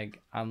and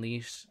like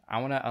unleash.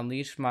 I want to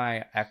unleash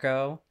my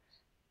echo,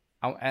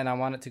 and I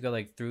want it to go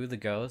like through the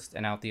ghost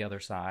and out the other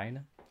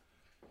side.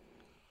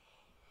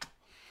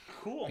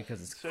 Cool.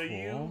 Because it's so cool.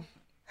 You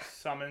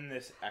summon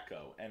this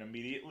echo and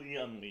immediately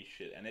unleash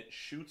it, and it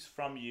shoots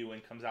from you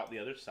and comes out the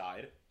other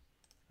side.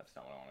 That's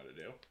not what I wanted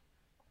to do.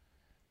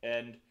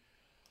 And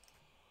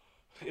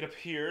it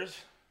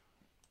appears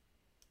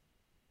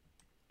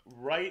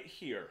right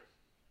here.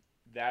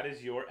 That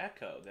is your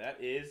echo.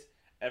 That is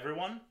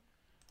everyone.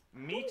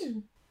 Meet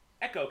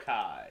Echo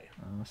Kai.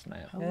 Oh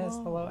snap! Yes,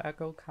 hello,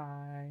 Echo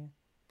Kai.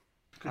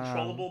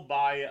 Controllable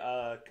by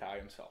Kai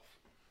himself.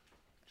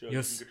 Joe,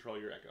 yes. You can control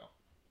your echo.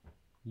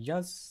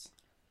 Yes.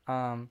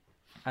 And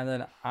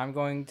then I'm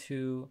going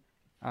to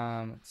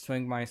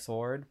swing my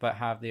sword, but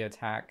have the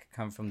attack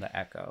come from the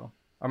echo.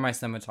 Or my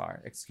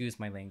scimitar. Excuse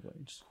my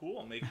language.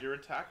 Cool. Make your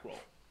attack roll.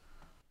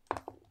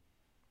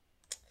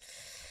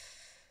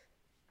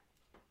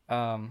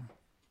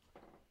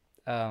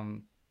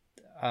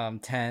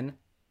 10.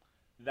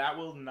 That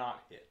will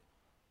not hit.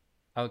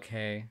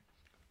 Okay.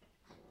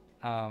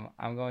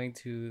 I'm going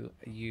to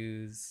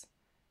use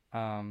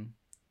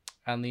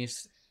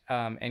unleash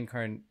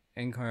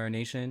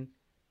incarnation.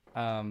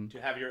 To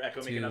have your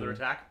echo make another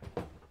attack?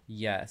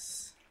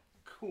 Yes.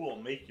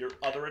 Cool. Make your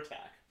other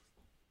attack.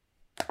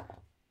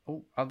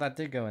 Oh, that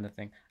did go in the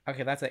thing.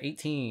 Okay, that's a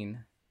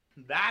 18.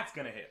 That's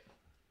gonna hit.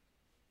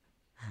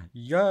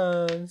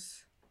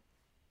 Yes.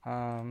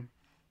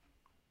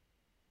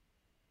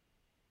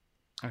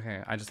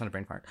 Okay, I just had a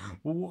brain fart.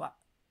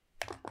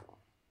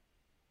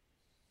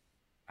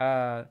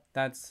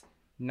 That's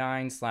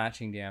 9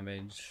 slashing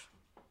damage.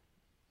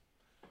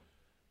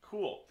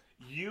 Cool.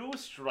 You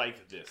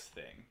strike this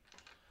thing,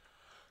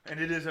 and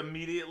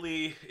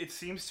it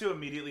seems to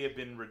immediately have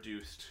been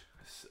reduced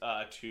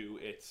to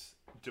its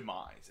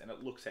demise, and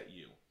it looks at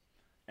you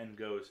and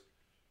goes,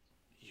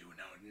 "You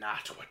know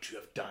not what you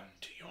have done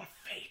to your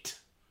fate."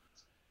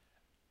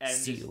 And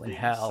see this you in thing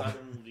hell.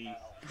 suddenly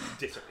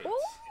dissipates.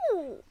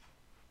 Ooh.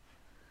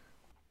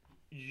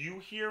 You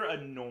hear a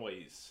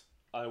noise,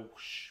 a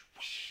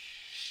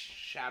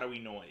shadowy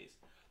noise.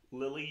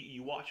 Lily,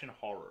 you watch in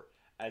horror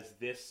as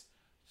this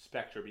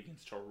specter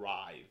begins to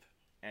writhe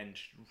and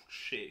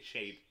change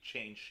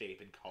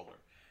shape and color.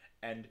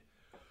 And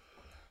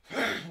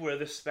where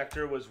the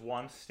specter was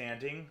once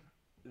standing,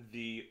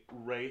 the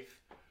wraith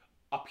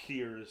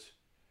appears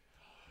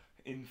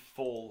in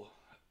full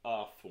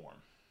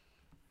form,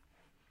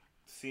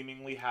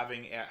 seemingly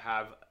having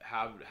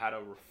had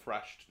a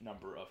refreshed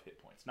number of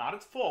hit points. Not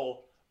its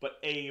full, but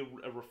a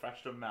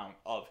refreshed amount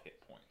of hit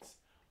points.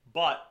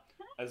 But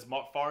as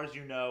far as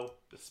you know,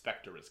 the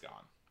specter is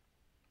gone.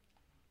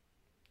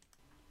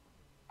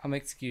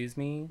 Excuse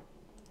me.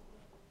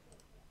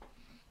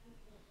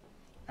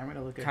 I'm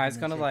gonna look at Kai's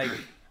him and gonna take like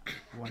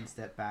one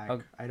step back.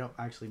 Okay. I don't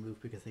actually move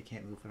because they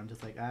can't move, but I'm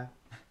just like,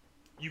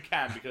 You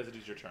can, because it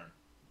is your turn.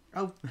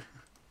 Oh.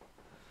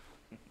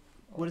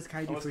 What does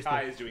Kai do Unless first?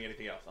 Kai is doing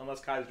anything else. Unless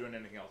Kai is doing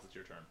anything else, it's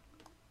your turn.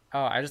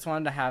 Oh, I just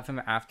wanted to have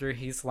him after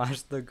he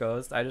slashed the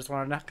ghost. I just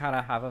wanted to kind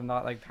of have him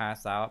not like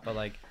pass out, but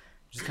like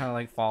just kind of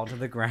like fall to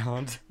the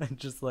ground and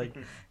just like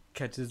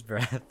catch his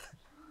breath.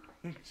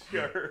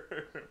 Sure.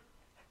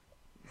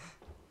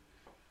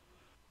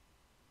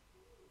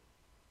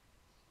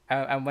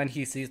 And when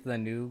he sees the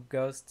new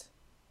ghost,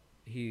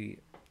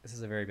 this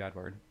is a very bad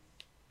word.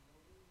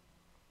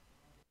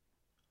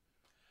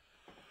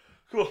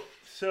 Cool.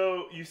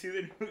 So you see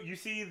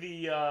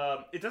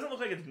the it doesn't look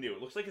like it's new. It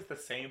looks like it's the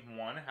same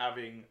one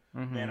having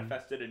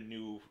manifested a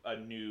new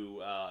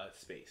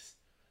space.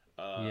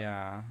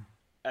 Yeah.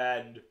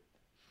 And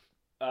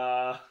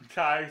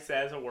Kai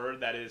says a word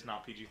that is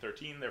not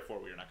PG-13, therefore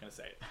we are not going to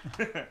say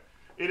it.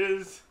 It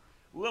is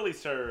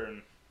Lily's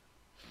turn.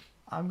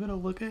 I'm gonna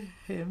look at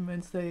him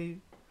and say,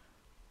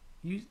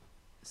 "You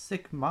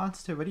sick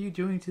monster, what are you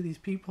doing to these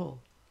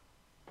people?"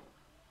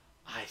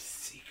 I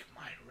seek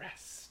my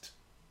rest.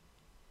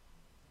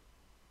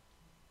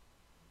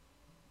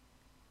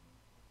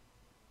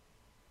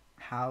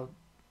 How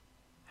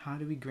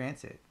do we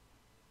grant it?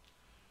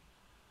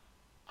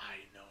 I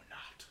know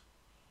not.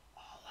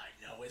 All I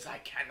know is I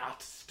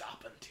cannot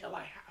stop until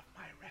I have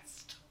my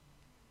rest.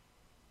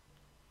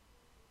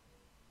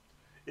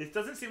 It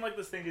doesn't seem like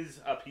this thing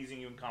is appeasing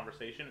you in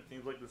conversation. It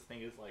seems like this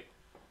thing is, like,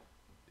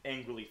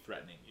 angrily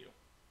threatening you.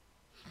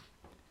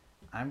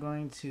 I'm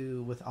going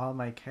to, with all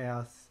my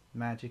chaos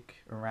magic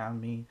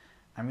around me,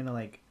 I'm going to,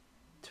 like,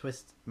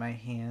 twist my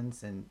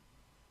hands and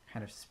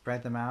kind of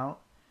spread them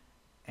out,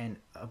 and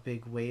a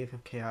big wave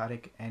of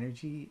chaotic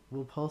energy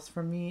will pulse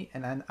from me,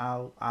 and then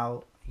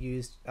I'll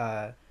use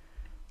turn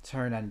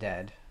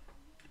undead.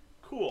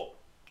 Cool.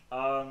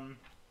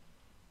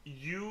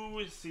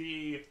 You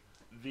see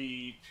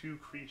the two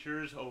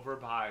creatures over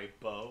by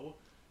Bo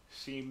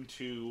seem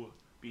to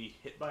be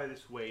hit by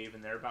this wave,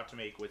 and they're about to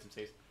make wisdom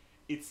saves.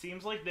 It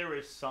seems like there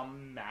is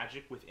some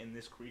magic within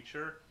this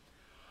creature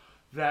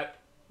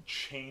that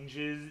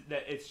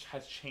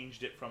has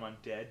changed it from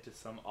undead to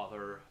some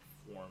other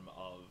form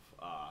of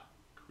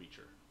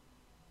creature.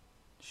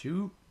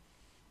 Shoot.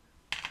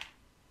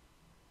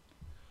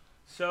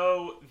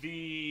 So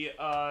the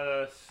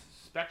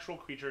spectral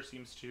creature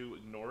seems to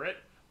ignore it,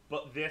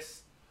 but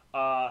this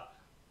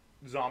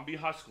zombie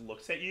husk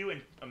looks at you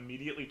and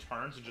immediately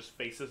turns and just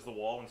faces the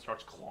wall and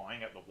starts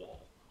clawing at the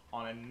wall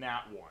on a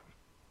nat 1.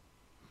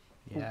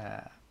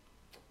 Yeah.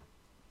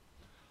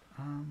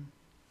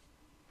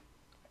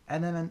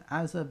 And then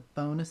as a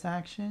bonus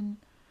action,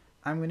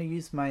 I'm going to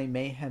use my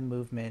mayhem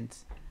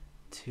movement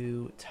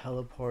to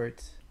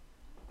teleport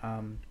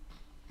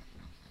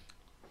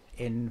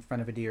in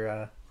front of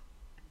Adira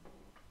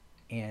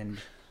and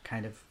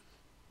kind of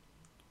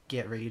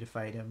get ready to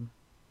fight him.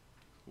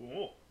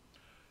 Cool.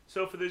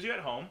 So for those of you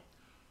at home,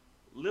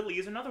 Lily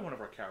is another one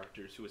of our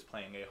characters who is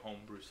playing a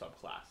homebrew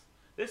subclass.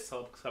 This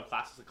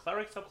subclass is a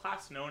cleric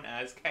subclass known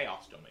as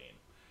Chaos Domain.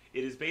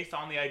 It is based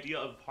on the idea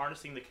of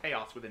harnessing the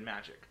chaos within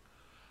magic.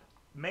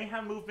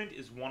 Mayhem movement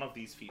is one of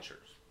these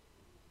features.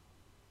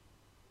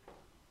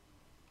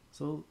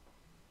 So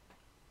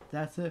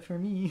that's it for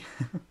me.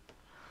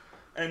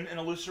 And an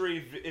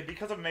illusory,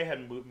 because of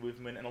mayhem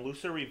movement, an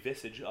illusory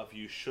visage of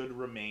you should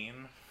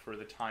remain for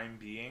the time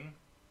being.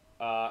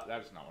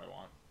 That is not what I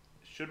want.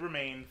 Should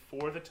remain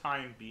for the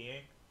time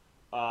being,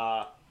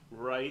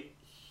 right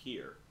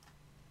here.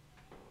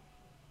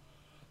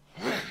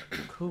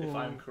 Cool. If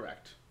I'm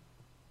correct.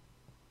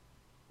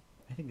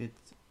 I think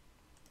it's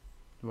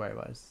where I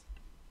was.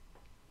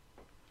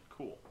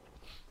 Cool.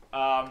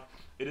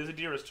 It is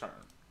Adira's turn.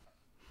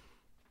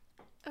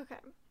 Okay.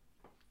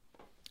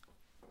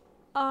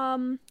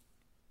 I'm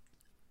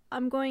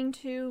going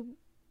to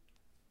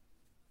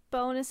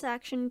bonus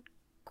action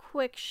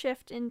quick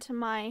shift into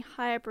my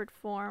hybrid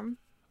form.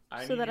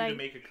 I so need that you to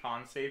make a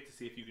con save to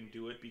see if you can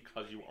do it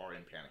because you are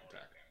in panic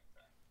attack.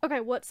 Okay,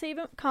 what save?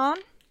 Con?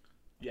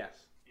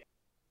 Yes.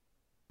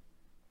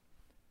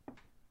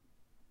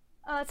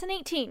 It's an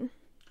 18.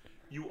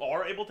 You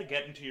are able to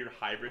get into your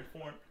hybrid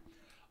form.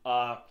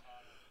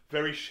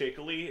 Very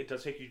shakily. It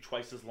does take you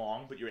twice as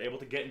long, but you're able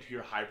to get into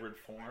your hybrid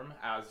form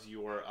as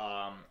your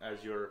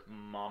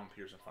mom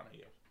appears in front of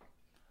you.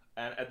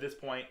 And at this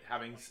point,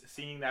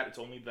 seeing that it's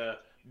only the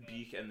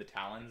beak and the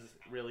talons,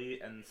 really,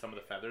 and some of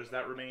the feathers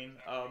that remain,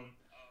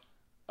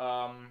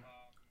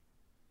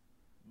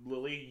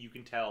 Lily, you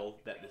can tell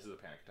that this is a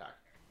panic attack.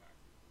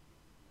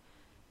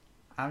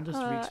 I'm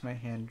just reach my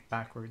hand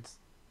backwards,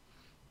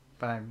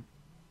 but I'm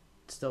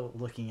still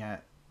looking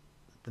at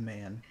the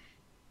man.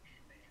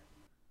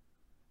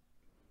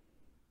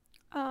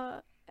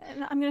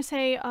 And I'm gonna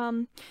say,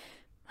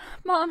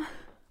 Mom,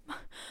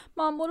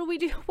 what do we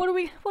do? What are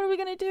we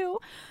gonna do?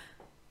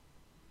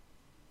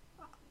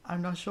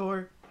 I'm not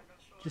sure.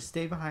 Just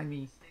stay behind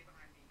me.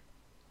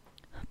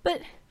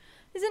 But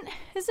isn't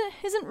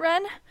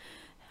Ren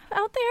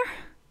out there?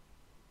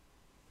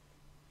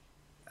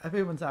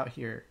 Everyone's out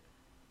here.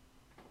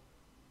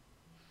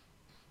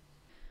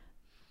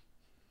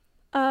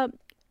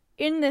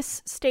 In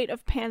this state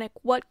of panic,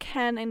 what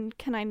can and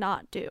can I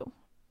not do,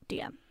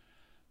 DM?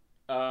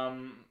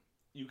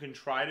 You can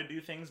try to do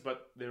things,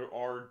 but there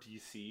are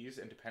DCs,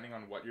 and depending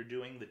on what you're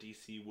doing, the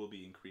DC will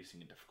be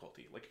increasing in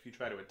difficulty. Like, if you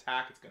try to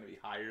attack, it's going to be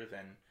higher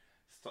than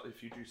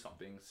if you do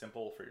something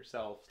simple for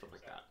yourself, stuff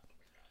like that.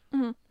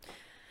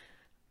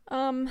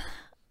 Mm-hmm.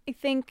 I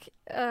think,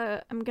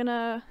 I'm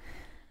gonna,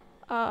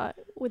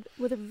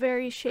 with a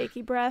very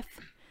shaky breath,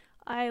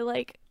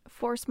 I,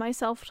 force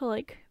myself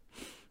to,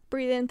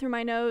 breathe in through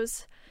my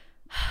nose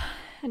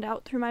and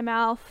out through my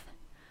mouth,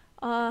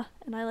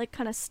 and I,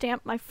 kind of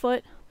stamp my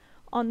foot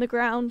on the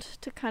ground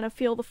to kind of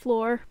feel the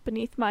floor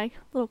beneath my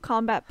little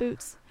combat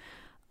boots.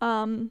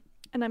 And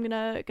I'm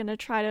gonna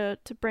try to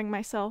bring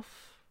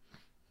myself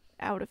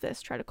out of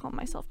this, try to calm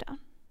myself down.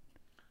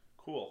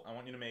 Cool. I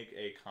want you to make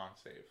a con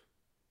save.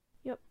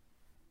 Yep.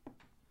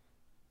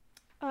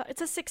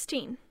 It's a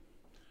 16.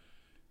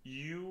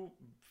 You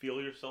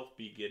feel yourself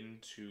begin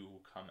to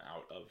come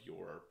out of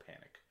your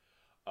panic.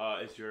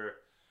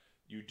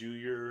 You do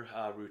your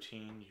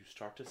routine, you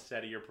start to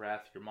steady your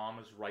breath, your mom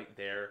is right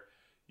there,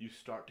 you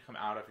start to come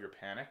out of your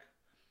panic.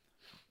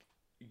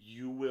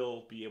 You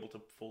will be able to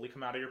fully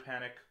come out of your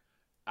panic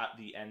at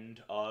the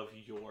end of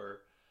your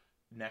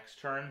next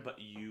turn, but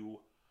you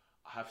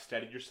have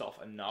steadied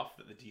yourself enough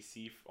that the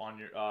DC on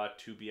your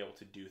to be able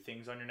to do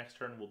things on your next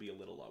turn will be a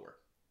little lower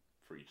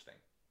for each thing.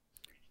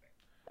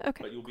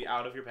 Okay. But you'll be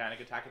out of your panic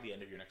attack at the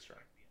end of your next turn.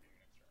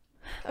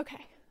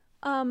 Okay.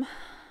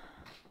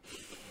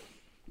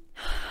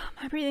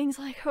 My breathing's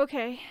like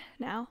okay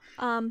now.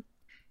 I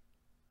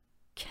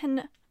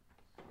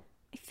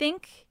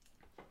think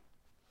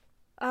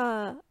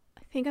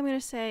I'm gonna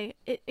say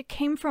it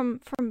came from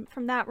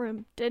that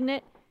room, didn't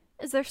it?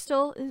 Is there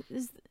still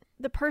is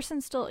the person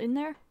still in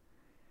there?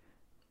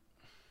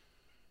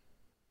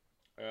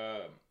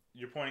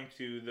 You're pointing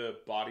to the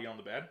body on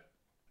the bed?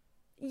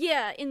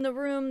 Yeah, in the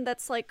room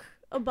that's like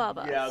above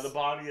us. Yeah, the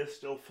body is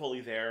still fully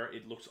there.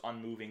 It looks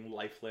unmoving,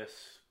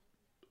 lifeless,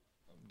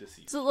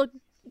 deceased. Does it look?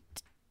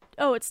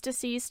 Oh, it's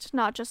deceased,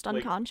 not just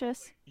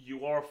unconscious.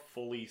 You are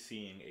fully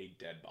seeing a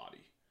dead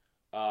body.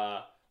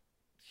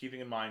 Keeping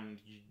in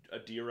mind,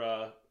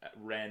 Adira,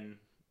 Ren,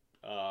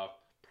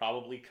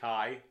 probably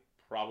Kai,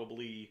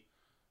 probably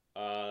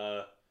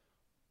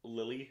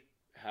Lily.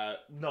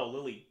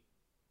 Lily.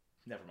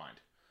 Never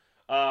mind.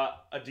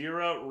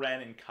 Adira,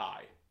 Ren, and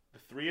Kai. The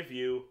three of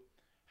you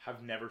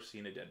have never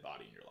seen a dead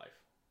body in your life.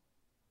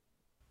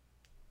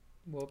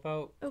 What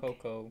about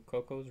Coco?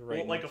 Coco's right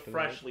Well, like a next to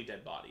freshly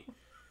dead body.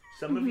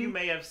 Some of you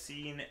may have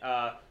seen,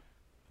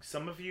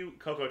 some of you,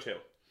 Coco too.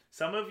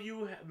 Some of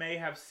you may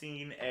have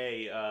seen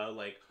a,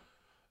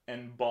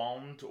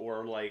 embalmed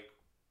or,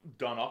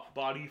 done up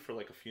body for,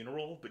 a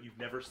funeral, but you've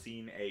never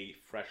seen a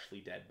freshly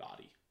dead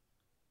body.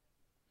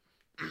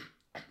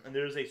 And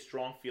there's a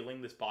strong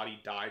feeling this body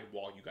died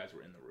while you guys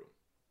were in the room.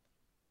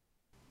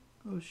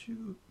 Oh,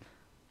 shoot.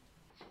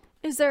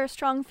 Is there a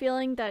strong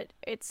feeling that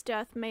its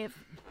death may have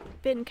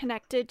been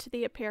connected to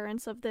the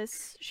appearance of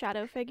this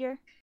shadow figure?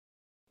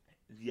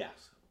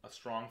 Yes, a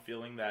strong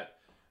feeling that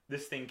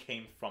this thing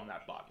came from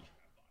that body.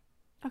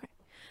 Okay.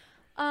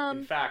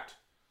 In fact,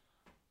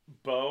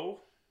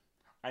 Bo,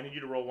 I need you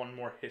to roll one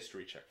more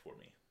history check for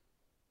me.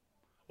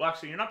 Well,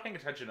 actually, you're not paying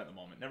attention at the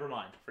moment. Never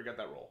mind. Forget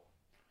that roll.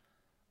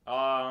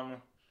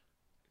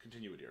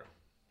 Continue, Adira.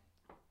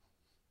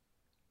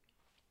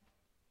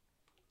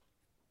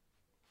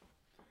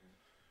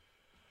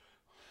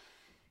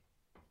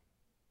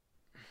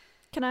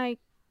 Can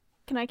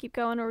I keep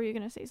going, or were you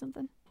gonna say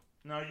something?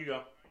 No, you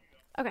go.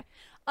 Okay.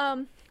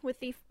 With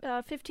the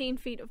 15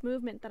 feet of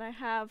movement that I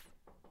have,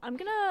 I'm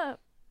gonna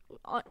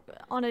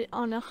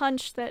on a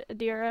hunch that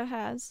Adira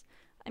has,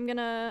 I'm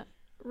gonna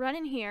run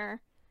in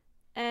here,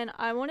 and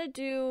I want to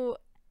do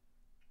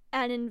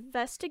an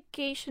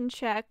investigation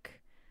check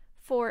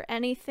for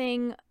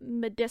anything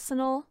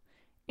medicinal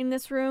in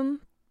this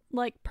room,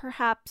 like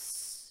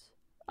perhaps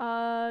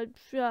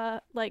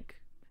like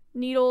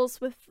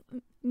needles with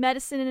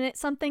medicine in it,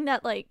 something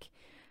that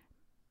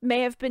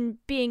may have been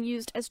being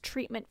used as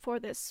treatment for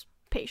this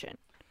patient.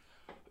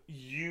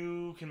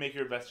 You can make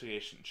your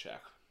investigation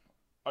check.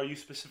 Are you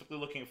specifically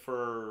looking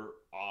for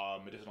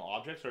medicinal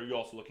objects, or are you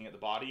also looking at the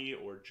body,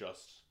 or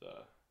just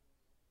the...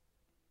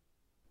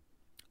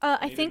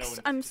 I think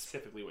I'm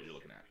specifically what you're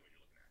looking at.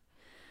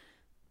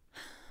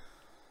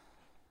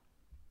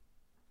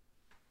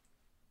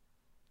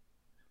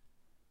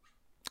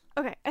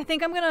 Okay, I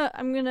think I'm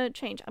gonna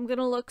change. I'm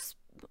gonna look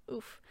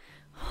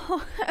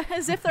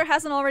as if there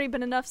hasn't already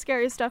been enough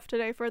scary stuff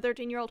today for a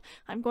 13-year-old.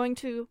 I'm going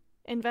to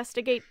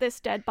investigate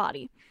this dead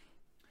body.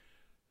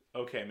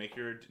 Okay, make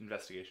your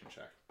investigation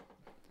check.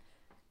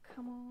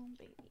 Come on,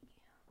 baby.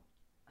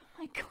 Oh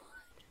my god.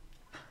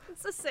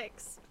 It's a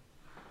 6.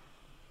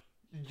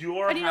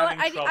 You're having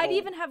trouble. I'd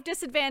even have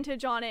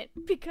disadvantage on it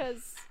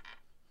because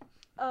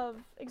of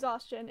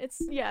exhaustion.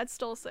 It's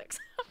still a 6.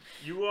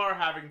 You are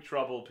having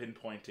trouble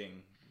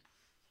pinpointing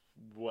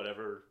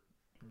whatever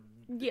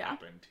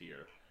happened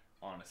here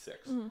on a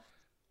 6. Mm-hmm.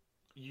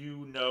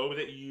 You know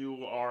that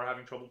you are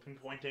having trouble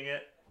pinpointing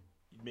it.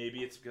 Maybe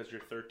it's because you're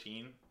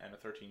 13 and a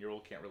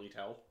 13-year-old can't really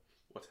tell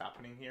what's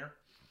happening here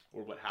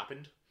or what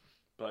happened,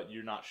 but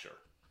you're not sure.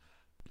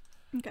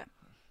 Okay.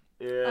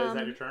 Is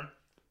that your turn?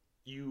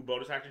 You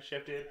bonus action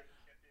shifted.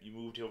 You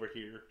moved over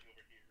here.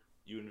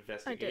 You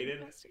investigated. I did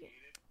investigate.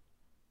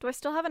 Do I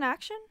still have an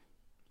action?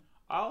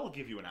 I'll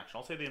give you an action.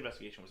 I'll say the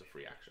investigation was a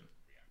free action.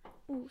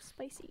 Ooh,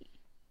 spicy.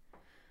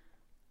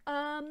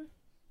 I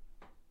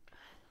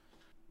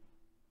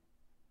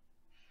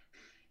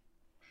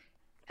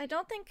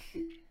don't think...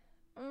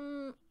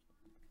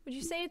 would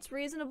you say it's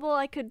reasonable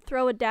I could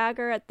throw a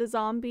dagger at the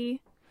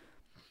zombie?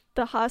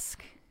 The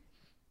husk?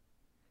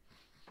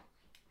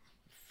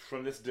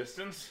 From this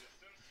distance?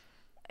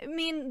 I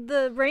mean,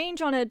 the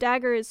range on a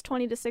dagger is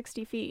 20 to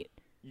 60 feet.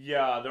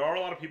 Yeah, there are a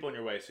lot of people in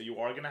your way, so you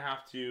are going to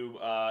have to...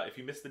 if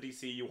you miss the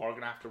DC, you are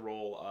going to have to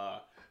roll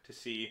to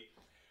see...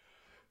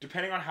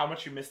 Depending on how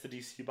much you miss the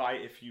DC by,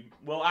 if you...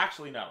 Well,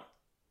 actually, no.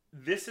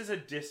 this is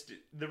a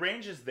the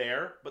range is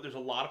there, but there's a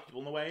lot of people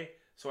in the way,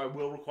 so I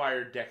will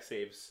require deck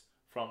saves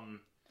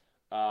from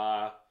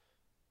Bo,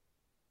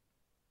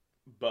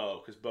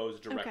 because Bo's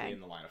directly in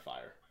the line of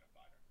fire.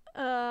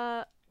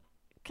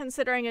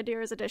 Considering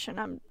Adira's addition,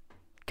 I'm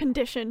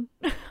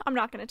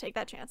not going to take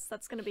that chance.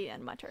 That's going to be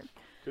in my turn.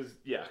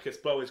 Because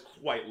Bo is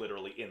quite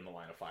literally in the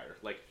line of fire.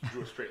 Like, if you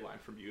drew a straight line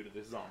from you to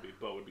this zombie,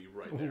 Bo would be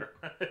right there.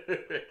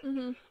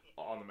 Mm-hmm.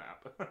 On the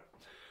map.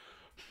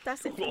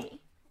 That's it for me.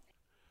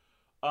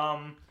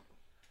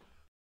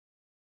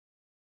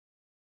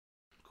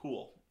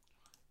 Cool.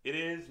 It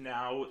is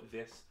now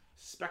this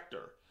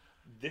specter.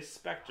 This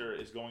specter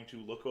is going to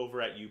look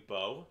over at you,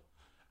 Bo,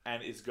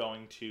 and is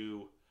going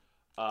to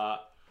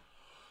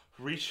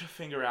reach a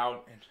finger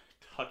out and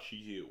touch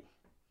you.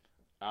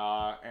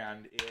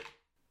 And it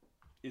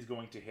is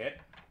going to hit.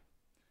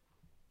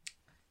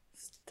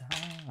 Stop.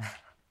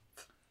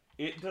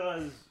 It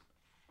does.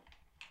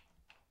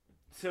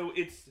 So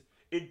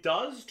it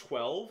does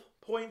 12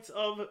 points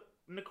of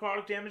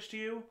necrotic damage to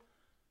you,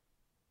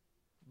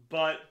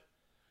 but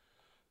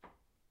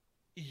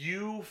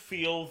you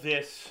feel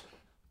this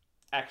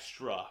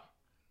extra,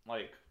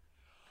 like,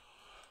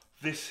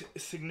 this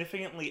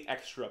significantly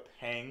extra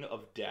pang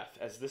of death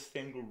as this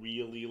thing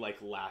really, like,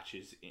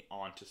 latches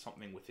onto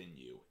something within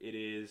you. It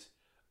is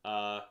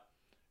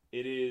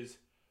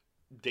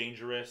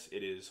dangerous.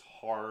 It is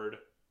hard.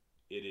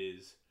 It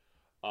is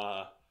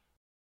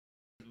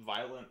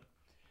violent.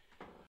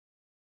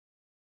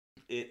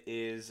 It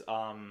is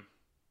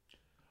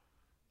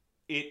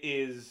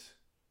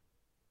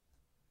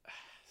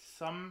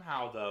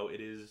somehow, though, it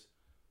is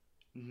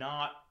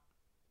not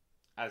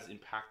as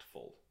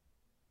impactful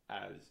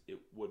as it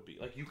would be.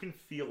 Like, you can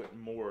feel it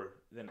more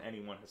than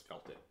anyone has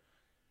felt it.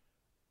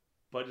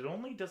 But it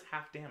only does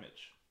half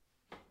damage.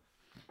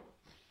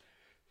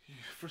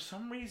 For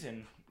some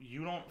reason,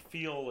 you don't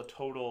feel a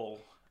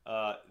total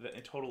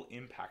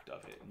impact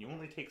of it. And you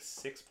only take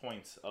 6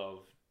 points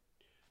of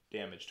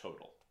damage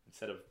total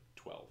instead of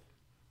 12.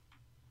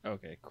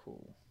 Okay,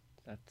 cool.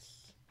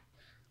 That's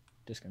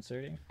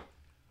disconcerting.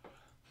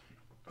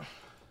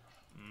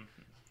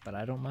 But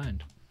I don't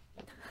mind.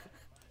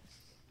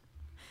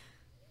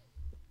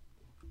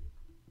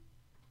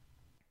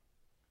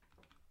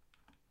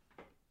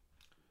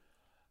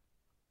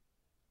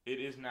 It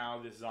is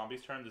now this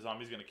zombie's turn. The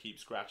zombie's going to keep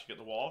scratching at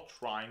the wall,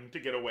 trying to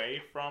get away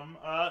from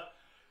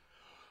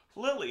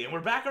Lily. And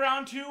we're back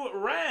around to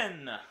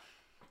Ren.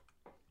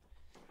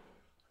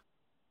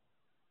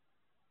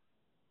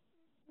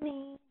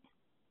 Me.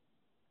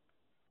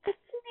 It's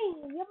me,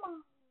 your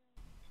mom.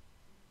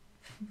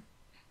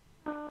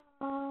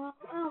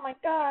 Oh my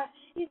gosh,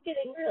 he's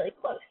getting really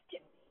close to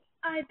me.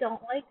 I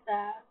don't like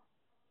that.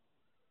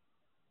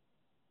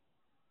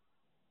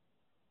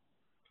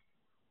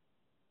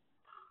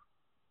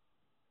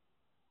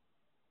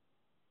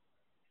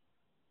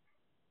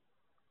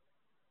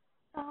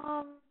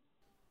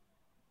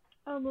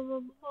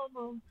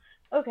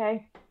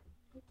 Okay.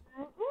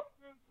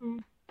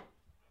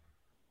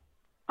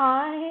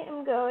 I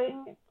am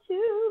going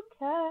to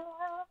cast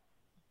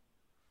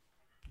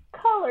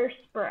color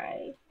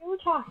spray. We were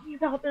talking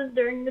about this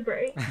during the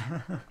break.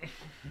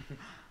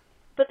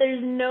 But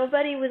there's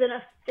nobody within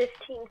a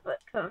 15-foot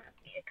cone of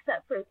me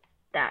except for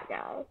that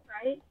guy,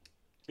 right?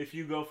 If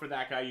you go for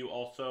that guy, you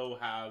also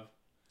have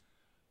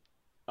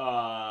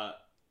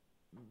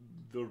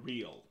the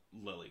real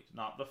Lily.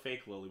 Not the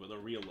fake Lily, but the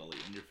real Lily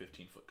in your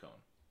 15-foot cone.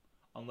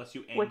 Unless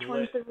you angle it. Which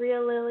one's the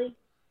real Lily?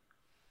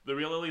 The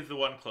real Lily is the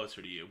one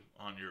closer to you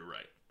on your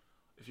right.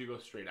 If you go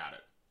straight at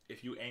it.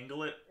 If you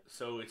angle it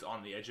so it's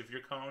on the edge of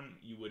your cone,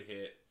 you would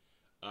hit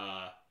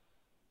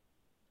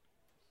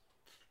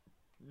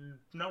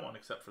no one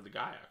except for the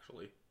guy,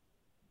 actually.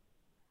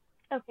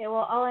 Okay,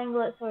 well, I'll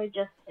angle it so I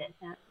just hit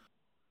him.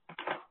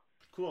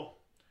 Cool.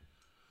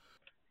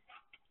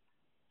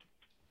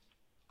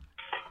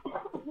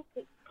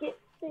 Get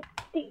 60,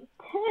 10.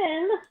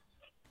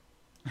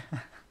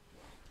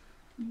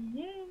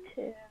 Yeah.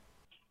 2.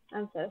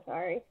 I'm so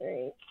sorry.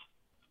 3.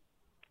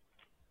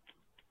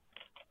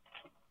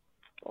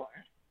 4.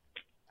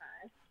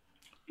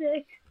 5.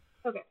 6.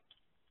 Okay.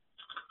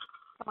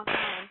 Come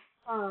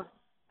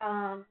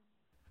on.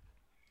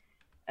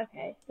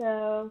 Okay,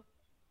 so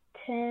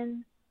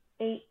 10,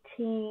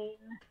 18,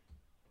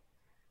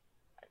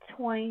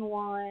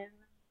 21,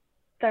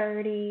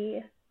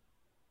 30,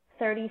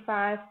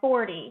 35,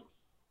 40.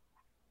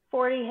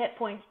 40 hit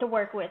points to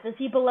work with. Is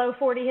he below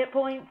 40 hit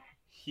points?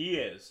 He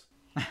is.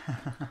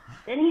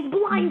 Then he's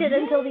blinded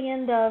until the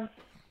end of...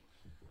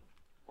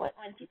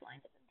 When's he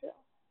blinded until?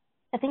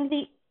 I think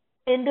the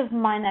end of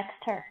my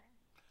next turn.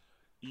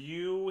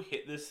 You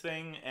hit this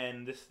thing,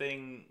 and this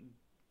thing,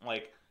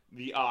 like,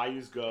 the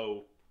eyes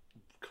go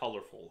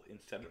colorful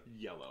instead of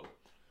yellow.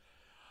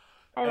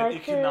 I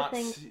like to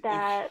think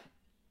that...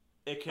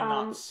 It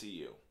cannot see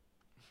you.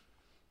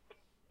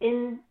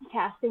 In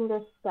casting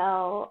this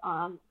spell,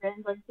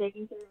 Ren's like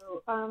digging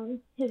through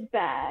his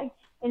bag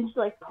and just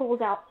like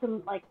pulls out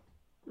some like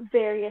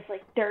various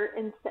like dirt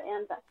and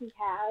sand that he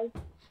has,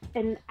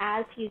 and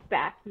as he's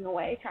backing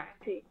away trying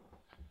to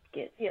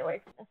get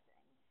away from this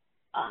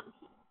thing.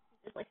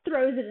 He just like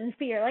throws it in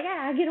fear, like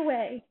get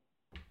away.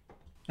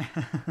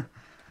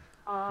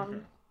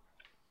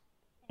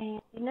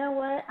 And you know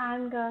what?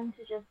 I'm going to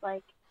just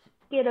like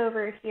get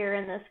over here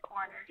in this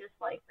corner, just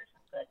like for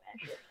some good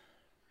measure.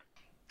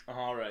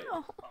 All right.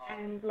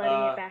 And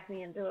letting it back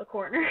me into a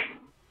corner.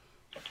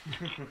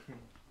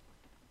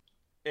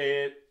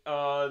 It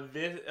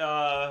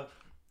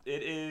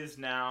is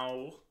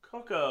now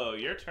Coco,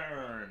 your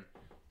turn.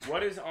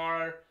 What is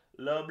our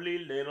lovely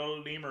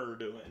little lemur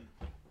doing?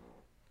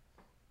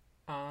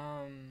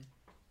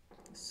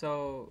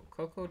 So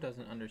Coco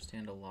doesn't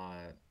understand a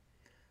lot.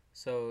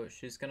 So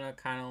she's gonna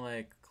kind of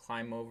like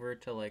climb over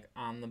to like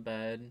on the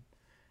bed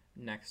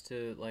next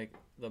to like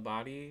the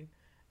body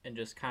and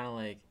just kind of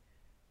like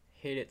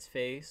hit its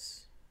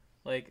face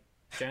like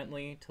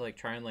gently to like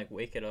try and like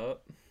wake it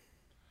up.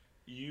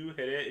 You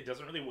hit it. It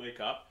doesn't really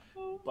wake up,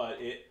 but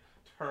it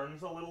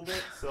turns a little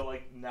bit. So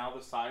like now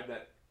the side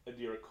that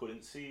Adira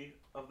couldn't see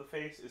of the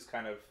face is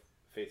kind of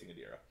facing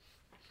Adira.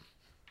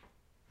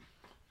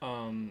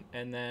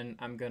 And then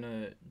I'm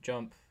gonna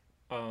jump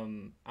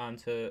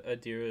onto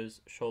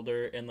Adira's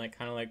shoulder and like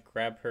kind of like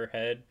grab her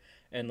head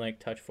and like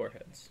touch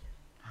foreheads.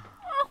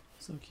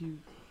 So cute.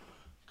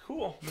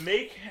 Cool.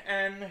 Make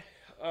a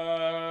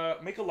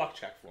luck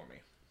check for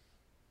me.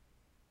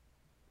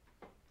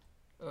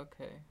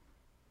 Okay.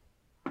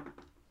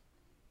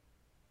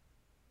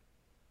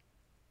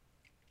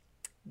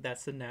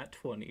 That's a nat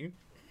 20.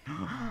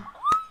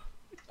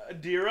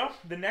 Adira,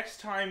 the next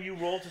time you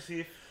roll to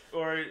see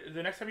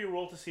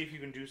if you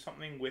can do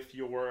something with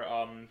your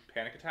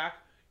panic attack,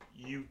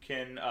 you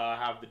can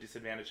have the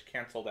disadvantage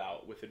canceled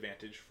out with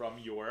advantage from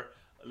your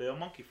little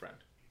monkey friend.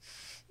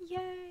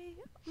 Yay!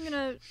 I'm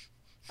gonna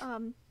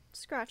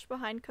scratch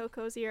behind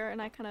Coco's ear, and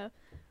I kind of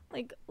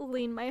like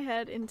lean my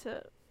head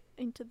into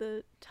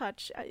the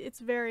touch. It's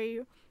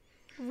very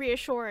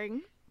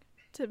reassuring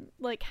to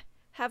like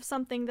have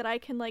something that I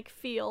can like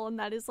feel, and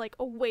that is like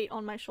a weight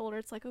on my shoulder.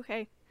 It's like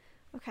okay.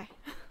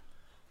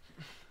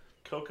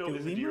 Coco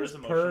is lemurs Adira's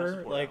emotional purr,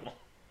 support like, animal.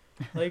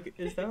 like,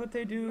 is that what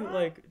they do?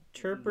 Like,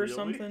 chirp or Really?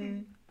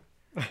 something?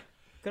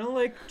 Gonna,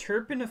 like,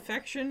 chirp in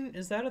affection?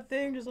 Is that a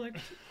thing? Just, like,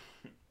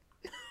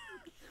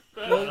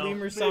 little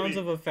lemur sounds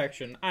of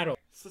affection. I don't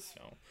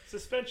know.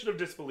 Suspension of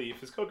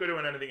disbelief. Is Coco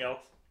doing anything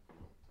else?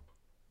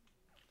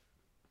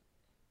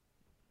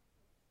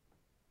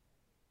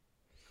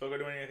 Coco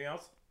doing anything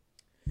else?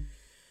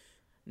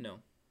 No.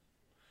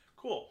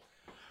 Cool.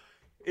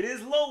 It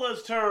is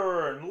Lola's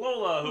turn.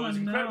 Lola, who is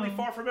incredibly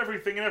far from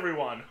everything and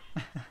everyone.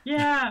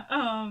 Yeah.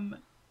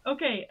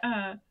 Okay.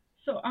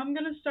 So I'm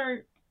gonna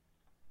start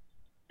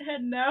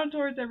heading down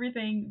towards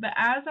everything, but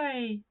as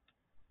I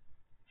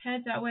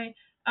head that way,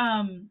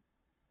 can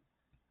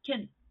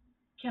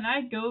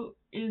I go?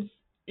 Is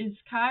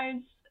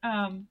Kai's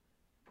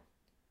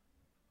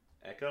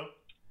Echo?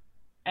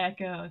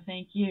 Echo?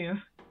 Thank you.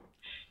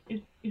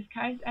 Is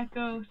Kai's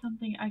Echo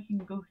something I can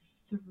go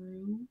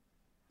through?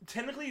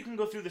 Technically, you can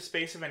go through the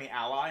space of any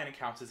ally, and it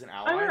counts as an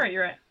ally. Oh,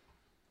 you're right.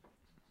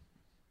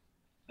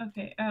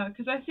 Okay,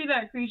 because I see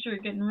that creature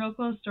getting real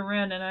close to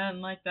Ren, and I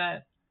didn't like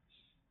that.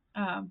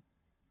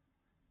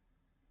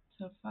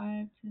 So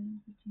 5,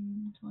 10,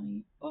 15,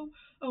 20.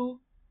 Oh.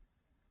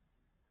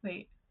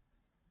 Wait.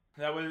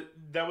 That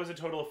was a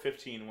total of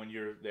 15 when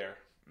you're there.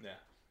 Yeah.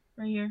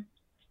 Right here?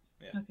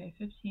 Yeah. Okay,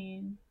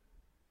 15.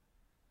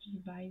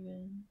 Just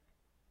vibing.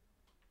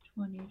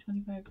 20,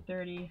 25,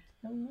 30.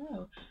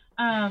 Hello.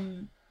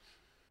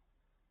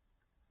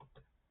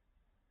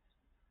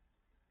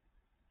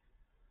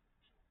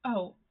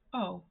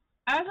 Oh.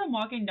 As I'm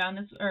walking down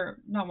this, or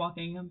not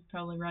walking, I'm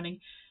probably running.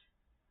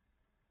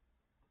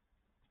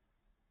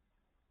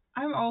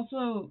 I'm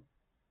also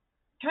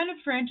kind of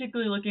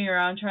frantically looking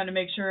around, trying to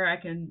make sure I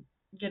can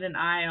get an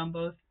eye on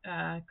both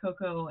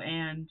Coco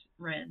and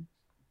Ren.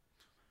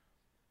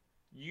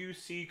 You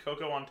see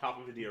Coco on top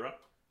of Adira.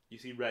 You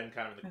see Ren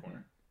kind of in the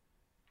corner.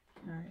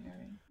 Alright.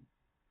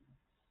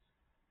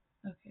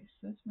 Okay,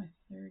 so that's my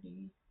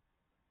 30.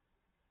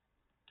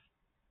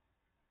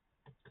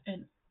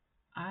 And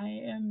I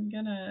am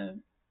gonna...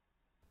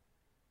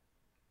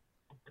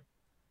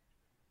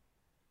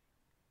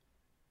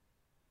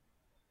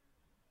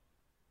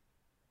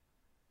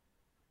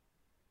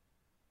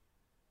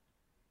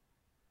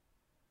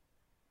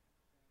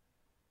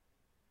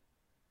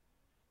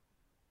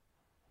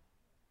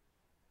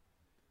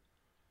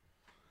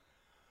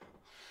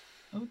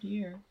 Oh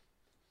dear.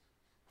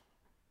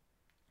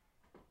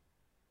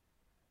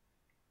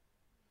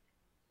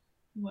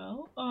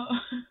 Well, I'm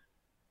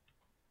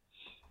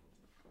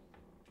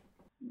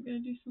gonna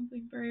do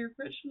something very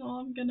original.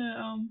 I'm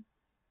gonna,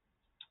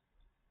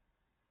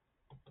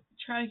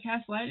 try to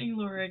cast Lightning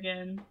Lure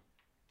again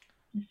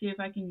and see if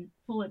I can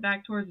pull it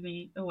back towards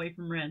me away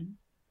from Ren.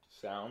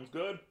 Sounds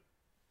good.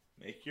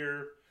 Make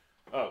your...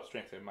 Oh,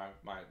 strength save. My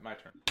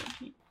turn.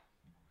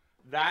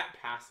 That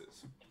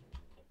passes.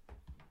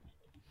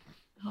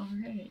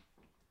 Alright.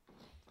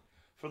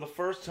 For the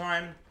first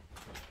time,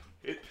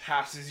 it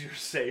passes your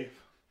save.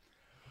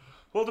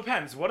 Well, it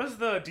depends. What is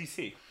the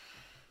DC?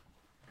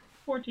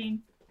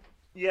 14.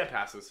 Yeah, it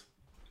passes.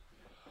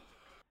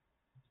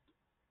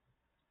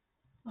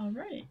 All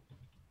right.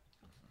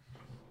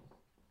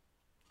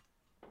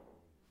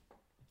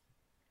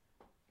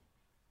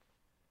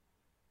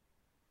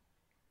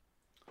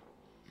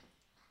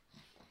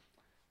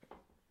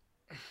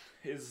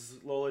 Is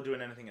Lola doing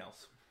anything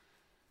else?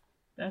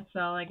 That's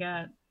all I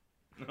got.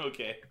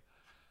 Okay.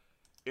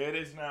 It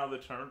is now the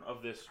turn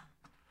of this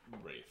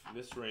wraith.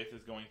 This wraith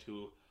is going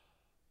to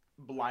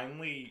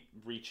blindly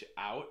reach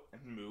out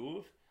and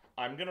move.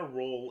 I'm going to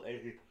roll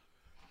a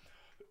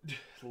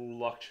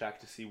luck check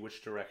to see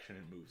which direction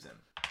it moves in.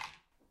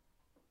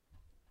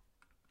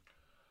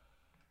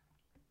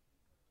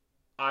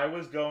 I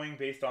was going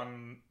based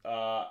on...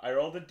 I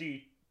rolled a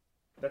D...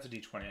 That's a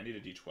D20. I need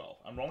a D12.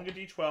 I'm rolling a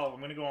D12. I'm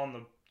going to go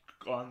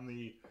on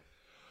the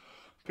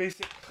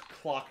basic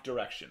clock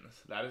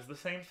directions. That is the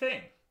same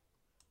thing.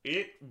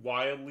 It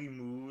wildly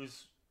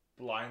moves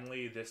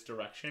blindly this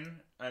direction,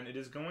 and it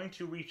is going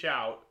to reach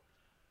out,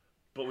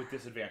 but with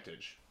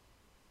disadvantage.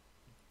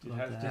 It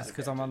has Just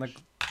because I'm on the...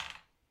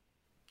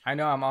 I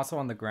know I'm also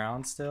on the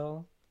ground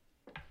still.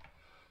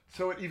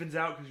 So it evens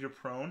out because you're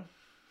prone?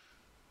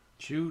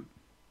 Shoot.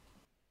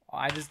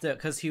 I just did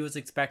because he was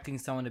expecting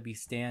someone to be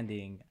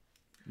standing.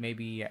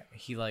 Maybe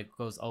he like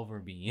goes over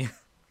me.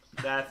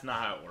 That's not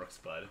how it works,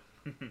 bud.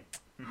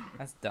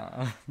 That's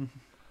dumb.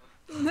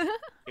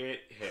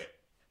 It hit.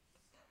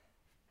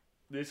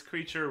 This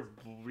creature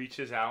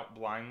reaches out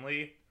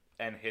blindly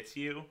and hits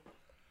you.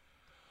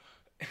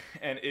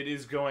 And it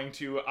is going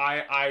to...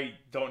 I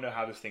don't know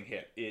how this thing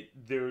hit.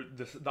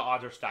 The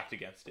odds are stacked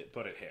against it,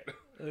 but it hit.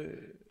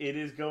 It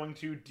is going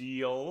to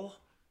deal...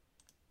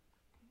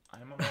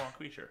 I'm on the wrong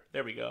creature.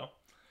 There we go.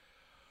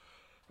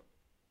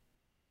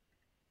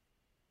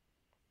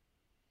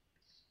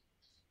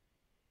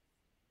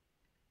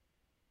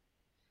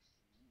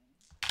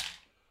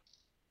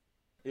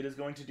 It is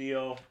going to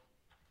deal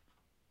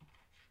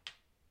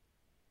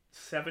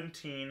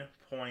 17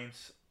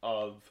 points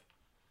of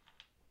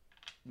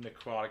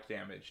necrotic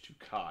damage to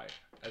Kai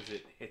as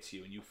it hits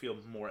you, and you feel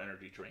more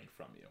energy drained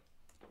from you.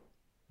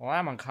 Well,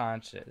 I'm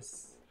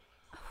unconscious.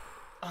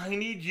 I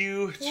need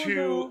you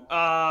to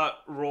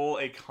roll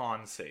a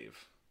con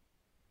save.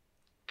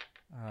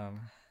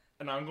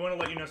 And I'm going to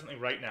let you know something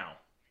right now.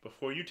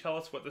 Before you tell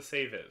us what the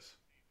save is,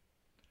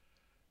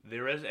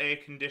 there is a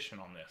condition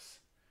on this.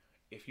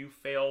 If you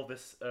fail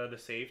this the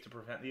save to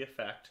prevent the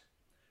effect,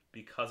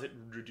 because it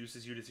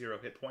reduces you to 0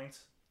 hit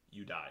points,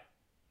 you die.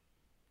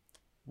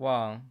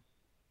 Well,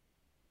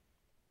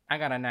 I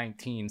got a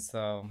 19,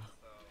 so...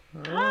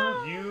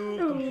 You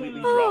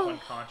completely drop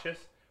unconscious,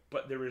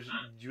 but there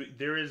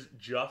is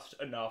just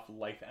enough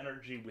life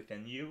energy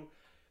within you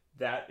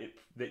that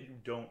you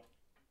don't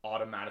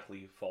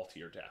automatically fall to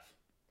your death.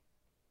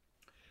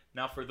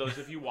 Now, for those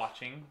of you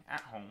watching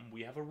at home,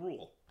 we have a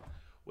rule.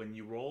 When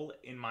you roll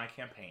in my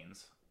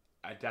campaigns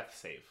a death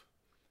save,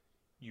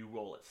 you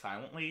roll it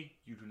silently,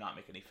 you do not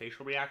make any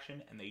facial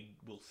reaction, and they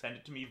will send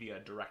it to me via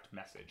direct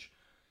message.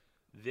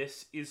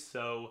 This is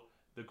so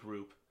the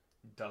group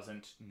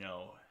doesn't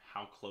know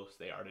how close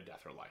they are to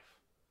death or life.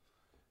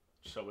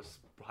 So it's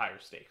higher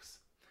stakes.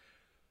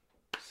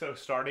 So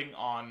starting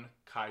on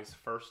Kai's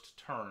first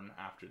turn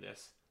after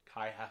this,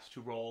 Kai has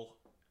to roll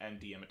and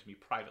DM it to me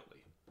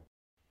privately.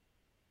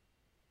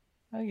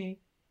 Okay.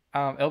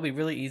 It'll be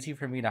really easy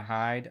for me to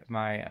hide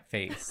my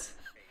face.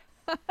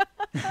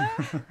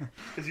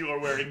 Because you are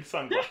wearing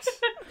sunglasses.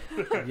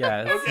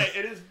 Yes. Okay,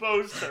 it is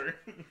Bo's turn.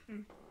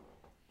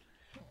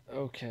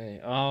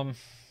 Okay,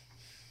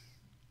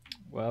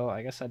 well,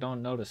 I guess I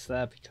don't notice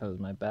that because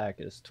my back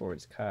is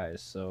towards Kai,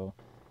 so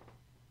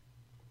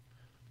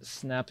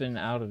snapping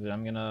out of it,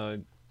 I'm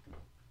gonna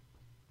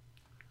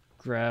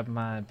grab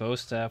my bow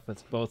staff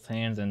with both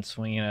hands and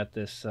swing it at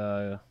this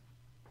the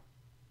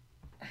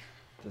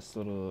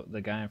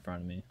guy in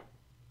front of me.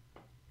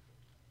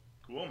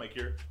 Cool, make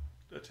your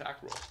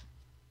attack roll.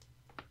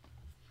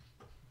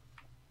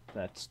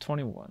 That's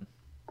 21.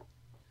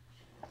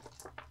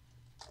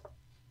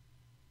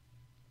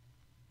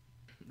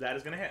 That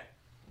is gonna hit.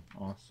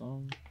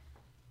 Awesome.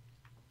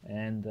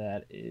 And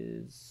that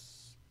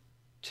is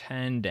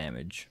 10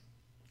 damage.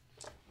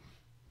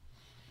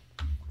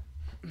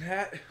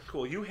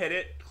 Cool, you hit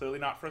it. Clearly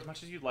not for as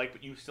much as you'd like,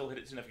 but you still hit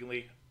it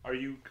significantly. Are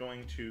you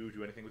going to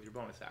do anything with your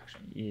bonus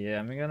action? Yeah,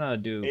 I'm gonna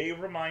do... A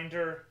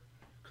reminder,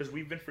 because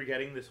we've been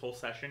forgetting this whole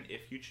session,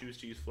 if you choose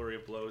to use Flurry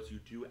of Blows, you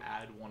do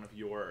add one of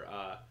your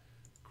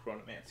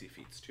Chronomancy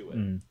feats to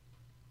it.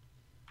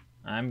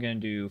 I'm gonna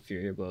do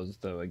Fury of Blows,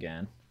 though,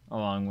 again,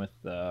 along with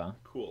the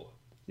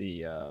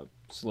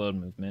slowed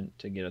movement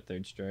to get a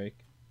third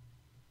strike.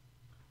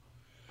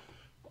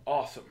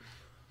 Awesome.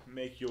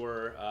 Make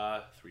your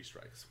 3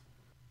 strikes.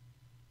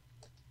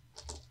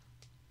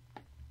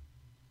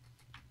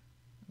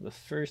 The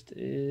first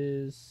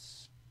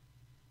is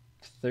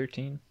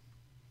 13.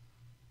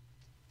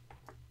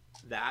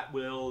 That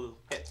will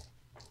hit.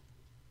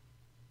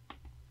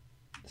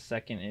 The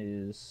second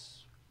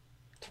is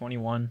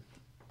 21.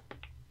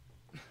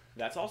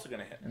 That's also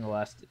going to hit. And the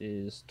last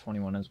is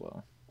 21 as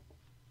well.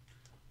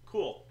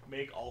 Cool.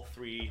 Make all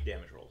 3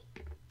 damage rolls.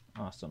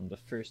 Awesome. The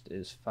first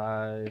is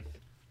 5,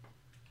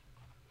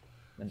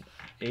 then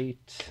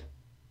 8,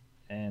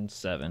 and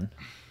 7.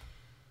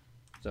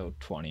 So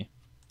 20.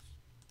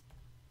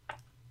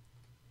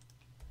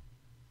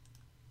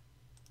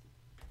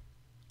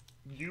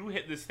 You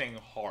hit this thing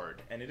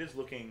hard, and it is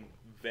looking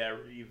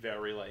very,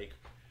 very, like,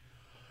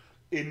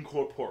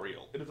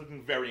 incorporeal. It is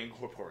looking very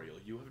incorporeal.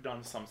 You have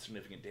done some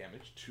significant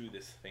damage to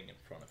this thing in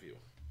front of you.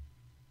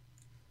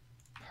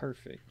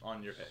 Perfect.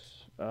 On your hit.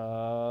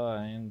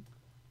 And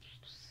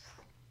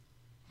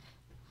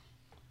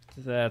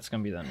that's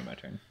gonna be the end of my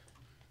turn.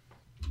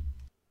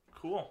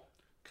 Cool.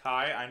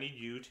 Kai, I need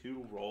you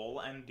to roll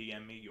and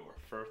DM me your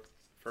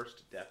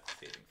first death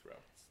saving throw.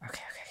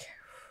 Okay.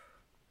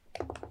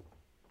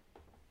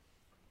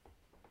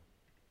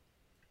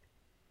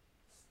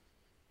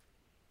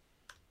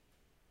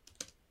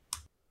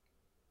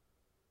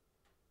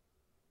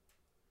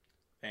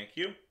 Thank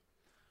you.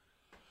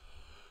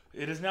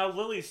 It is now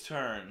Lily's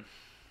turn.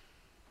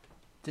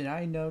 Did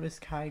I notice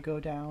Kai go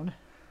down?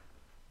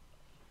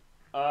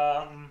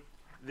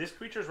 This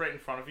creature's right in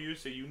front of you,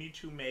 so you need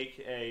to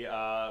make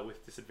a,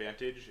 with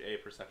disadvantage, a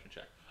perception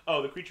check.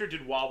 Oh, the creature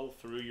did wobble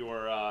through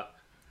your,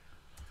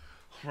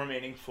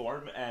 remaining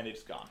form, and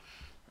it's gone.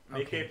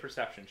 Make Okay. a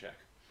perception check.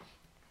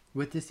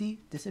 With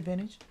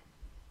disadvantage?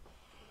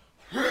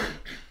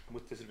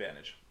 With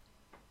disadvantage.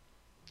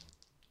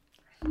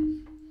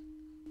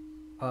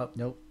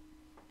 Nope.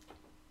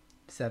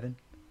 7.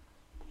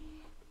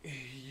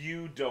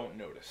 You don't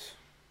notice.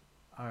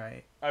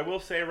 Alright. I will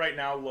say right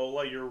now,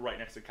 Lola, you're right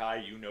next to Kai.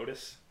 You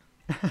notice.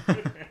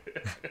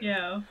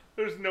 Yeah.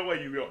 There's no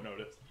way you don't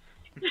notice.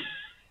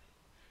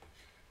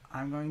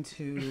 I'm going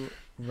to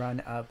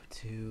run up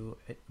to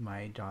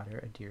my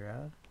daughter,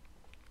 Adira,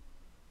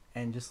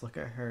 and just look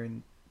at her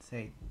and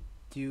say,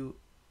 do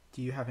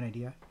you have an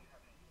idea?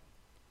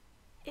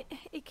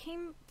 It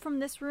came from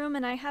this room,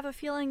 and I have a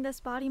feeling this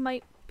body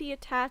might be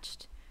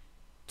attached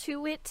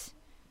to it.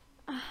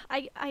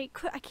 I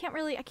can't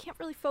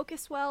really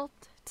focus well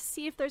to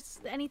see if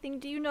there's anything.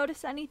 Do you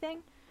notice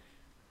anything?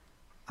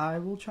 I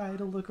will try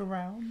to look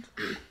around.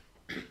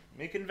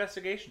 Make an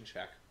investigation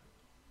check.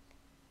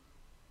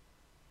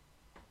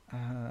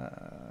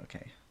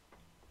 Okay.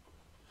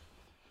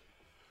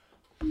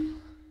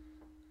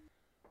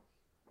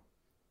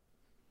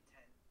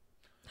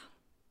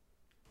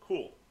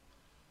 Cool.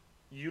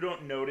 You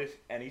don't notice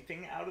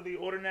anything out of the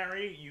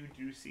ordinary. You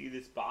do see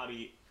this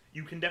body.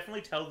 You can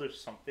definitely tell there's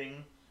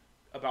something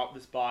about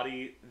this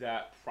body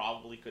that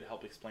probably could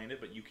help explain it,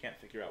 but you can't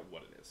figure out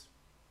what it is.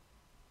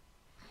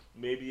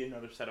 Maybe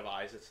another set of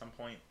eyes at some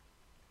point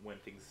when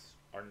things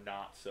are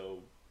not so...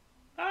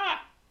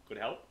 could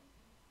help.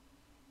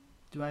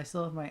 Do I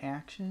still have my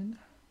action?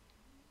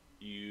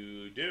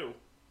 You do.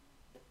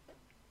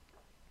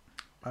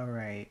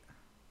 Alright.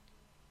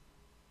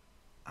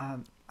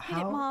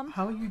 Mom.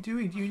 How are you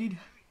doing? Do you need...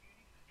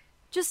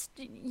 Just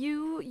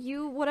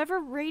you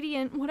whatever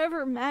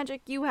whatever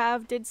magic you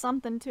have did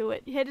something to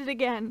it. Hit it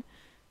again.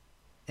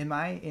 Am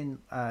I in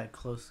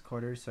close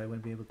quarters so I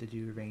wouldn't be able to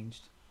do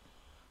ranged?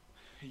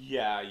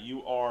 Yeah,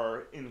 you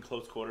are in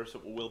close quarters,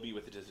 so it will be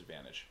with a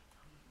disadvantage.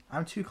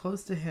 I'm too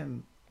close to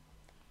him.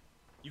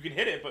 You can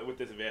hit it, but with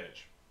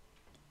disadvantage.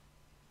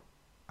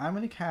 I'm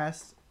gonna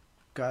cast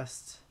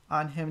Gust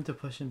on him to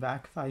push him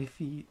back 5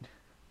 feet.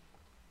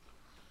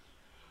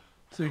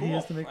 So he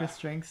has to make a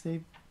strength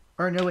save.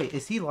 Or no, wait,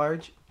 is he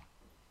large?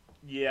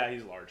 Yeah,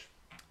 he's large.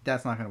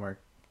 That's not gonna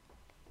work.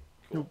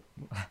 Cool.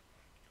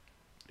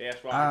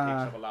 Dash Rock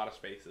takes up a lot of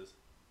spaces.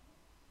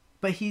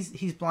 But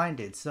he's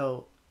blinded,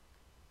 so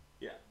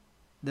yeah,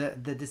 the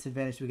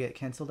disadvantage would get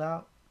canceled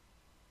out.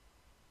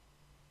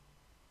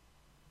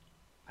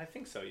 I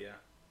think so. Yeah.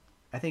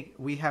 I think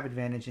we have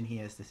advantage and he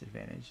has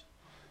disadvantage.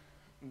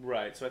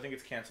 Right. So I think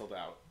it's canceled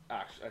out.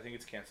 Actually, I think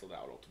it's canceled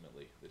out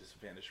ultimately. The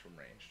disadvantage from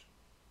ranged.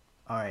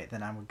 All right,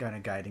 then I'm gonna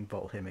guiding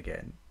bolt him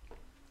again.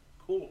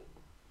 Cool.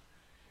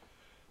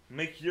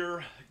 Make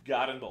your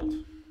guiding bolt.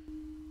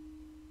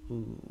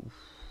 Ooh,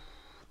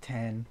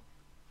 10.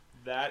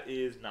 That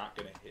is not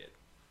gonna hit.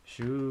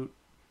 Shoot.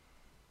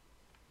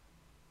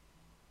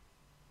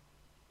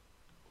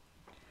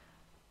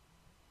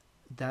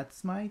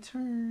 That's my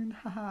turn.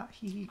 Haha.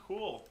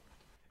 Cool.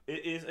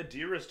 It is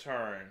Adira's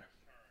turn.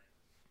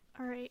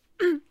 All right.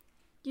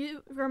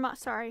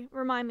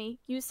 Remind me.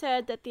 You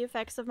said that the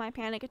effects of my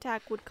panic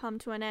attack would come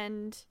to an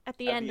end at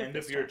the end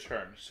of your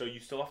turn. So you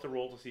still have to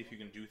roll to see if you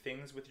can do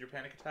things with your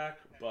panic attack,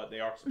 but they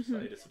are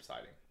it is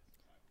subsiding.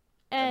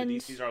 And the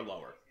DCs are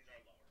lower.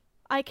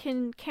 I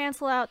can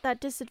cancel out that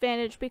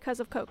disadvantage because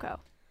of Coco.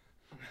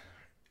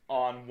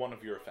 On one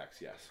of your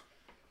effects, yes.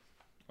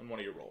 On one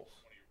of your rolls.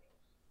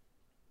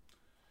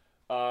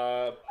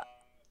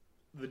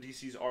 The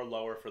DCs are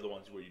lower for the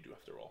ones where you do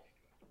have to roll.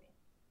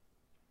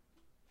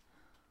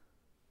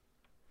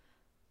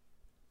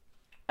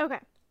 Okay.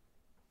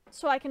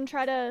 So I can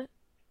try to...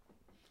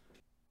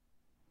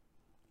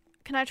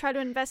 Can I try to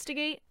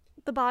investigate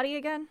the body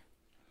again?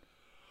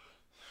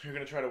 You're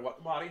going to try to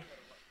what body?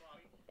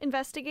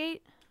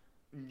 Investigate?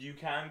 You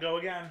can go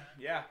again.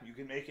 Yeah, you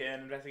can make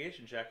an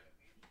investigation check.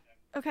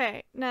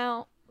 Okay,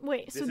 now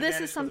wait. So this Disadvantage is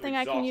 'cause of something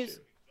I can use.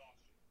 exhaustion.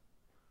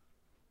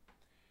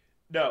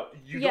 No,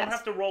 you Yes. don't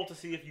have to roll to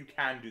see if you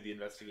can do the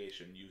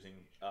investigation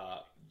using.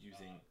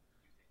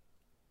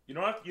 You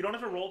don't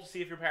have to roll to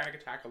see if your panic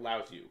attack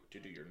allows you to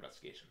do your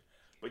investigation,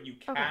 but you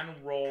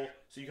can roll.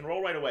 So you can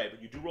roll right away,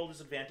 but you do roll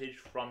disadvantage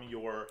from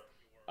your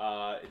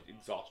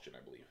exhaustion, I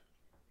believe.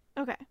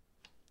 Okay.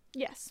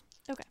 Yes.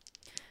 Okay.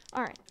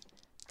 All right.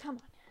 Come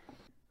on.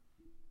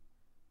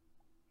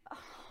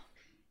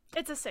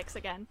 It's a 6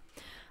 again.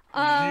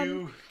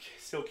 You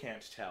still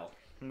can't tell.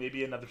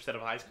 Maybe another set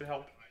of eyes could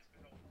help.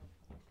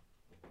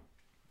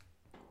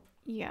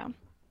 Yeah.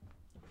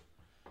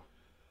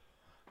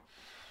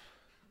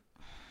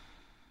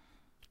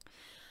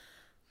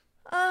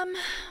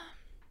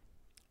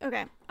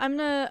 Okay. I'm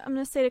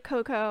gonna say to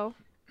Coco,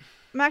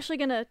 I'm actually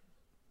gonna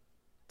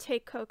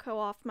take Coco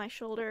off my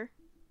shoulder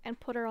and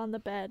put her on the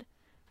bed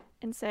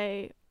and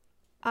say,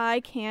 I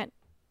can't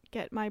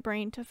get my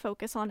brain to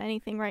focus on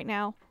anything right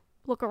now.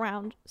 Look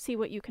around, see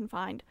what you can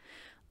find.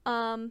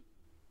 I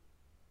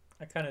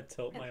kind of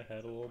tilt my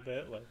head a little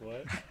bit, like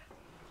what?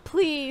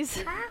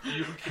 Please.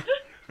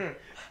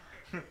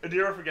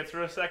 Adira forgets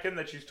for a second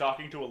that she's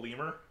talking to a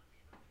lemur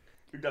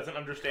who doesn't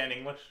understand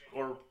English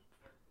or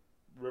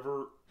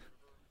river.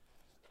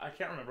 I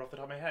can't remember off the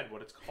top of my head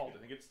what it's called. I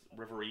think it's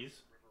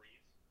riverese.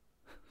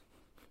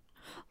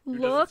 Who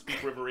Look doesn't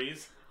speak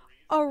riverese?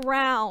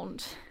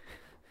 around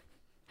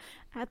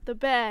at the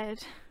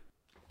bed.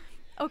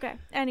 Okay,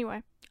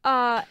 anyway.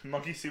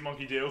 Monkey see,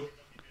 monkey do.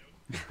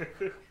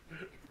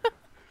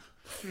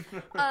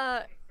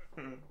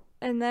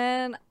 And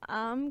then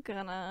I'm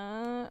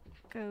gonna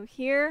go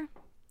here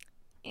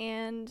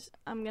and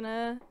I'm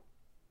gonna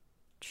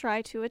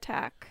try to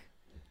attack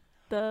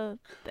the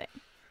thing.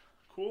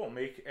 Cool.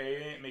 Make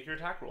your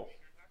attack roll.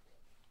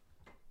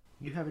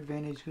 You have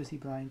advantage because he's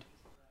blind.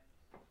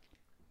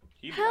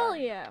 Hell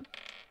blind. yeah.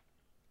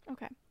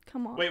 Okay,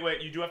 come on.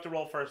 Wait. You do have to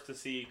roll first to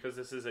see, because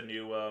this is a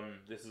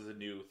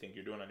new thing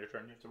you're doing on your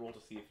turn. You have to roll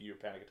to see if your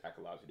panic attack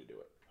allows you to do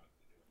it.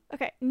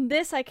 Okay,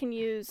 this I can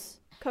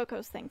use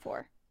Coco's thing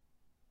for.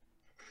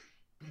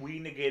 We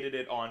negated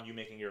it on you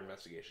making your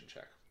investigation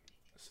check.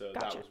 So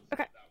Gotcha. that was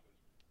Okay.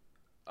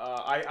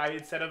 I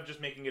instead of just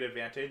making it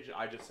advantage,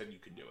 I just said you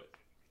could do it.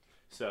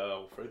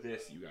 So for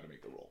this, you got to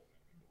make the roll.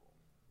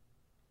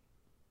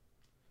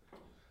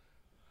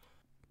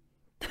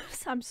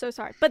 I'm so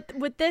sorry, but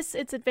with this,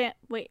 it's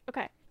Wait,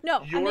 okay.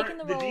 No, I'm making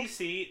the roll. The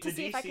DC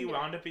if I can do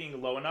wound up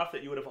being low enough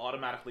that you would have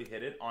automatically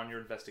hit it on your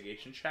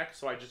investigation check.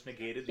 So I just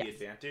negated the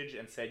advantage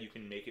and said you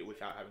can make it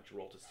without having to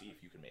roll to see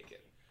if you can make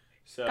it.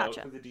 So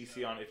Gotcha. put the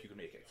DC on if you can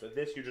make it. So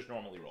this you're just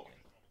normally rolling.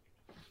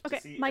 Okay,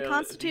 See, my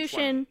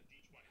Constitution.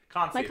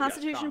 Con-save, My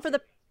Constitution for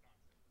the.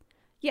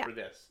 Yeah. For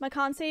this. My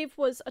con save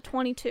was a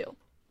 22.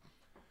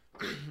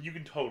 You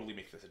can totally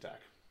make this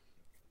attack.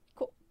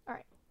 Cool. All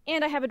right,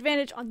 and I have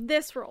advantage on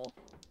this roll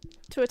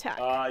to attack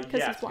because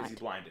yes, he's blind. he's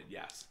blinded.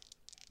 Yes.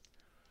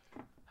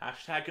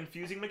 Hashtag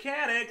confusing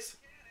mechanics.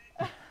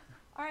 All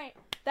right,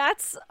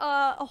 that's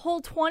a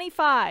whole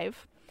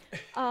 25.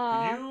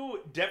 You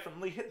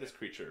definitely hit this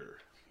creature.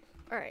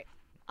 All right,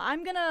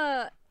 I'm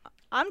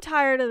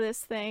tired of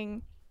this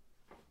thing.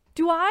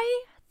 Do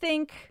I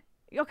think?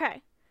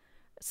 Okay,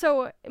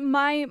 so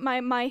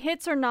my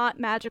hits are not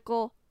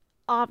magical,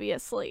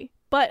 obviously,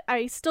 but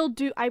I still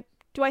do. I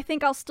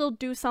think I'll still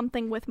do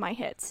something with my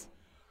hits,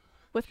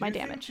 with my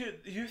damage.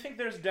 You think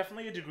there's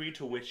definitely a degree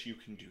to which you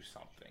can do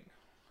something.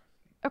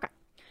 Okay.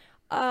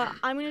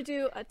 I'm going to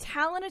do a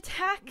talent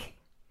attack,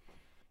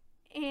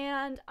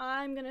 and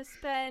I'm going to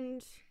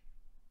spend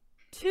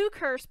 2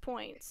 curse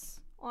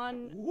points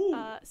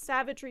on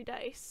savagery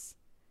dice.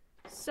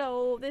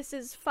 So this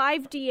is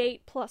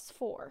 5d8 plus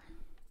 4.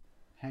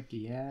 Heck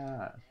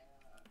yeah.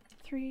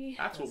 3.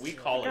 That's what we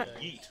call a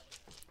yeet.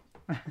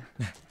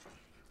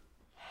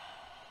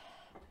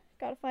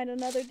 Gotta find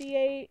another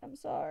d8. I'm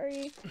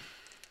sorry.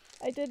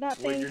 I did not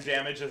think... When your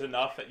damage is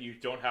enough that you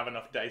don't have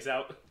enough dice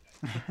out.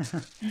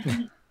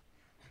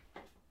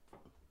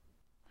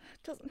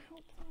 Doesn't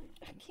help.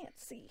 I can't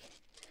see.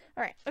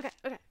 Alright, okay.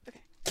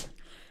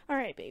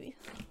 Alright, baby.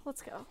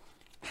 Let's go.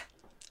 9,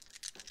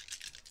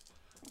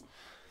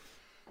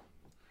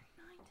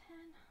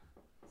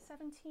 10,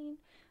 17.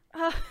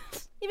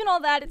 Even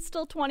all that, it's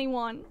still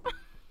 21.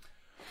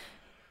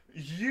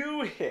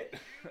 You hit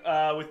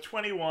with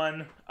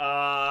 21.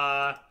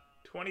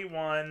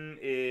 21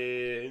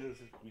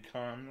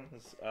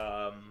 becomes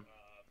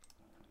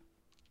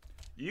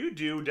you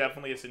do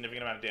definitely a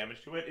significant amount of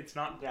damage to it. It's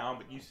not down,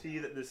 but you see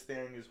that this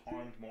thing is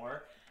harmed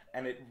more,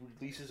 and it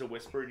releases a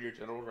whisper in your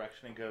general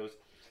direction and goes,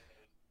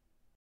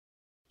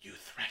 "You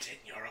threaten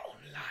your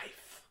own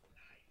life."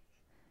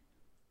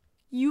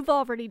 You've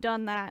already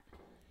done that.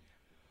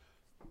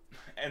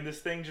 And this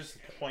thing just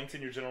points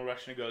in your general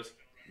direction and goes,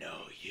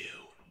 "No,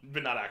 you."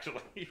 But not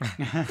actually.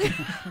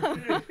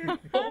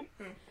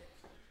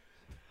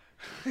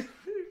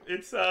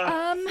 It's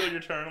still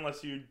your turn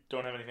unless you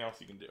don't have anything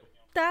else you can do.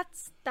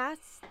 That's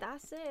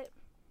it.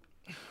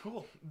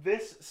 Cool.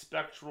 This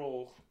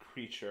spectral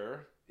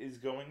creature is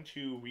going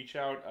to reach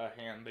out a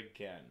hand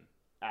again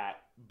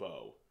at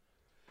Bo.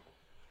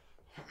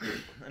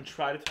 And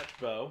try to touch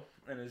Bo,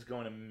 and is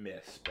going to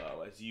miss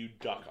Bo as you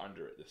duck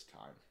under it this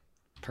time.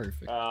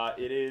 Perfect.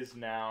 It is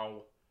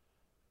now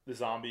the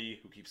zombie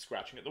who keeps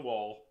scratching at the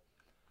wall.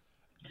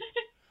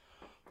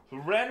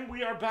 Ren,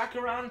 we are back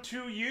around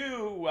to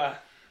you.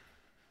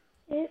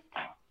 It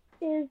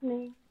is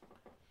me.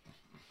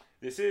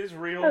 This is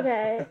real.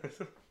 Okay.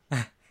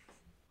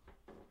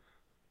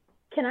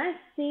 Can I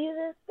see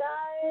this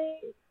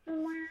guy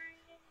from where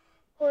I am?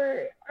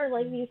 Or are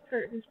like these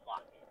curtains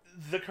blocking?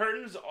 The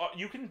curtains,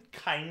 you can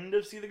kind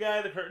of see the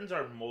guy. The curtains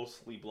are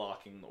mostly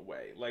blocking the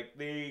way. Like,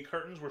 the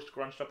curtains were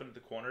scrunched up into the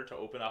corner to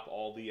open up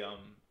all the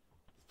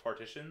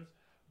partitions.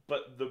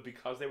 But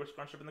because they were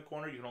scrunched up in the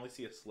corner, you can only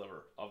see a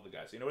sliver of the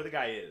guy. So you know where the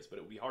guy is, but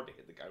it would be hard to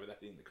hit the guy without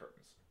hitting the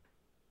curtains.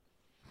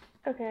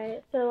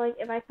 Okay, so like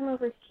if I come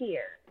over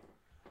here,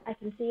 I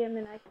can see him,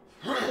 and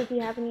does he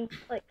have any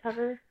like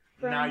cover?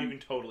 Now you can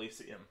totally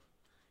see him.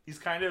 He's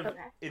kind of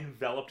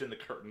enveloped in the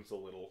curtains a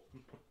little.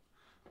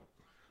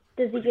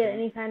 Does he get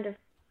any kind of,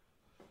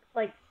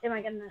 like,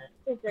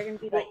 is there gonna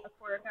be like a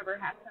quarter cover,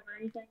 half cover,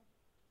 anything?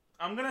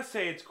 I'm gonna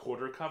say it's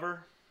quarter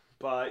cover,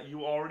 but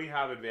you already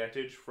have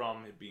advantage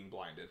from it being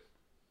blinded.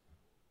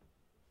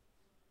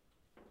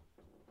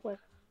 What?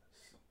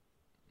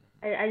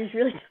 I just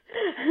really,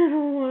 I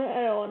don't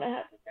want to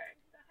have to try.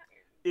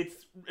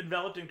 It's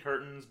enveloped in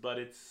curtains, but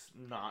it's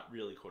not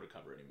really quarter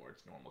cover anymore.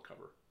 It's normal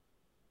cover.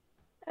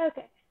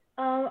 Okay.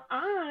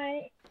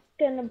 I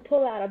gonna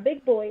pull out a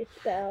big boy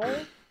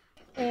spell,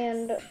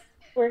 and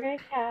we're gonna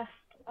cast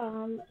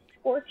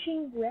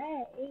Scorching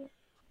Ray.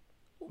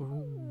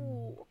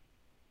 Ooh.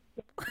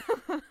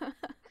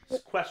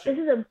 Question.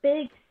 This is a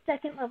big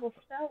second level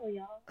spell,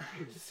 y'all.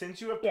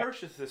 Since you have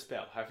purchased this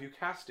spell, have you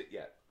cast it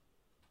yet?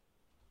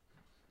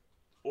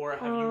 Or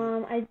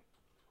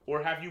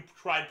have you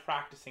tried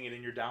practicing it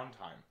in your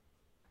downtime?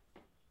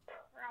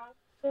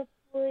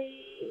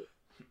 Probably.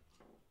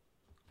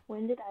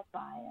 When did I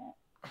buy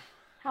it?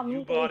 How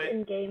many days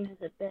in game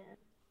has it been?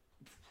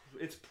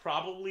 It's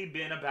probably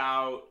been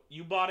about...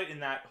 You bought it in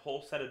that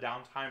whole set of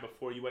downtime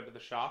before you went to the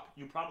shop.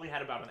 You probably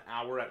had about an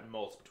hour at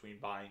most between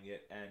buying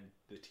it and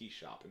the tea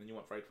shop. And then you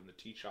went right from the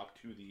tea shop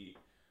to the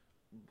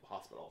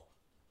hospital.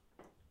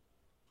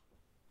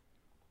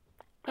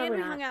 And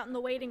we hung out in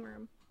the waiting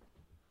room.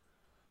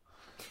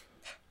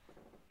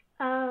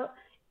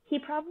 He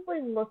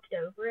probably looked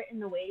over it in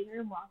the waiting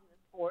room while he was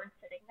bored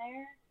sitting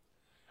there.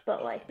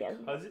 But like,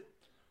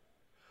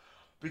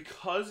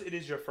 because it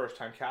is your first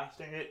time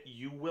casting it,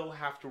 you will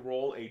have to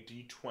roll a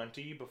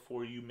d20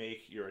 before you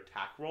make your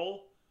attack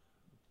roll.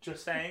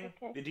 Just saying.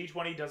 Okay. The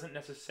d20 doesn't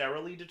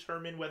necessarily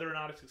determine whether or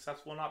not it's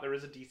successful or not. There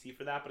is a DC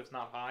for that, but it's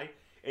not high.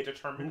 It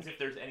determines if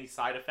there's any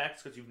side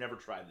effects, because you've never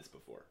tried this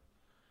before.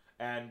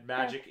 And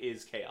magic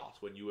is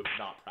chaos when you have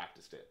not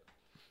practiced it.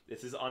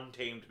 This is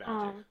untamed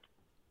magic.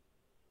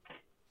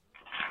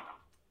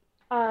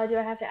 Do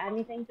I have to add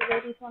anything to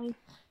the d20?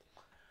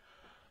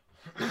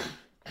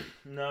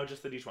 No,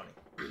 just the d20.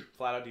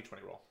 Flat out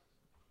d20 roll.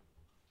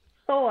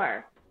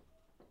 4.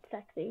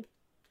 Sexy.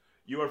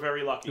 You are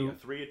very lucky. A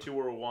 3, a 2,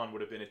 or a 1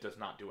 would have been it does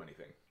not do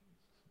anything.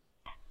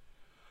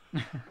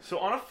 So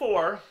on a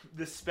 4,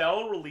 the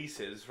spell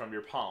releases from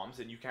your palms,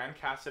 and you can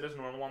cast it as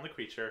normal on the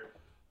creature,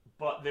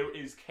 but there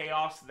is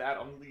chaos that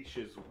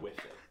unleashes with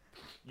it.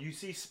 You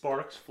see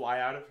sparks fly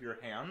out of your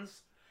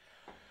hands,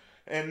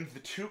 and the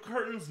 2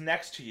 curtains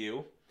next to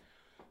you,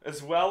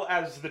 as well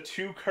as the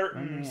 2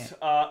 curtains,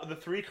 the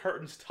 3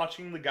 curtains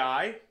touching the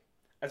guy,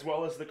 as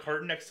well as the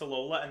curtain next to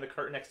Lola and the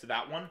curtain next to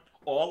that one,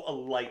 all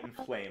alight in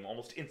flame,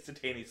 almost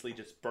instantaneously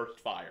just burst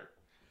fire.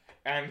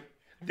 And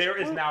there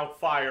is now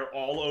fire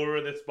all over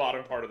this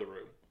bottom part of the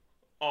room.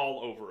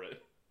 All over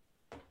it.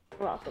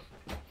 Welcome.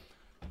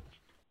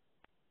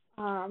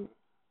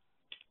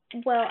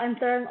 Well, I'm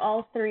throwing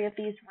all 3 of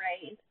these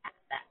rays at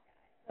that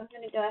guy. So I'm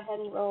going to go ahead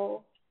and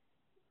roll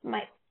for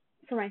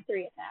my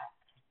 3 attacks.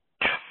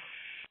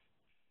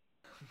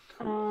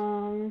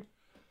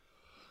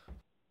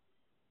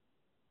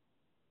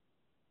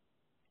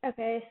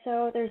 Okay,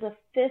 so there's a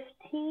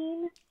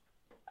 15,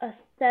 a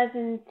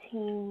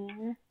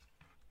 17,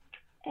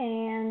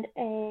 and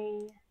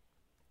a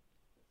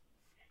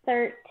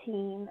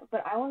 13,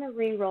 but I want to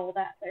re-roll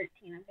that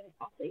 13. I'm going to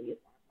also use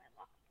one of my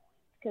luck points,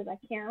 because I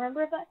can't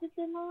remember if that hits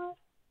or not.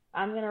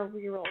 I'm going to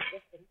re-roll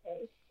just in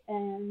case,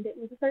 and it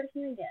was a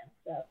 13 again,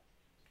 so.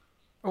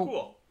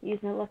 Cool.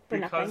 Use my luck for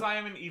nothing. Because I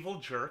am an evil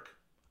jerk,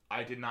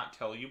 I did not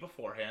tell you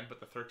beforehand, but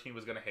the 13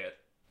 was going to hit.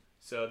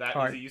 So that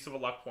is a use of a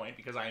luck point,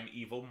 because I am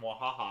evil,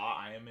 mwahaha,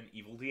 I am an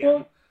evil DM.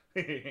 Well,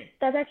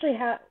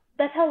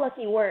 that's how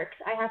lucky works.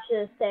 I have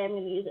to say I'm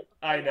going to use it.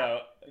 I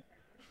know.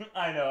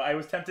 I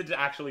was tempted to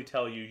actually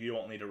tell you you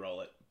don't need to roll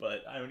it,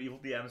 but I'm an evil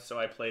DM, so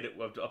I played it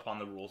upon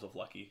the rules of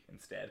lucky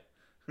instead.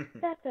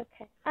 That's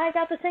okay. I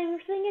got the same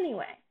thing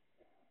anyway.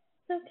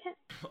 It's okay.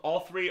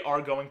 All 3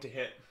 are going to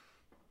hit.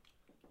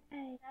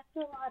 Hey, that's a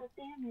lot of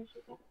damage,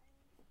 you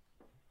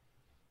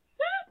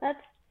guys.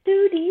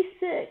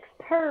 2d6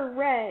 per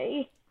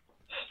ray.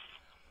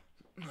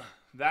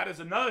 That is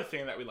another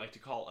thing that we like to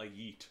call a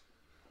yeet.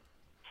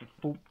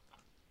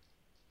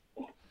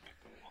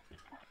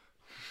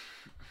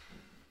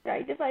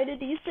 Right, divide a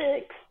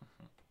d6.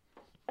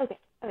 Okay.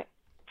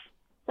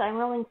 So I'm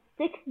rolling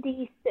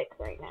 6d6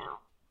 right now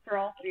for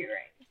all 3 rays.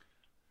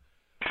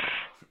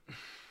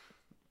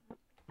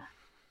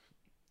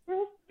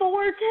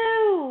 4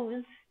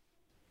 2s!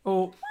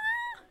 Oh.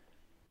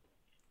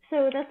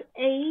 So that's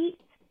 8,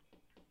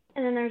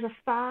 and then there's a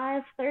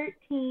 5,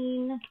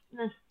 13, and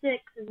a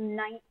 6 is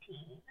 19.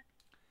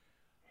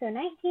 So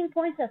 19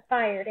 points of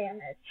fire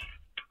damage.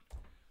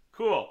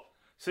 Cool.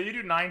 So you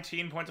do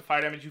 19 points of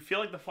fire damage. You feel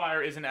like the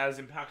fire isn't as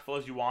impactful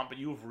as you want, but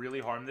you have really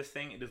harmed this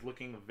thing. It is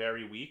looking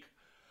very weak.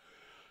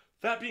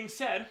 That being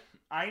said,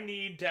 I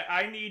need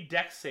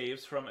dex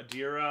saves from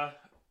Adira.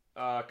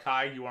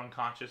 Kai, you are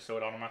unconscious, so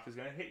it automatically is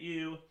going to hit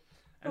you.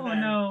 And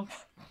no.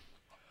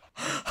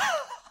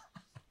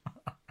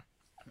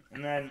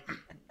 And then,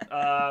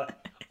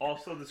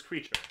 also this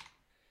creature.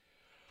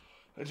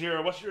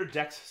 Adira, what's your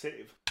dex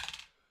save?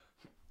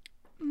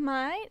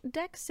 My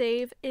dex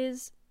save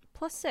is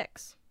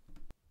 +6.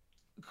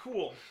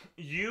 Cool.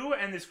 You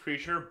and this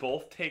creature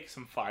both take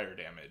some fire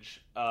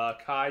damage.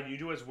 Kai, you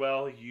do as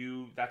well.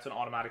 That's an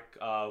automatic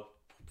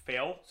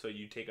fail, so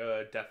you take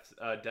a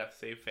death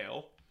save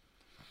fail.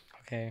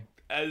 Okay.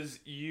 As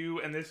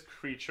you and this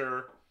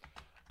creature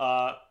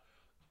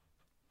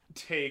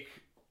take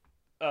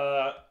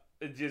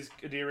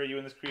Adira, you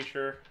and this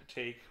creature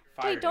take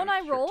fire Wait, don't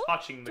damage. I roll? You're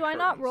touching the Do I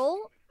not curtains.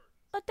 roll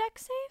a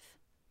dex save?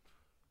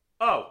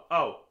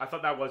 Oh, I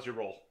thought that was your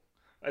roll.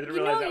 I didn't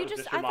realize that was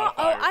just your I thought.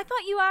 modifier. Oh, I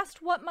thought you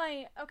asked what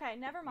my. Okay,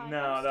 never mind.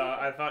 No,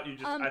 I thought you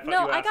just. I thought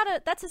no, you asked... I got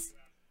a.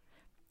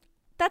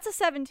 That's a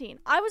 17.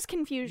 I was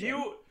confused.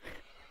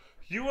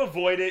 You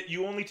avoid it.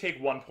 You only take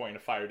 1 point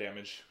of fire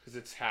damage because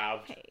it's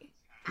halved. Okay.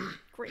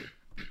 Great.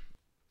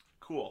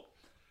 Cool.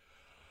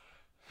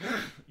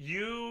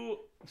 You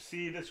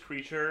see this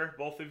creature,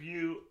 both of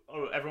you,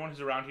 everyone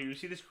who's around here, you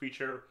see this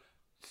creature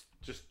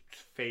just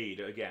fade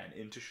again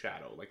into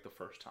shadow like the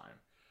first time.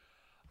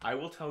 I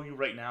will tell you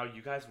right now,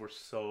 you guys were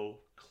so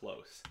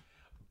close.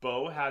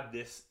 Bo had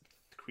this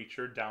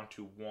creature down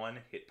to 1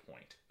 hit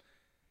point.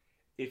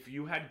 If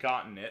you had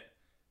gotten it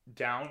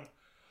down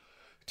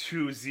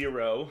to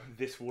 0,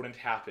 this wouldn't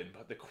happen,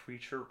 but the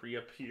creature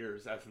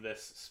reappears as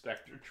this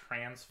specter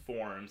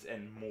transforms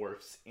and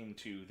morphs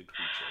into the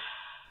creature.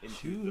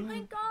 Into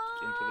this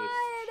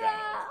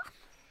shadow.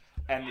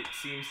 And it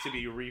seems to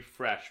be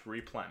refreshed,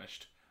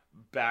 replenished,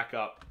 back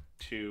up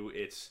to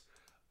its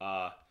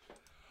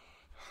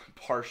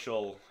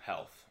partial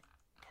health.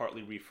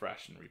 Partly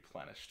refreshed and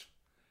replenished.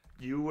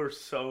 You were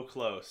so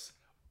close.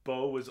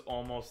 Bo was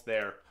almost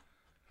there.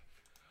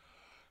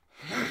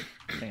 I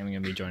think I'm going to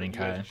be joining You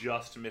Kai. have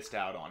just missed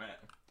out on it.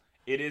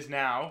 It is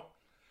now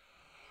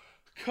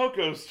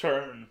Coco's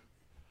turn.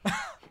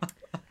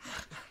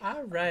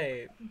 All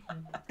right.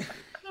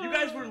 You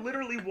guys were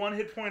literally 1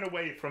 hit point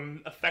away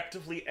from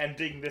effectively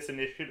ending this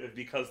initiative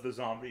because the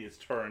zombie is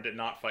turned and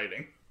not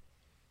fighting.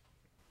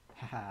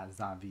 Haha,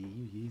 zombie,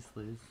 you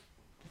useless.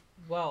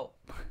 Well,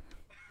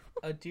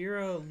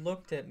 Adira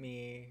looked at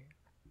me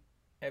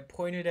and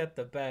pointed at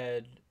the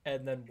bed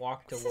and then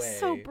walked This away. is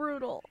so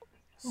brutal.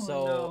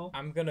 So no.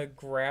 I'm gonna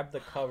grab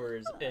the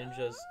covers and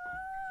just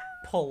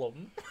pull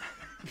them.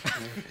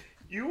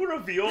 You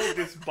reveal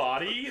this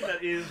body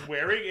that is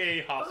wearing a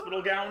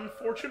hospital gown,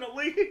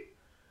 fortunately,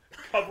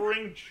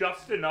 covering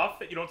just enough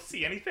that you don't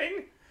see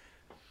anything.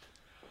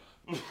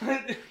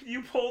 But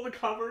you pull the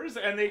covers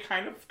and they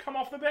kind of come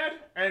off the bed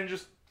and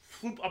just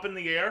floop up in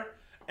the air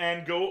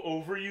and go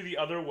over you the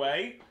other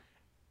way.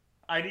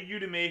 I need you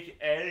to make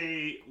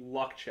a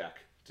luck check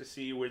to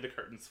see where the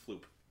curtains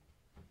floop.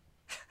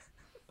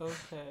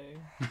 Okay.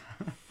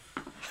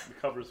 The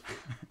covers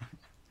floop.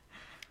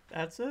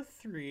 That's a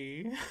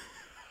 3.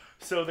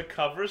 So the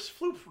covers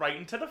floop right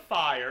into the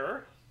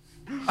fire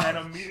and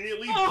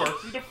immediately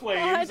burst into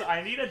flames. God.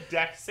 I need a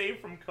dex save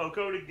from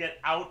Coco to get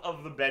out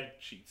of the bed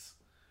sheets.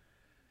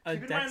 A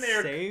Keep in mind dex they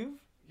are- save?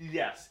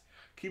 Yes.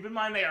 Keep in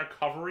mind they are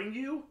covering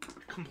you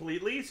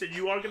completely, so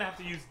you are going to have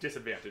to use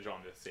disadvantage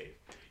on this save.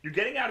 You're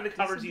getting out of the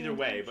covers either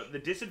way, but the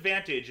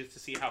disadvantage is to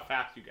see how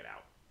fast you get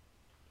out.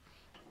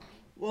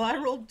 Well, I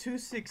rolled 2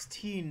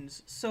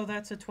 16s, so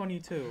that's a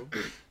 22.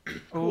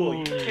 Cool.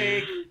 You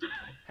take...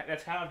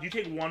 That's how you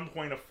take 1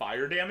 point of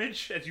fire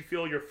damage as you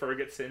feel your fur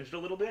get singed a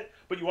little bit,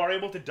 but you are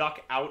able to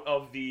duck out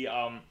of the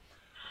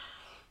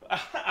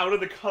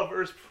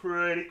covers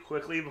pretty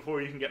quickly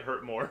before you can get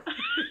hurt more.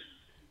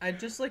 I'd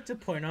just like to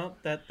point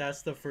out that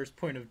that's the first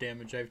point of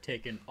damage I've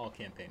taken all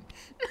campaign.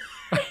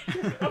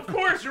 Of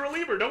course, you're a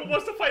lemur. No one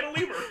wants to fight a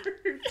lemur.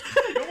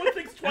 No one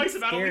thinks twice That's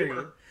about scary. a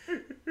lemur.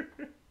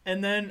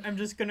 And then I'm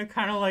just gonna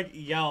kind of like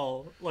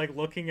yell, like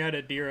looking at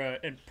Adira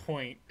and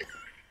point,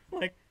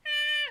 like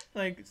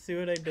see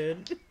what I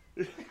did?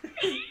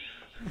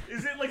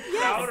 Is it like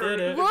proud or I did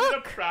it. is it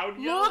a proud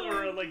yell Look!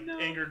 or a like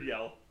angered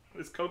yell?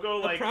 Is Coco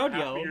like proud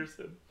happy yell. or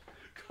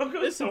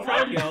Coco's It's so a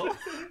proud happy. yell.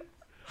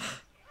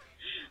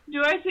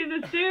 Do I see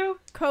this too?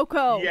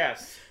 Coco.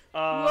 Yes.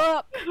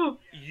 Look.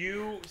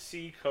 You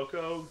see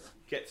Coco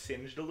get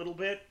singed a little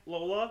bit,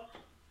 Lola,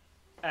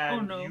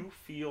 and you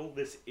feel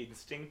this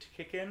instinct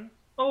kick in.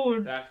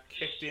 Oh. That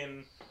kicked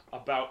in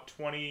about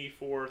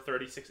 24,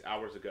 36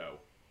 hours ago.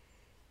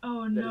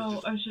 Oh that no, is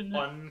just I shouldn't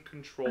have.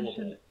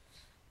 uncontrollable.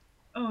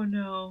 Oh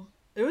no.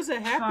 It was a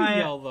happy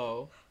yell,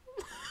 though.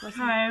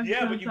 Kai, I'm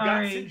yeah, so but you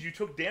sorry. got singed, you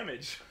took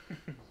damage.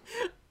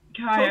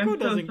 Kai, Coco I'm so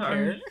doesn't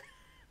sorry.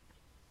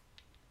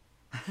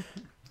 care.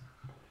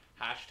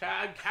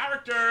 Hashtag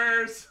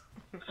characters!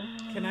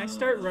 Can I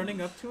start running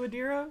up to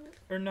Adira?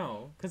 Or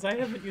no? Because I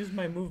haven't used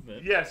my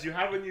movement. Yes, you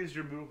haven't used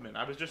your movement.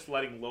 I was just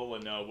letting Lola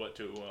know what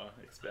to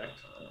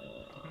expect.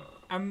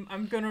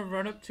 I'm gonna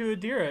run up to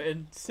Adira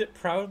and sit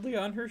proudly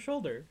on her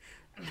shoulder.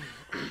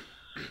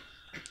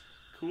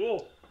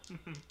 Cool.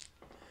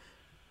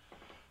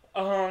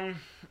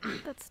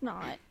 That's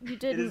not. You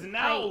didn't. It is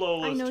now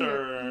Lola's know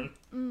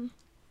turn.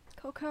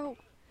 Coco.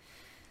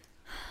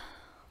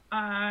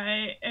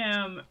 I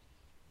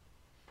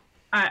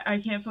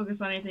can't focus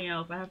on anything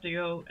else. I have to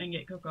go and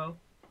get Coco.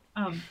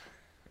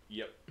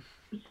 Yep.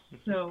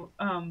 So,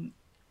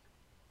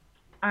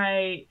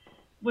 I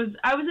was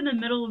in the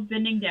middle of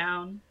bending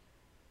down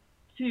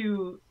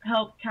to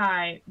help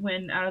Kai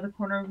when out of the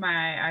corner of my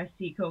eye I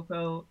see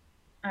Coco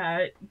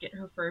get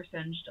her fur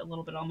singed a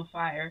little bit on the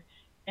fire,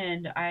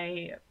 and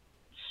I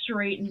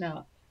straighten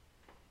up,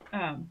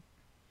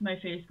 my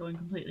face going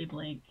completely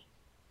blank,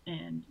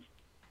 and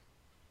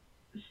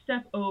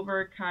step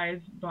over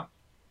Kai's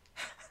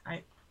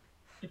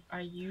if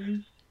I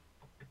use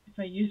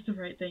the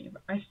right thing, if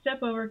I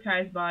step over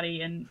Kai's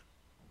body, and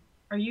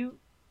are you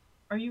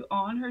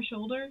on her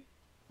shoulder?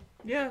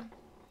 Yeah,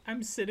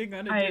 I'm sitting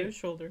on Adira's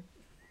shoulder.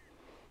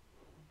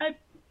 I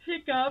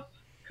pick up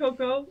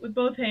Coco with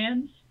both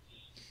hands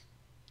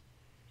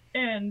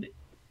and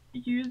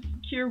use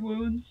Cure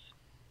Wounds.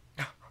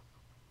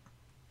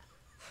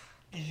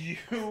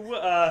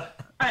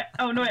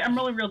 Oh no, wait, I'm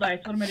rolling real dice.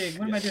 What am I doing?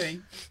 What am I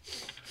doing?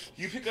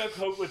 You pick up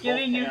Coco with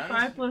Giving both you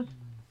hands. 5 +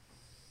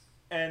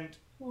 And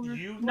 4,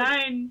 you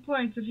 9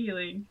 points of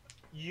healing.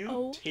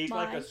 You take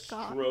like a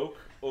stroke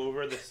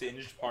over the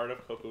singed part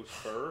of Coco's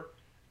fur,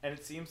 and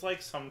it seems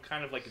like some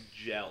kind of like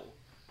gel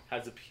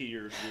has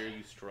appeared where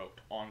you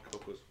stroked on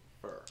Coco's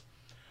fur.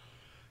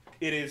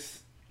 It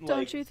is like...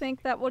 Don't you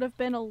think that would have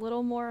been a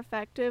little more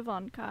effective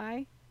on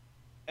Kai?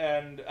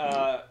 And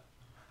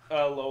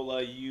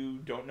Lola, you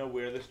don't know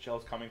where this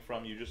gel's coming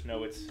from. You just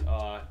know it's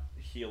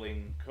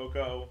healing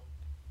Coco.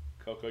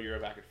 Coco, you're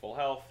back at full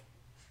health.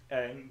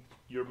 And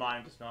your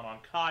mind is not on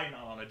Kai,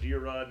 not on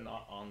Adira,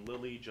 not on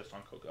Lily, just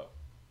on Coco.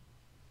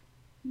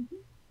 Mm-hmm.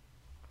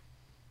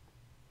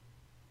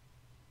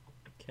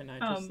 Can I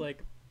just,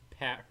 like,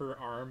 pat her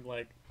arm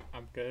like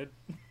I'm good?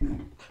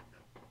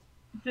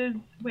 Does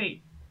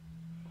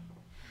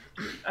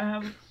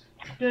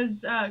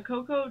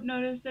Coco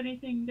notice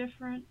anything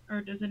different?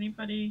 Or does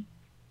anybody...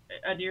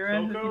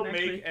 Adira Coco, has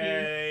make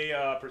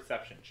a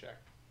perception check.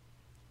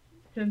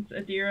 Since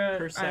Adira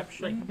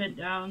Perception? like bent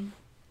down.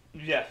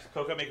 Yes,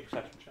 Coco, make a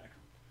perception check.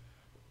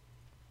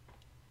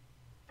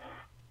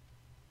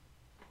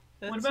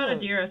 What about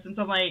Adira, since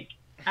I'm like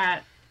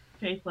at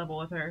face level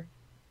with her?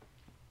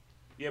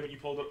 Yeah, but you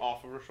pulled it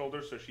off of her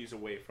shoulder, so she's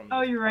away from.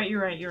 Oh, you're right.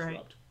 You're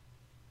right.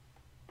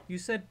 You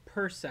said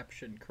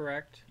perception,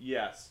 correct?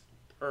 Yes,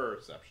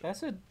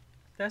 perception.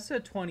 That's a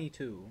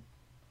 22.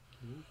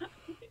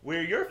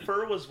 Where your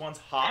fur was once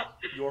hot,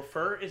 your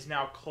fur is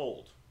now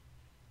cold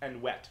and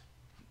wet.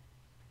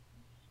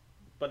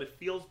 But it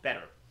feels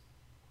better.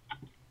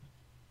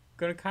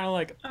 Gonna kind of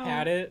like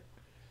pat it,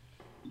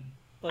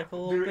 like a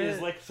little bit. There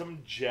is like some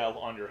gel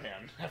on your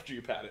hand after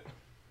you pat it.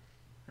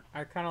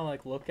 I kind of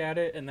like look at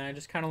it and then I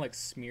just kind of like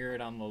smear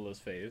it on Lola's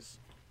face.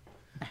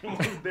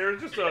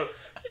 There's just a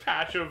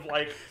patch of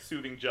like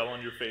soothing gel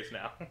on your face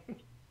now.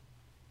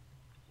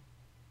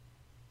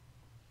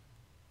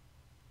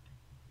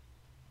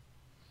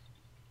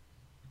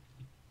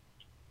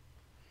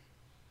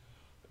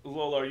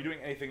 Lola, are you doing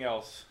anything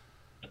else?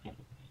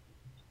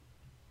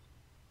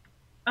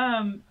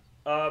 No.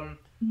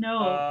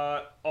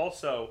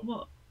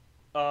 Also,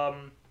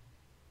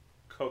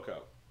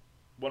 Coco,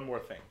 one more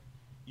thing.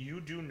 You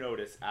do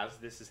notice as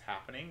this is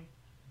happening,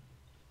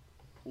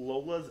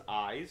 Lola's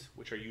eyes,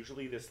 which are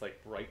usually this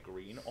like bright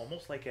green,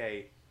 almost like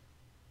a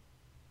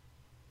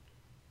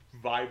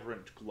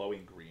vibrant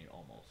glowing green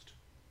almost.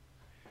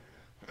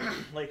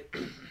 Like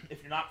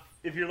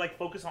if you're like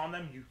focused on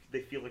them,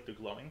 they feel like they're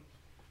glowing.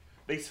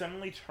 They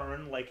suddenly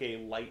turn like a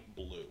light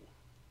blue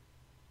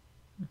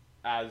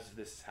as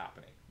this is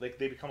happening. Like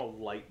they become a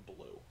light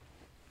blue.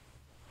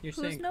 You're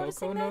saying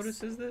Coco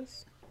notices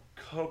this?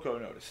 Coco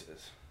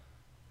notices.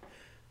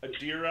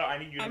 Adira, I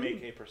need you to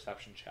make a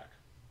perception check.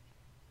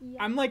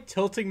 Yeah. I'm like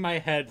tilting my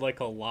head like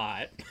a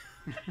lot.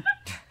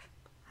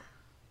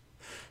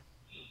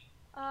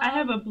 I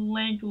have a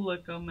blank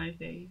look on my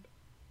face.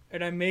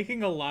 And I'm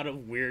making a lot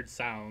of weird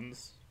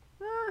sounds.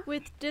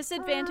 With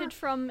disadvantage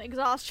from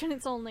exhaustion,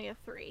 it's only a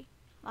 3.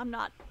 I'm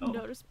not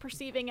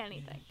perceiving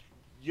anything.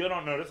 You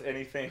don't notice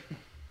anything.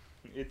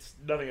 It's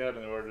nothing out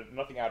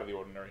of the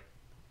ordinary.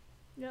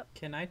 Yep.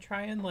 Can I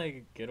try and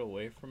like get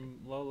away from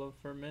Lola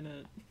for a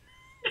minute?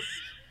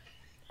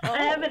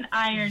 I have an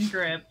iron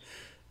grip.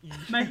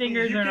 My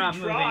fingers are not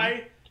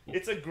moving.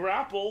 It's a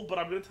grapple, but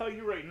I'm gonna tell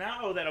you right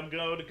now that I'm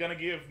gonna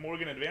give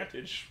Morgan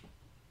advantage.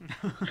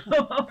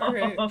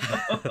 Alright.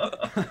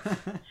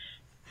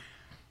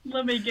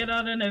 Let me get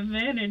on an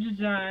advantage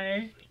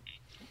die.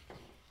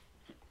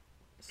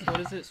 So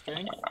what is it,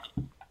 strength?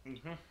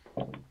 Mm-hmm.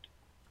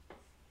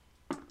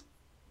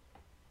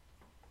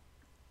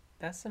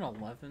 That's an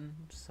 11,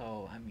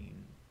 so I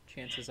mean,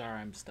 chances are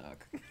I'm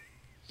stuck.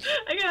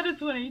 I got a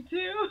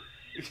 22.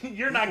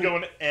 You're not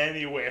going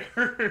anywhere.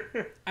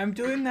 I'm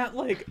doing that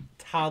like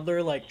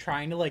toddler like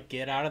trying to like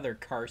get out of their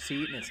car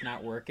seat and it's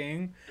not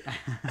working.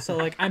 So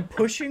like I'm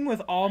pushing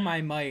with all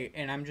my might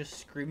and I'm just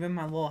screaming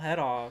my little head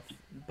off,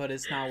 but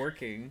it's not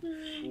working.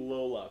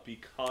 Lola,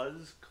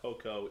 because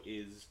Coco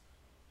is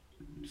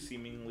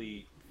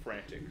seemingly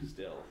frantic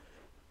still,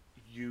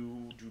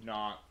 you do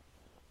not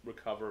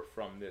recover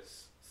from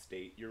this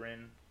state you're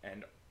in,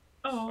 and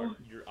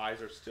your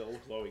eyes are still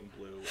glowing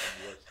blue and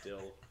you are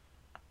still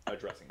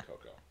addressing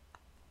Coco.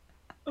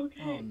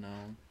 Okay. Oh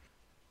no.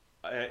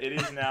 It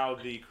is now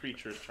the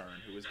creature's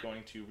turn, who is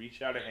going to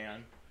reach out a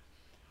hand.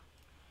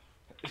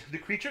 The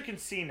creature can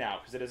see now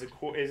because it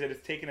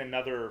has taken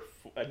another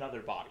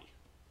body.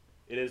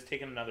 It has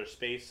taken another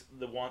space.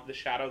 The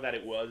shadow that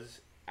it was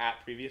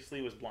at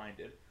previously was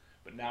blinded,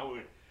 but now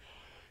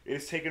it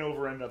has taken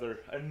over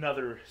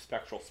another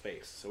spectral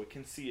space, so it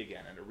can see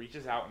again, and it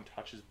reaches out and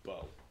touches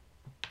Bo.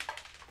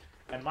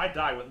 And my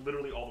die went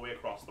literally all the way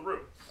across the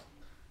room.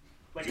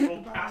 Like it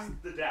rolled past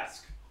the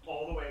desk,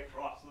 all the way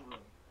across the room.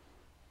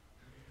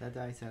 That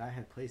die said I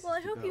had places Well,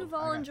 I to hope go. you've I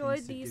all got enjoyed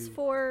things to these do.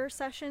 4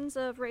 sessions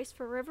of Race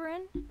for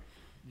Riverin.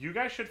 You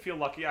guys should feel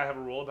lucky I have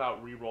a rule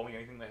about re-rolling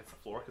anything that hits the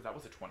floor, because that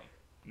was a 20.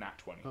 Nat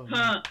 20. Oh,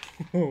 Huh.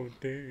 Oh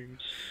dang.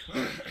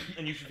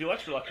 And you should feel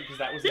extra lucky because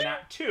that was a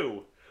nat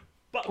 2.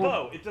 But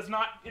Bo, it does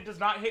not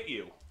hit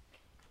you.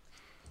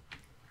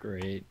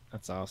 Great.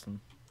 That's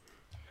awesome.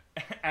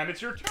 And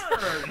it's your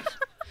turn.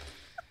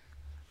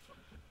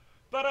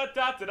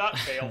 Ba-da-da-da-da,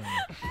 fail.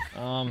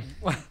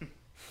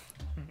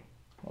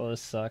 Well,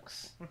 this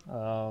sucks.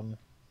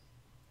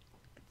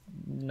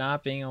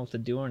 Not being able to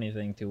do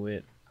anything to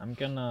it. I'm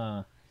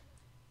gonna.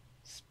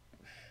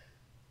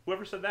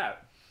 Whoever said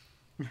that?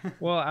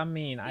 Well, I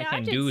mean, I Yeah, I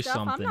can did do stuff.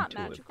 I'm something not to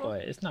magical. it,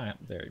 but it's not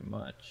very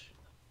much.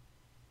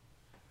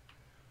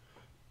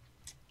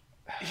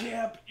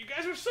 Yeah, but you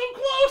guys are so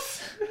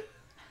close.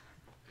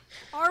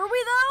 Are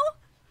we though?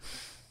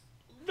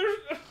 There's.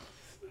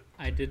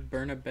 I did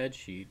burn a bed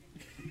sheet.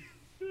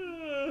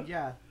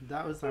 Yeah,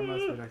 that was our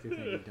most productive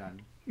thing we've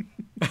done.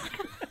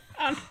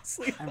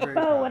 Honestly. I'm very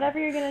Oh, proud. whatever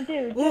you're gonna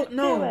do, Well, just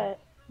no. do it.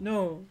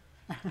 No.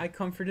 I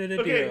comforted Adira.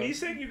 Okay, me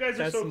saying you guys are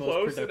That's so the most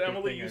close, and productive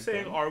Emily, thing you I've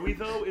saying done. "Are we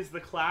though?" is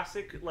the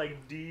classic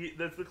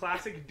That's the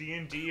classic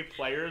D&D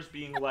players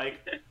being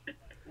like,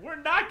 "We're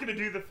not gonna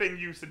do the thing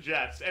you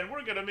suggest, and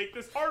we're gonna make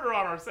this harder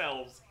on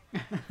ourselves."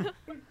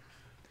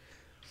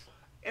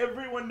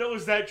 Everyone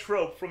knows that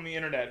trope from the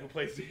internet who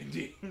plays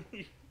D&D.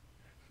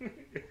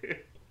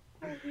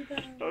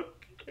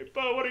 Okay,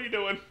 Bo, what are you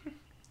doing?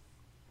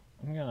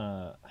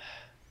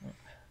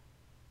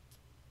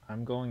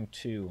 I'm going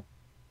to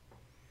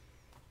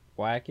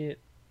whack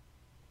it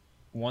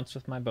once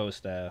with my bow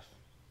staff,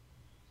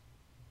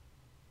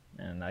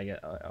 and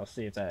I'll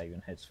see if that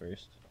even hits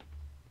first.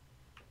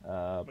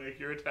 Make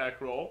your attack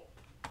roll.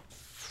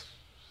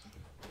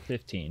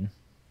 15.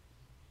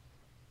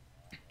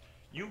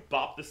 You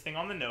bop this thing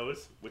on the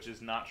nose, which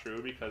is not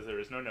true because there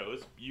is no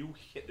nose. You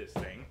hit this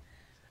thing,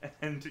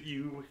 and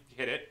you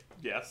hit it.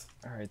 Yes.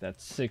 All right,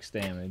 that's 6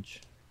 damage.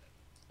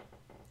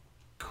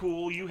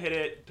 Cool, you hit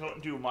it.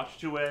 Don't do much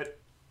to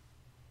it.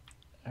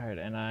 All right,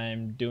 and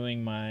I'm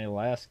doing my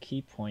last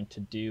key point to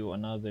do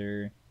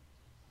another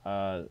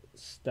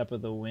step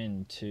of the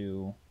wind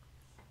to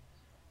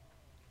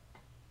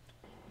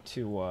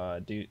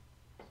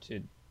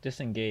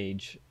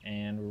disengage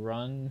and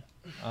run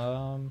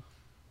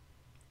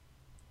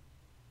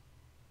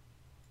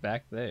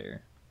back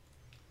there.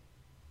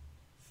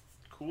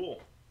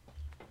 Cool.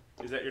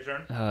 Is that your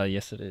turn?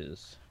 Yes, it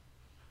is.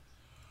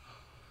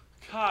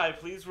 Kai,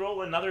 please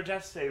roll another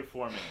death save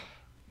for me.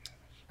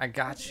 I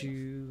got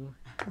you.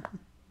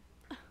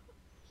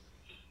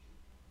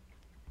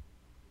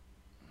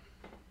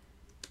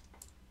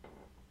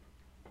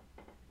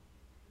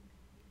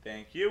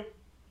 Thank you.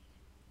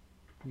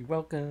 You're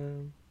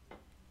welcome.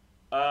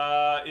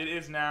 It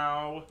is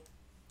now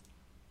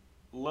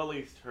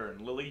Lily's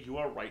turn. Lily, you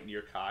are right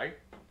near Kai.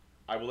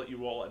 I will let you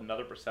roll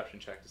another perception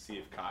check to see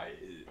if Kai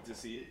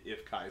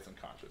is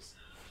unconscious.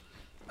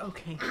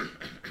 Okay.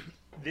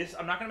 This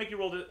I'm not gonna make you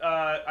roll.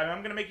 I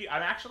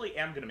actually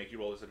am gonna make you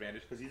roll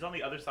disadvantage because he's on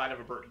the other side of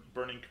a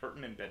burning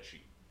curtain and bed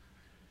sheet.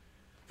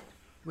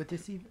 With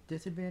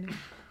disadvantage?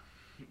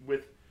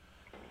 With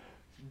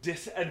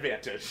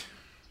disadvantage.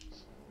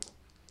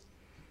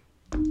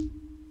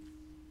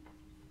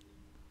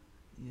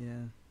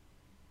 Yeah.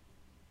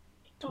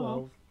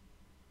 12.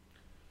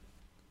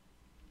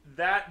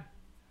 That...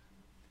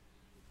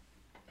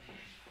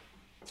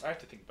 I have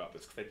to think about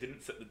this because I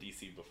didn't set the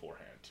DC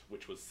beforehand,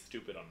 which was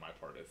stupid on my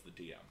part as the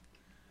DM.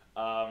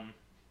 I'm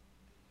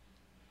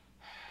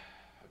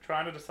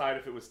trying to decide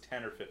if it was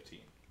 10 or 15.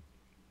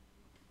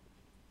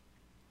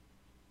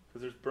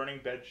 Because there's burning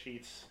bed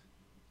sheets.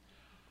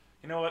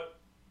 You know what?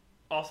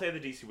 I'll say the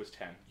DC was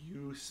 10.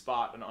 You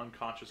spot an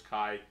unconscious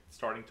Kai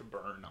starting to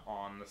burn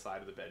on the side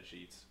of the bed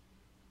sheets.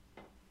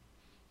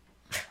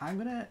 I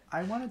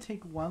want to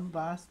take one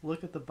last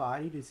look at the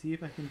body to see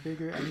if I can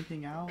figure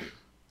anything out.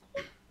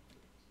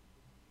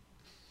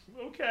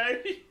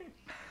 Okay.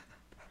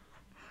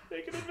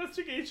 Make an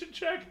investigation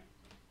check.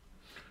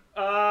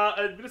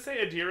 I'm gonna say,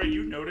 Adira,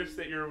 you notice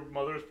that your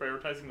mother is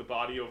prioritizing the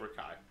body over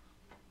Kai.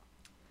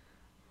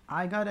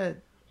 I got a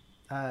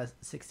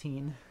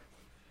 16.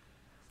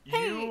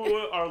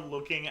 You are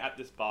looking at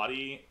this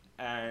body,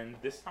 and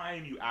this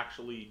time you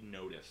actually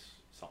notice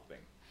something.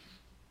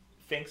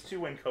 Thanks to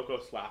when Coco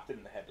slapped it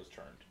and the head was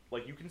turned.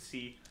 Like, you can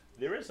see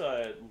there is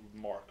a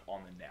mark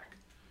on the neck.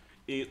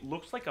 It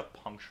looks like a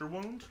puncture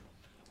wound.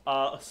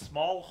 A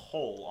small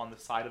hole on the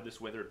side of this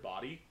withered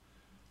body.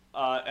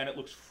 And it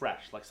looks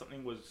fresh, like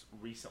something was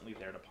recently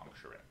there to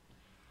puncture it.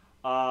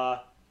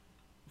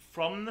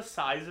 From the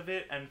size of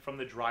it and from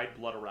the dried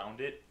blood around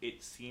it,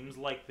 it seems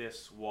like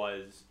this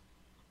was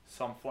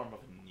some form of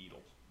a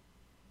needle.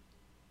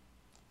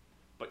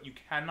 But you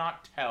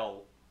cannot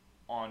tell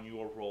on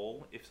your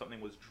roll if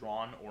something was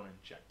drawn or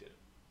injected.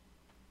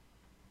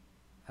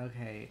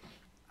 Okay,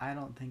 I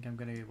don't think I'm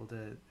gonna be able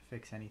to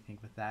fix anything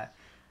with that.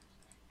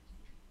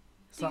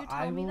 So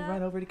I will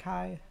run over to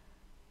Kai.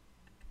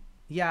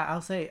 Yeah, I'll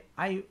say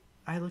I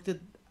looked at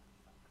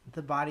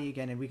the body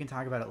again, and we can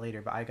talk about it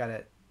later. But I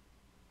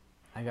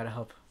gotta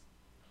help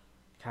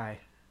Kai.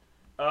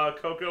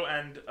 Coco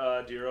and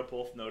Dira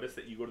both notice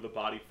that you go to the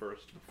body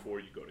first before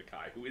you go to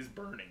Kai, who is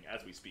burning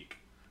as we speak.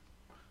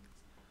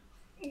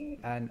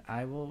 And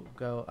I will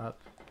go up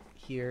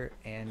here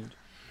and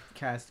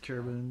cast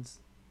Cure Wounds.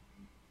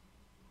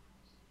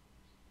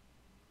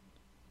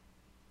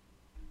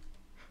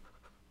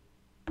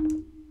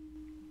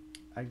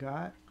 I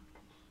got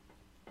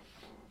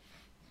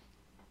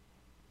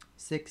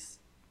 6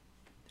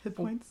 hit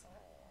points.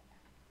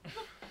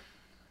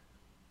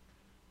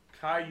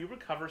 Kai, you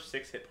recover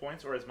 6 hit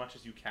points, or as much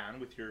as you can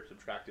with your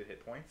subtracted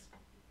hit points.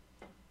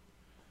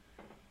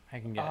 I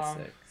can get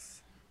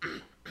 6.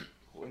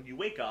 When you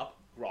wake up,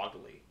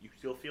 groggily, you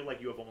still feel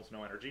like you have almost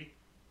no energy,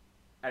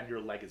 and your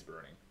leg is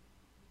burning.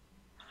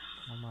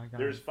 Oh my god.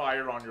 There's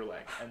fire on your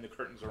leg, and the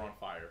curtains are on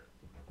fire.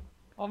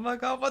 Oh my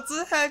god, what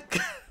the heck?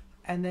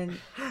 And then,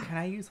 can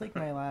I use like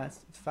my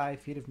last 5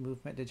 feet of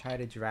movement to try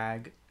to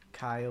drag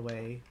Kai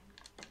away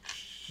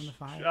from the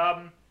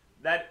fire?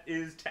 That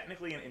is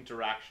technically an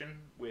interaction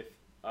with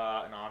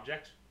an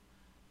object.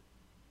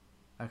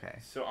 Okay.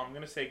 So I'm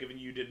gonna say, given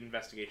you did an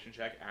investigation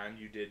check and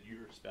you did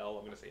your spell,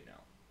 I'm gonna say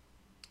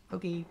no.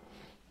 Okay.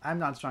 I'm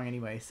not strong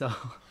anyway, so.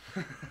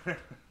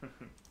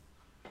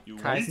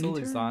 Kai's still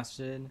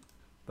exhausted,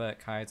 but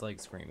Kai's like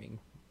screaming.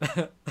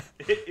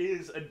 It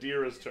is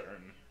Adira's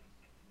turn.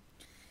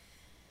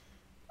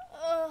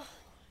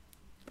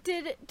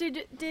 Did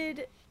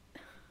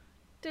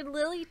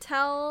Lily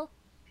tell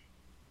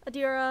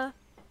Adira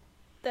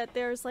that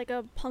there's like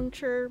a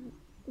puncture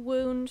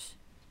wound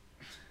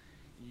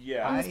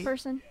Yeah. on this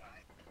person?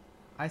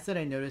 I said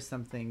I noticed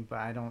something,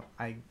 but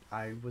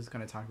I was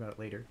gonna talk about it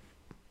later.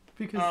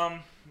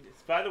 Because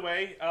by the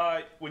way,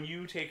 when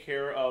you take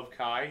care of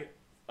Kai,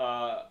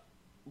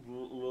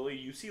 Lily,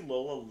 you see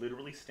Lola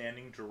literally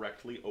standing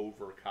directly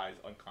over Kai's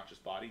unconscious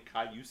body.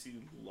 Kai, you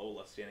see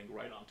Lola standing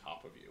right on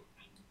top of you.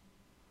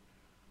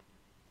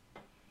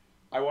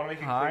 I want to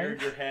make it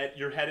clear,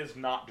 your head is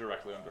not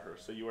directly under her,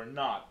 so you are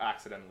not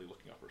accidentally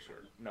looking up her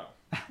skirt. No,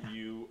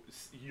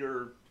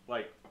 your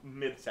like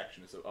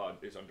midsection is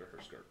under her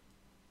skirt.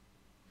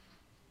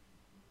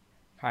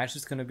 Kai's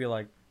just gonna be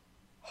like,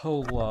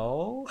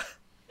 hello?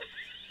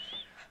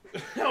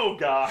 Oh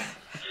god.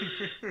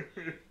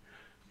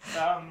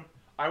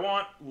 I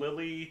want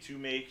Lily to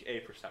make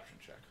a perception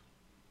check.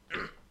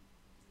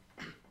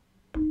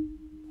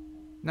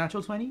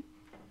 Natural 20?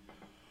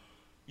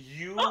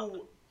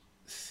 You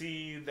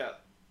see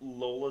that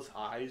Lola's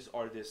eyes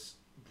are this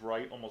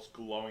bright, almost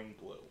glowing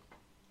blue.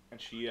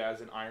 And she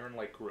has an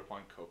iron-like grip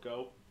on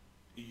Coco.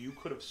 You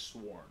could have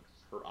sworn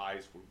her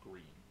eyes were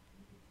green.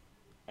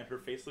 And her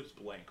face looks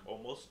blank,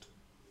 almost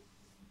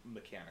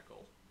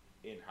mechanical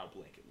in how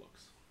blank it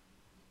looks.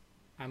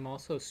 I'm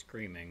also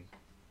screaming.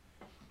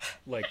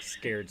 Like,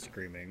 scared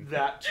screaming.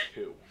 That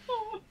too.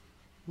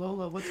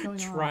 Lola, what's going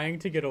on? Trying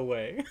to get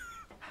away.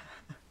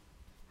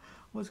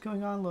 What's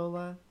going on,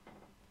 Lola?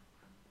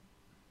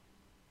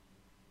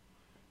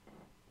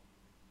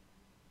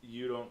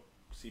 You don't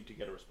seem to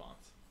get a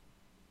response.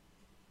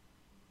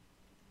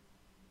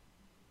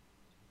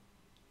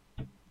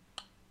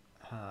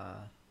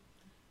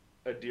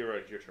 Adira,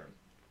 it's your turn.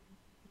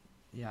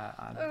 Yeah.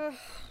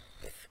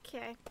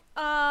 Okay.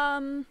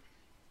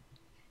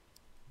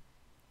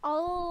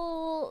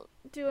 I'll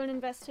do an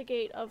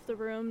investigate of the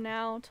room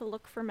now to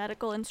look for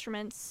medical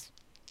instruments,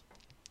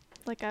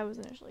 like I was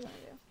initially gonna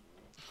do.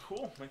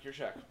 Cool. Make your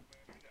check.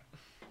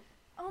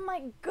 Oh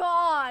my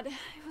god!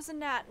 It was a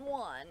nat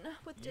 1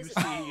 with You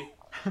disadvantage.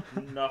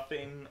 see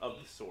nothing of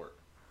the sort.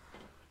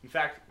 In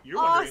fact,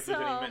 you're wondering if there's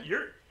Awesome. any.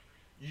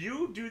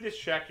 You do this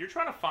check. You're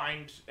trying to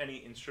find any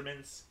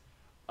instruments,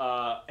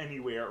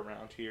 anywhere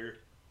around here,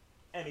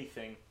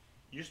 anything.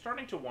 You're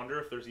starting to wonder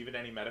if there's even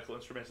any medical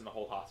instruments in the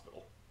whole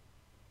hospital.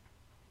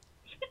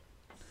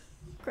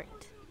 Great.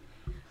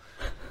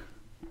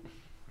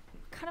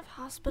 What kind of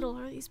hospital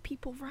are these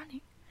people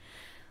running?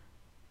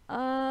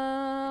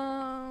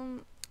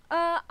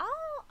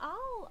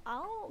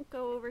 I'll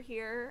go over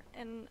here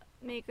and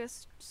make a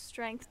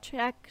strength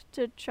check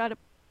to try to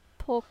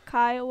pull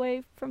Kai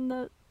away from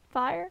the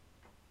fire.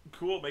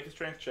 Cool. Make a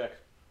strength check.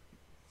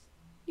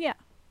 Yeah.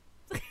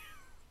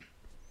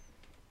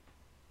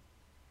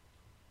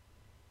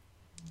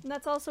 And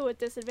that's also at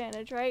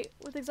disadvantage, right?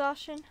 With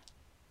exhaustion?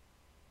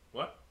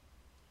 What?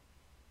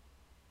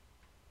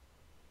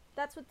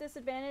 That's with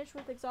disadvantage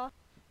with exhaustion?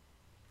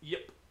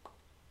 Yep.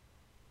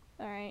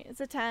 Alright,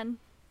 it's a 10.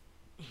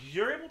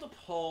 You're able to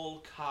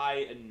pull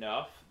Kai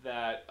enough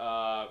that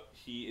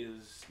he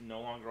is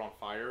no longer on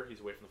fire.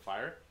 He's away from the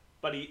fire.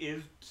 But he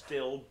is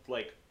still,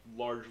 like,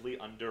 largely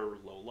under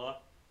Lola.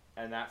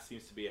 And that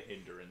seems to be a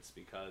hindrance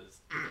because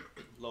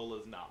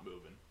Lola's not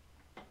moving.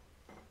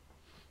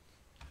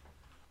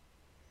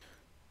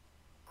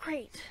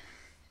 Great.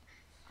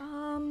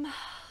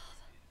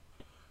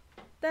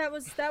 That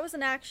was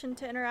an action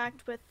to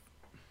interact with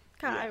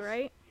Kai, Yes.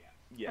 right?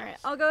 Yes. Alright,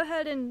 I'll go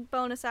ahead and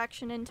bonus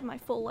action into my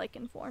full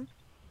lichen form.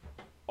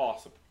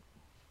 Awesome.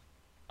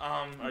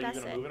 Are you That's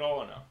gonna it. move it all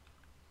or no?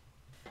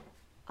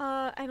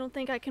 I don't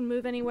think I can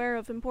move anywhere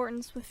of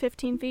importance with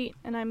 15 feet,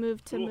 and I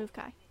move to Cool. move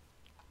Kai.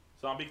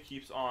 Zombie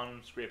keeps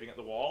on scraping at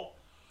the wall.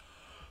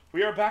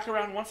 We are back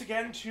around once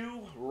again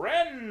to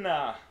Ren.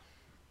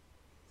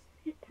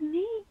 It's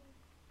me.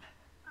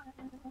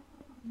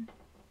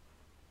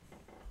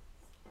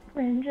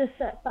 Ren just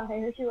set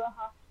fire to a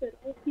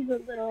hospital. He's a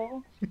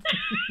little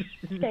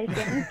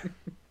shaken.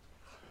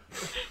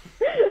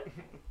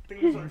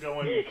 Things are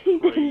going He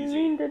didn't crazy.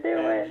 mean to do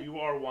And it. you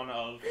are one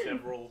of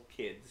several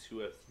kids who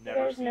have You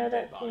never guys seen know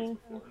dead that bodies scene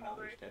before, from and now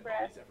there's dead Breath?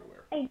 bodies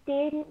everywhere. I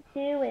didn't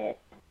do it.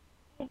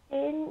 I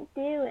didn't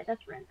do it.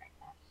 That's Ren right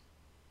now.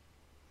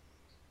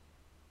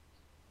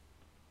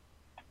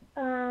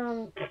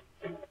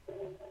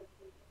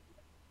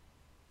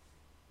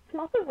 I'm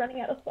also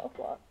running out of spell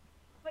slots,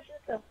 which is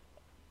so.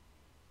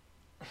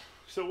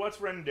 So what's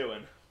Ren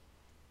doing?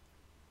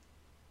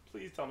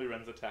 Please tell me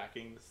Ren's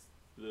attacking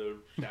the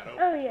shadow.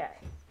 Oh yeah.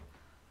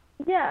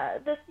 Yeah,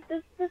 this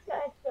guy's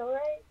still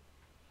right.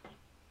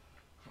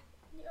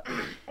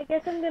 I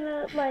guess I'm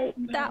gonna like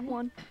That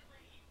one.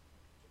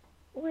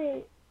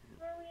 wait.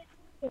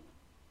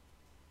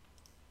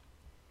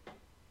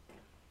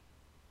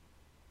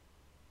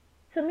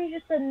 Somebody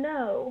just said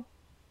no.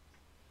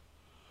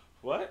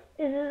 What?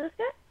 Is it this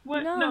guy?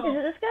 What? No. Is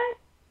it this guy?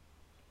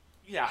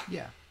 Yeah.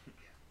 Yeah.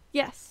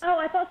 Yes. Oh,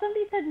 I thought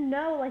somebody said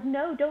no. Like,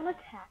 no, don't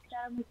attack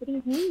them. Like, what do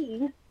you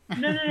mean?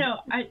 No.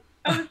 I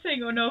was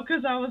saying oh no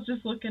because I was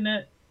just looking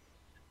at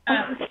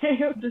Okay.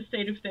 the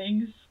state of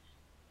things.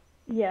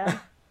 Yeah.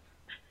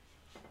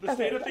 The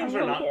state Okay, of things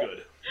I'm are not gonna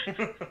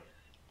good.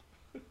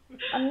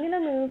 I'm gonna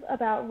move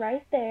about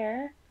right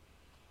there.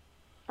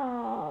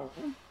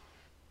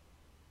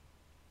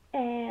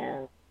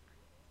 And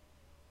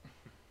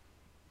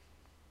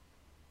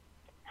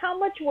how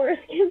much worse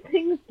can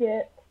things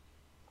get?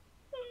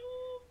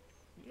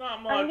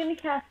 Not much. I'm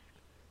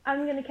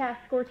gonna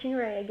cast Scorching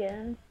Ray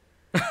again.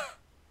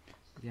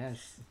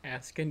 Yes.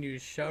 Ask and you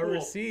shall Cool.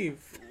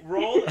 receive.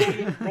 Roll a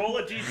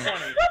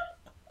d20.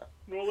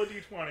 Roll a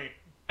d20.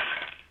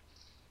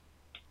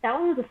 That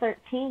one was a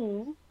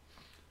 13.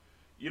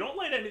 You don't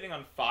light anything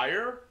on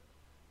fire,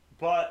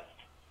 but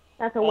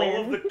That's a all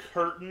win. of the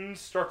curtains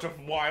start to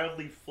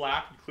wildly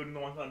flap, including the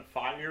ones on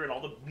fire, and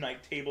all the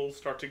night tables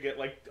start to get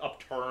like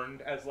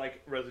upturned as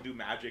like residue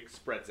magic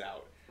spreads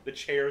out. The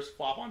chairs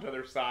flop onto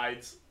their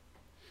sides.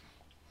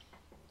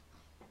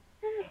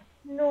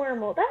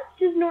 Normal. That's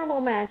just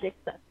normal magic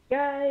stuff,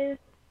 guys.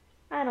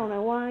 I don't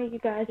know why you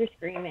guys are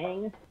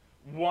screaming.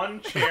 One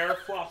chair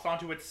flops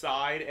onto its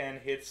side and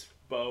hits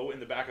Bo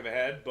in the back of the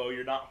head. Bo,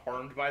 you're not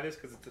harmed by this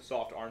because it's a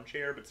soft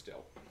armchair, but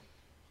still.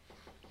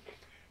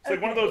 It's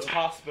like one of those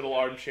hospital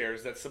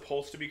armchairs that's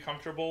supposed to be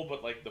comfortable,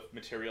 but like the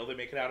material they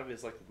make it out of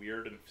is like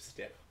weird and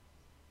stiff.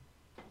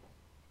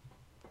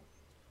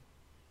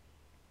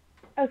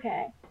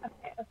 Okay.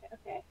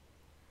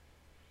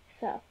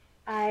 So,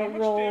 I How much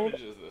rolled.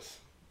 damage is this?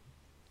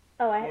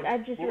 Oh, I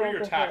just What were rolled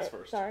your the attacks hit.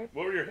 first? Sorry.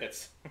 What were your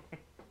hits?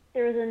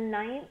 There was a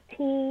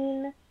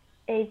 19,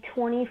 a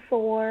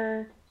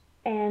 24,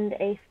 and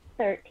a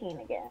 13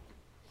 again.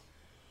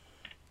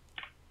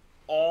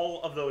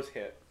 All of those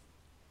hit.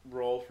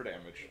 Roll for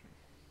damage.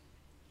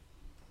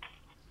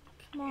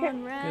 Come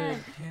on, Ren.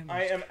 Good damage.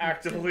 I am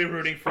actively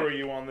rooting for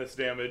you on this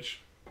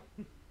damage.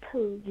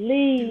 Please.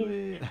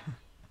 Do it.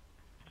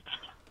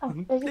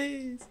 Oh,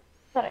 Please.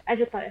 sorry, I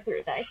just thought I threw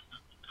a dice.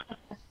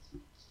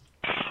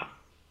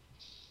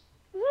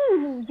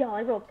 Ooh, y'all,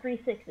 I rolled 3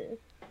 6s.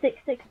 6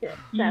 6s.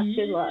 That's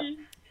good luck.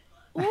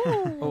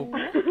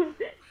 Ooh.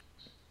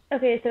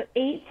 Okay, so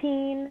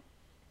 18,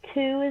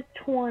 2 is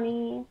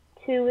 20,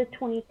 2 is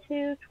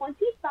 22,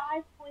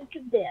 25 points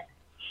of damage.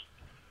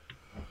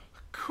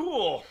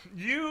 Cool.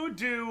 You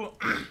do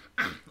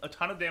a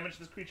ton of damage to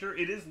this creature.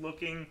 It is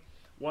looking,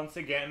 once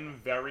again,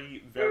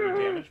 very, very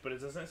damaged, but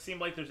it doesn't seem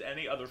like there's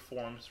any other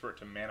forms for it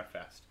to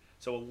manifest.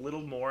 So a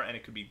little more and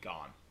it could be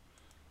gone.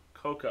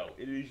 Coco,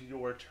 it is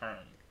your turn.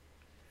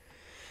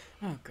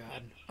 Oh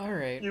god.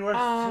 Alright. You are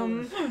still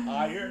in this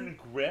iron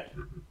grip.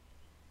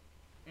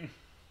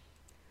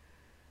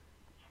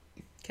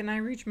 Can I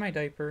reach my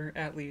diaper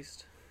at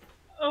least?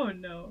 Oh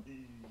no.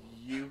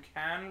 You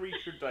can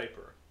reach your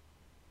diaper.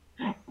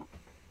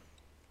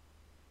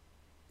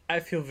 I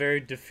feel very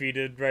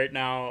defeated right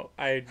now.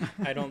 I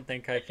don't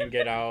think I can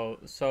get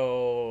out,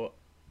 so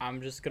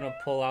I'm just gonna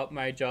pull out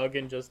my jug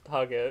and just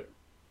hug it.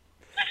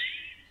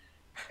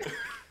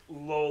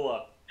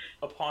 Lola,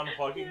 upon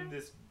hugging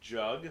this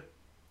jug,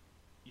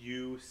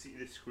 you see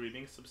the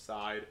screaming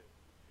subside.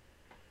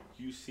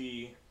 You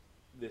see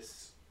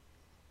this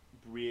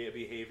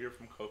behavior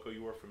from Coco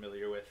you are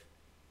familiar with.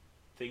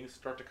 Things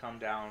start to calm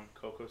down.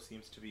 Coco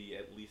seems to be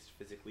at least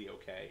physically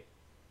okay.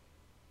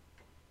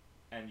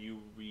 And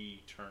you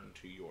return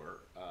to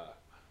your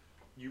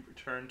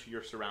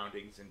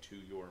surroundings and to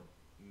your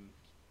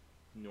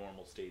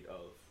normal state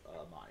of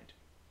mind.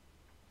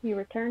 You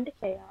return to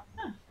chaos.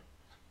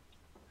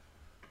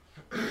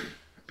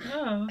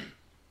 Oh.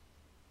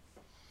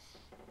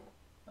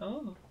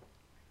 Oh.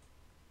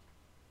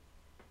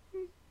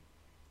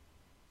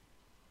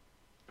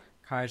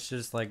 Kai's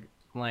just like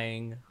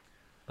laying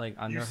like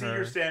under You see her.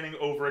 you're standing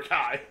over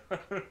Kai.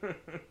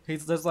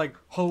 He's just like,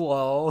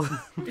 hello.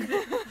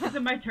 Is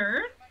it my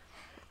turn?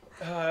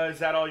 Is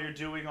that all you're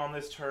doing on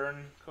this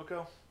turn,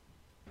 Coco?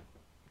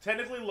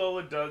 Technically,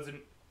 Lola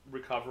doesn't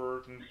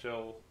recover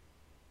until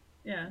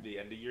the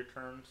end of your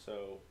turn,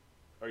 so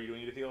are you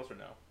doing anything else or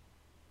no?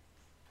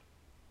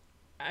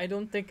 I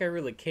don't think I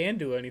really can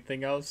do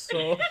anything else, so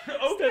Okay,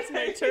 that's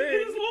my turn.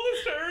 It is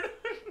Lola's turn.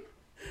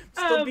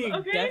 Still being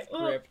okay, death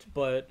gripped,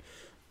 but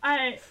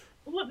okay,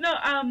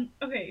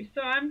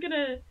 so I'm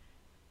gonna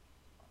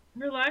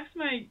relax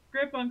my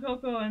grip on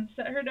Coco and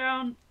set her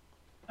down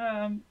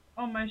on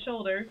my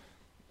shoulder.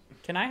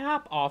 can I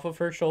hop off of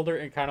her shoulder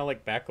and kind of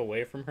like back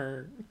away from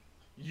her?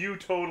 You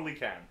totally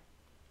can.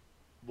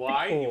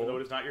 Why? Cool. Even though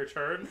it is not your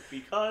turn?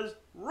 Because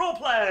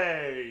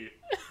roleplay!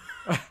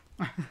 Because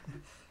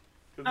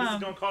this is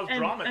going to cause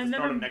drama at the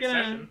start of next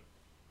session.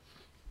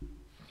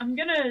 I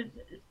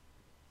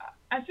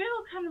feel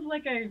kind of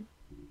like I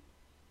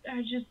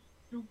just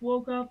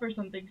woke up or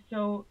something,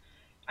 so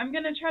I'm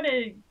gonna try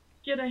to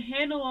get a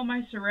handle on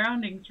my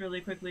surroundings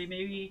really quickly,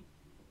 maybe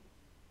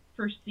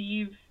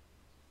perceive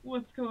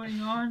what's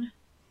going on.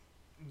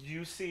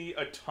 You see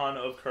a ton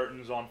of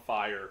curtains on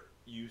fire.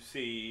 You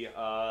see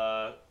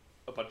a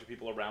bunch of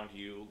people around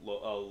you.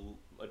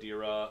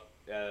 Adira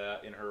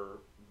in her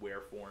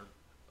wear form.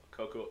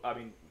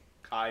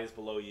 Kai is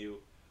below you.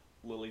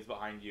 Lily's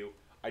behind you.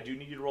 I do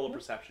need you to roll a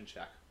perception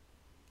check.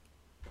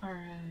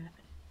 Alright.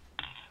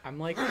 I'm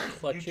like You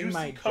clutching do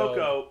my see Coco.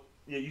 jug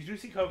Yeah, you do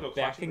see Coco backing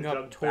clutching the up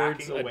jug, towards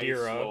backing away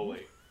Adira.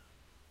 slowly.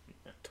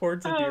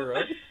 towards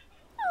Adira.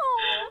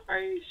 Are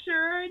you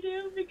sure I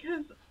do?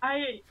 Because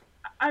I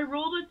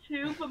rolled a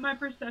 2, but my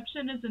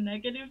perception is a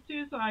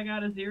 -2, so I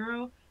got a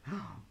 0.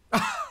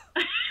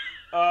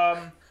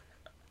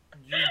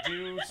 You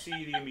do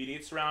see the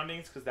immediate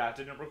surroundings because that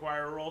didn't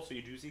require a roll, so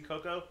you do see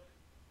Coco,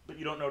 but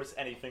you don't notice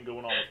anything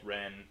going on with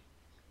Ren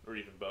or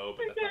even Bo,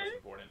 but that's not as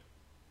important.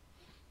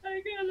 I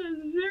got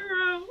a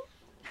 0.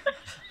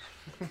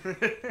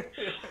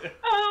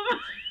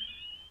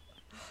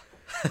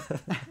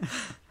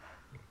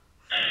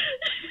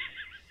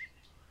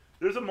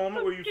 There's a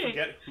moment where you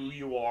forget who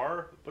you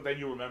are, but then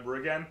you remember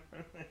again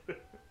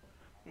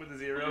with a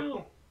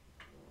 0.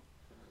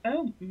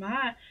 Oh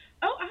my!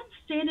 Oh, I'm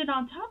standing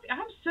on top.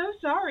 I'm so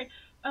sorry.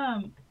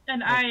 And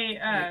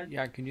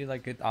yeah, can you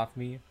like get off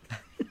me?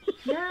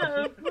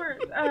 Yeah, of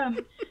course.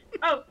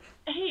 Oh,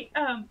 hey,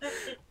 how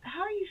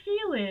are you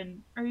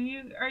feeling? Are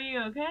you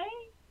okay?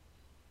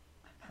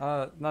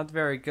 Not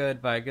very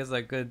good, but I guess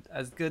like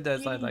as good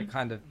as I like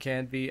kind of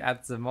can be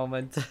at the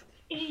moment.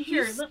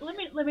 Here, let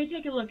me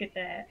take a look at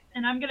that,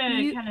 and I'm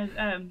gonna kind of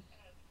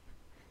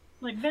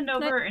like bend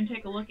over and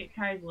take a look at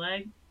Kai's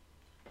leg.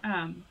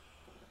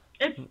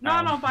 It's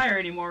not on fire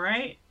anymore,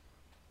 right?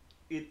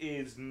 It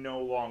is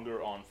no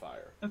longer on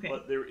fire. Okay.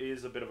 But there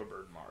is a bit of a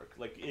burn mark.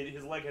 Like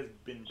his leg has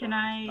been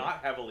burned,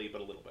 not heavily, but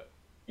a little bit.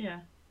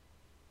 Yeah.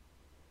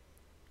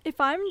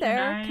 If I'm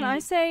there, can I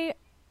say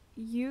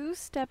you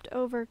stepped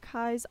over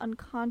Kai's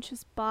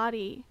unconscious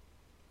body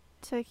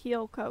to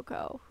heal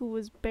Coco, who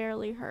was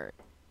barely hurt?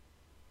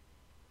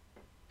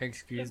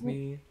 Excuse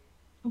me?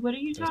 What are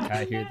you Does talking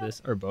Kai about? hear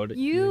this or Bo?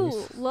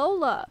 You,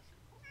 Lola.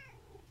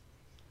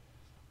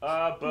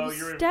 Bo, You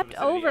you're in stepped the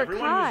vicinity. over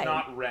Everyone who Kai. is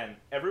not Ren.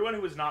 Everyone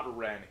who is not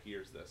Ren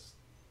hears this.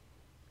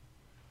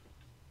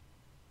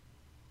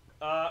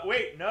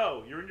 Wait,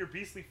 no, you're in your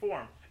beastly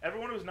form.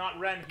 Everyone who's not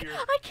Ren hears.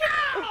 I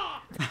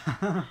can't.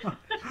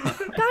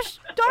 Gosh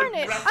darn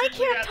it! I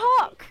can't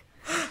talk.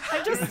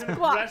 I just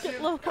squawked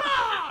at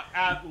Lola.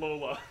 At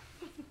Lola.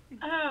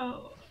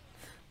 Oh,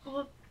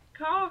 well,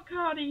 caw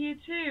to you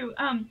too.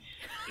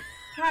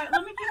 Kai,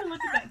 let me take a look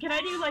at that. Can I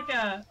do like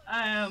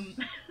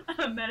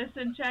a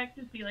medicine check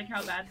to see like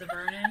how bad the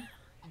burn is?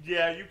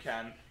 Yeah, you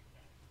can.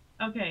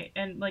 Okay,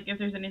 and like if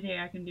there's anything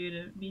I can do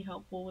to be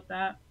helpful with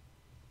that.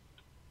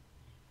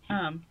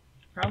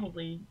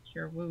 Probably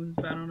cure wounds,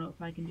 but I don't know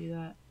if I can do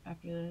that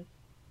after this.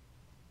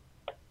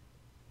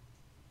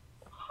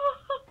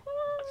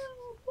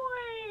 Oh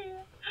boy!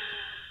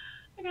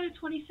 I got a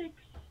 26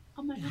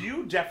 on my head.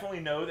 You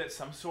definitely know that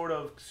some sort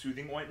of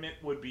soothing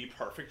ointment would be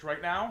perfect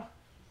right now.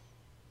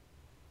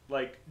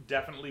 Like,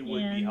 definitely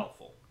would be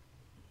helpful.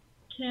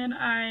 Can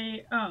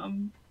I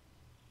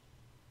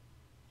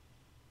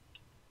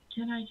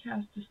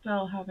cast a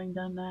spell having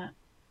done that?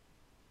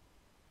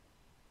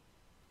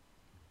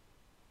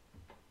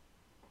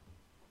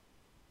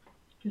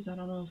 Because I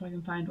don't know if I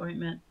can find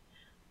ointment.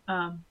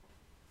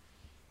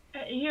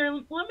 Here,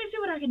 let me see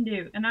what I can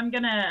do. And I'm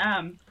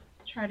gonna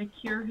try to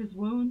cure his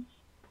wounds.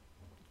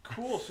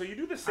 Cool, so you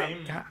do the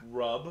same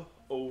rub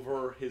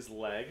over his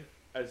leg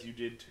as you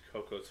did to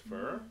Coco's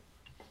fur.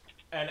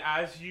 And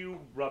as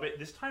you rub it,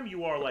 this time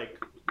you are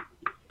like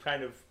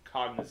kind of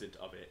cognizant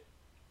of it.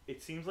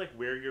 It seems like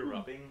where you're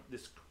rubbing,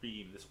 this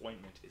cream, this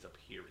ointment is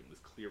appearing, this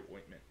clear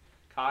ointment.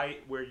 Kai,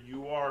 where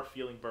you are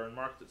feeling burn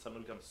marks, it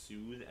suddenly becomes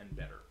soothed and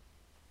better.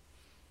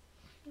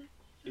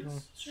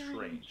 It's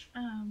strange.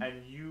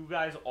 And you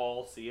guys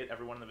all see it,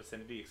 everyone in the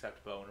vicinity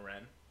except Bo and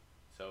Ren.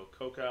 So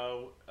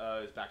Coco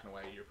is backing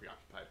away, you're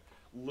preoccupied.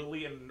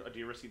 Lily and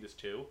Adira see this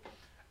too.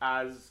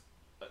 As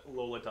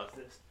Lola does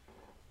this,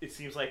 it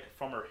seems like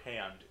from her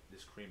hand,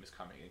 this cream is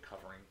coming and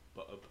covering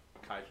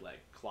Kai's leg.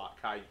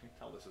 Kai, you can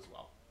tell this as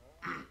well.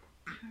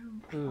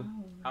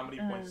 How many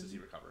points does he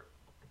recover?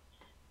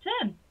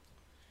 10.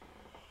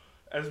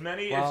 As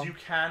many as you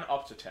can,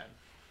 up to 10.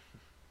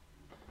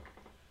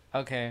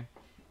 Okay.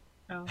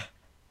 Oh.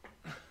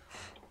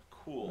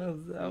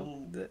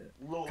 Cool.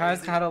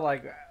 Kai's kind of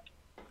like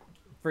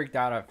freaked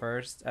out at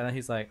first, and then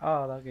he's like,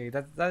 "Oh, okay,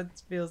 that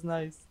feels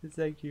nice.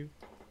 Thank you."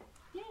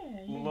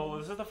 Yeah. Lola,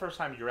 this is the first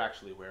time you're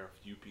actually aware of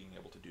you being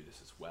able to do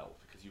this as well,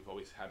 because you've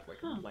always had like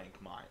a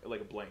blank mind,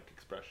 like a blank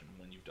expression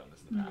when you've done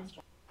this in the past.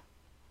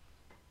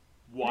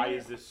 Why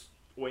is this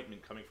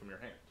ointment coming from your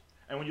hand?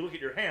 And when you look at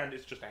your hand,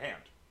 it's just a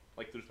hand.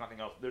 Like there's nothing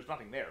else. There's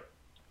nothing there.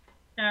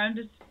 Yeah, I'm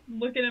just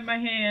looking at my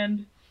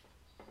hand,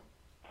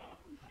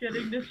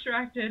 getting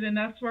distracted, and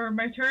that's where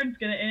my turn's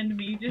gonna end.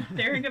 Me just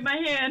staring at my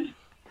hand.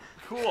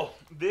 Cool.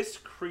 This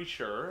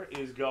creature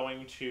is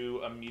going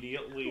to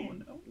immediately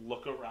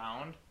look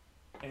around,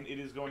 and it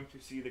is going to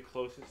see the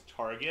closest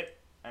target,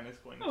 and it's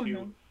going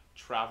to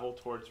travel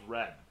towards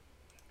Ren.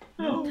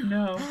 Oh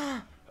no.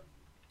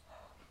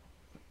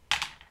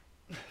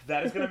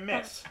 That is going to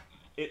miss.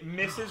 It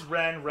misses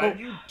Ren. Ren,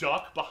 you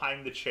duck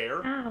behind the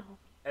chair,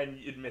 and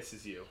it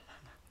misses you.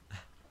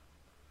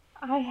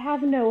 I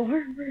have no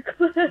armor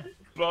class.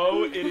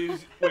 Bo, it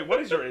is... Wait,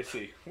 what is your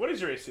AC? What is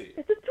your AC?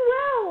 It's a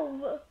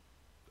 12.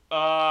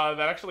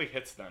 That actually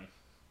hits then.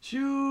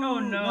 Shoot! Oh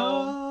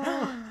no.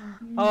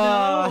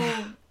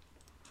 No.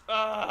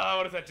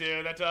 What does that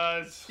do? That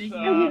does... It's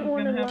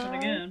gonna happen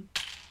again.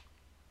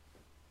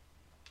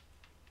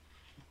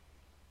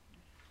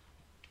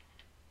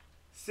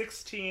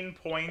 16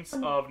 points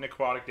of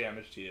necrotic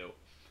damage to you.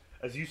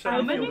 As you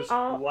suddenly feel this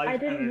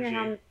life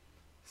energy.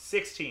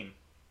 16.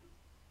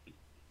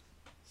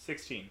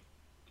 16.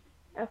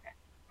 Okay.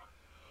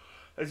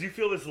 As you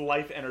feel this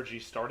life energy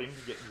starting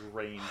to get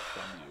drained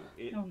from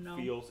you, it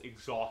feels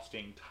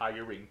exhausting,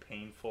 tiring,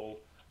 painful.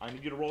 I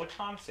need you to roll a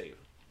con save.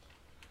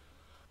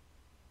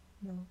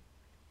 No.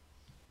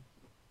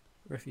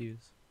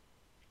 Refuse.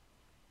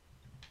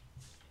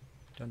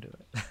 Don't do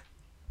it.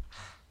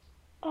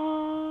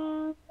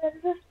 That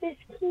is a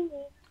 15.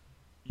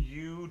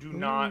 You do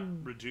not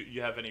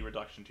you have any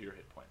reduction to your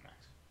hit point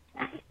max.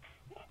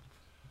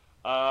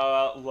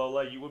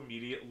 Lola, you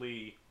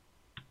immediately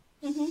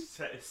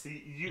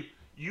see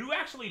you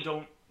actually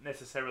don't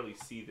necessarily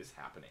see this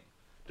happening.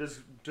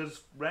 Does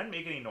Ren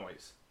make any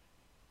noise?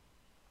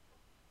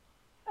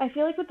 I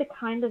feel like with the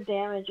kind of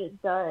damage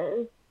it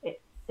does,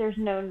 there's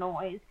no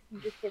noise. He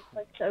just gets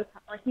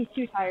he's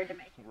too tired to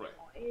make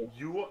noise.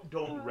 You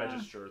don't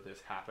register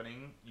this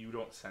happening. You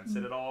don't sense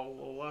it at all,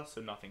 Lola,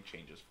 so nothing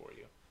changes for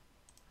you.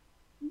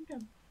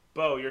 Okay.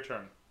 Bo, your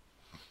turn.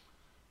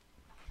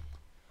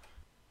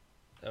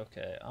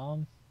 Okay,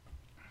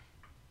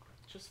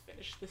 just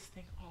finish this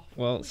thing off.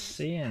 Well, please.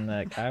 Seeing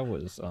that I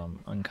was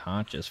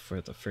unconscious for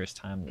the first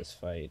time this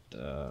fight,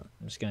 I'm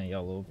just gonna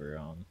yell over,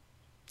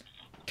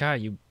 Kai,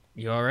 you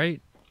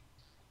alright?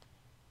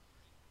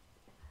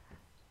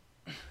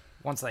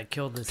 Once I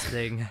kill this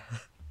thing.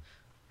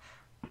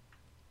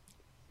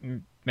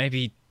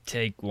 Maybe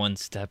take one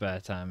step at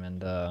a time,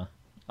 and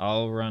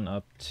I'll run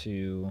up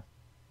to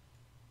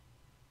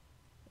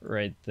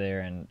right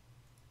there and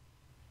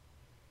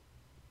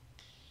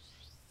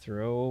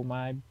throw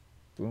my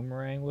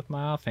boomerang with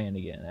my offhand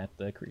again at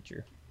the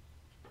creature.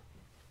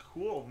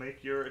 Cool.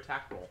 Make your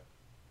attack roll.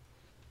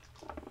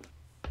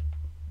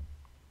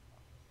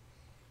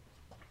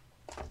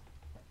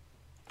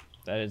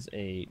 That is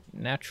a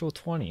natural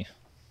 20.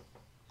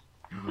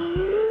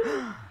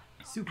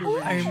 Super Oh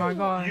rage. my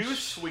gosh. You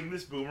swing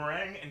this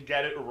boomerang and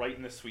get it right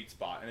in the sweet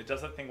spot, and it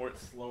does that thing where it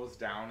slows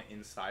down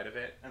inside of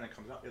it, and then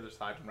comes out the other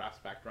side and wraps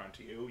back around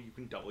to you. You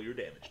can double your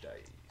damage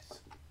dice.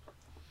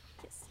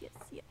 Yes, yes,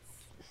 yes.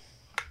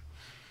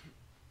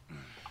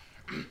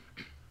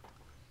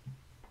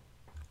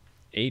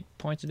 8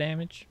 points of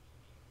damage.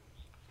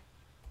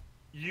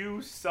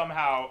 You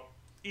somehow,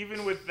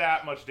 even with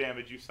that much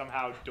damage, you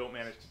somehow don't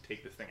manage to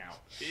take this thing out.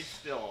 It's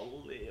still a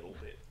little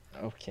bit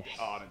Okay.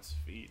 on its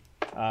feet.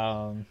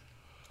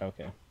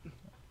 Okay.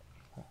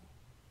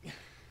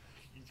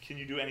 Can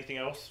you do anything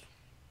else?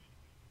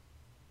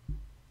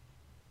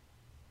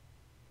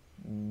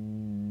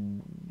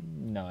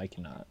 No, I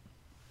cannot.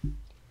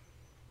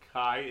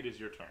 Kai, it is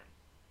your turn.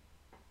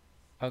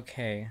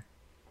 Okay.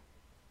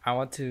 I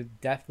want to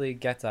definitely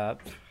get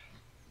up,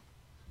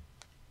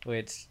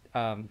 which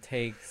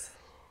takes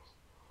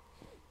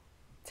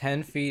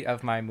 10 feet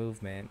of my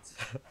movement.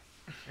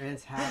 And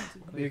it's halved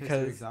because Because-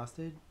 you're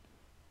exhausted.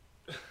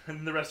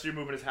 And the rest of your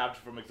movement is halved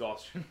from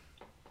exhaustion.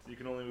 So you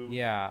can only move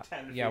Yeah.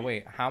 10 Yeah, feet.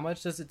 wait. How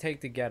much does it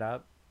take to get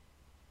up?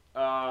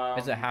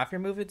 Is it Um, half your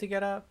movement to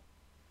get up?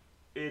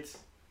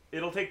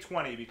 It'll take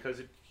 20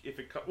 because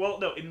well,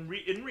 no, in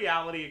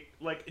reality,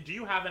 like, do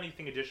you have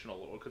anything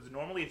additional? Because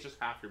normally it's just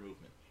half your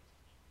movement.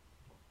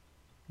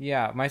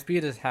 Yeah, my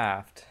speed is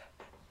halved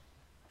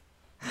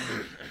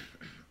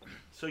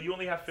So you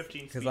only have 15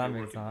 speed. because you're I'm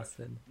working with.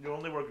 exhausted. You're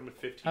only working with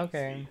 15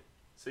 Okay. speed.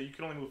 So you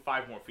can only move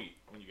 5 more feet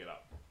when you get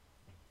up.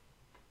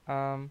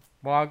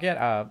 Well, I'll get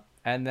up,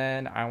 and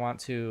then I want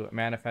to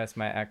manifest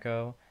my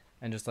echo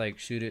and just like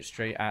shoot it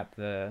straight at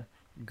the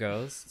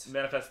ghost.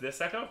 Manifest this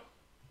echo?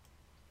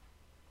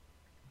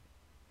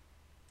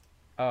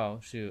 Oh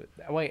shoot!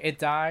 Wait, it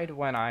died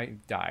when I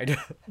died.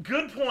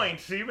 Good point.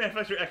 So you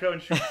manifest your echo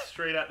and shoot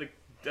straight at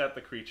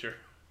the creature.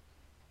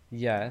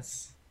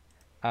 Yes.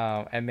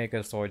 And make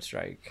a sword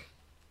strike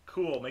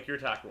Cool. Make your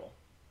attack roll.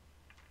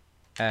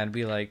 and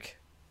be like,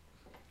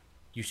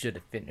 "You should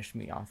have finished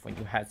me off when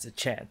you had the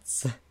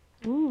chance."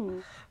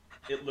 Ooh.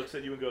 It looks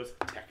at you and goes,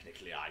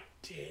 "Technically, I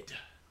did."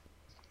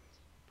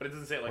 But it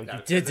doesn't say it like Well,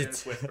 that. you It says did in it.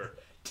 its whisper.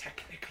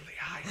 Technically,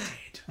 I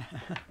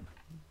did.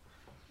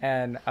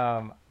 And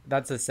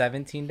that's a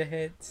 17 to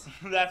hit.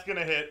 That's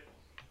gonna hit.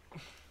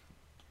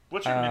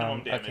 What's your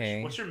minimum damage?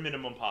 Okay. What's your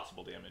minimum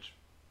possible damage?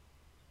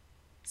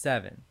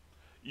 7.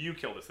 You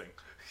kill this thing.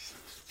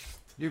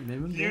 Your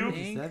minimum You- damage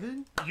is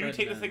 7? You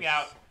take this thing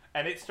out,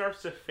 and it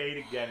starts to fade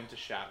again into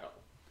shadow.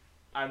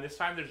 And this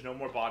time, there's no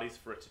more bodies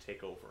for it to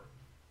take over.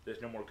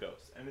 There's no more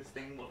ghosts. And this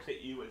thing looks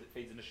at you as it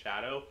fades into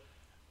shadow,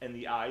 and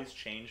the eyes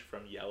change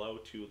from yellow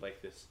to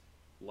like this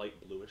light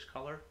bluish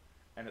color.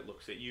 And it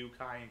looks at you,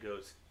 Kai, and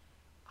goes,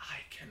 "I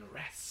can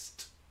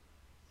rest.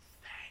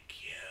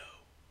 Thank you."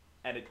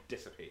 And it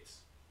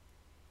dissipates.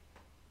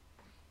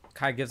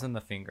 Kai gives him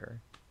the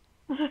finger.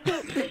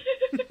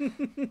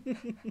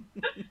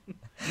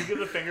 You give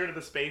the finger to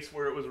the space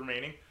where it was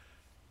remaining.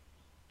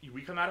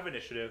 We come out of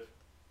initiative.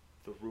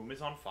 The room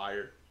is on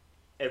fire.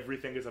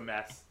 Everything is a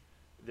mess.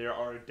 There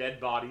are dead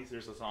bodies.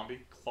 There's a zombie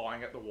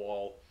clawing at the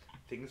wall.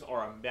 Things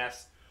are a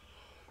mess.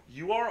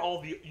 You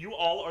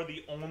all are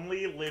the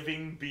only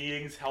living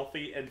beings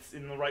healthy and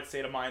in the right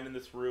state of mind in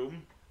this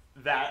room.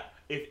 That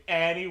if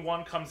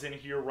anyone comes in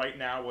here right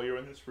now while you're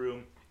in this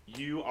room,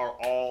 you are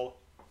all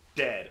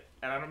dead.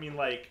 And I don't mean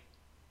like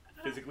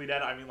physically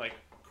dead. I mean like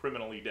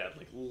criminally dead,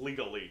 like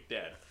legally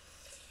dead.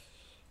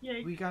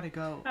 Yay. We gotta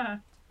go. Uh,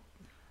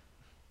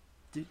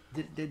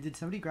 Did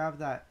somebody grab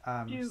that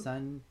Do-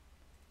 sun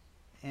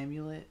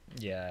amulet?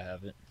 Yeah, I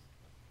have it.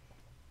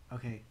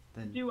 Okay,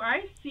 then. do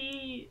I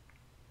see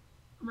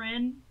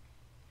Ren?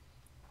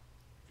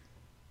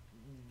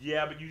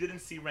 Yeah, but you didn't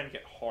see Ren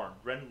get harmed.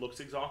 Ren looks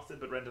exhausted,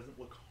 but Ren doesn't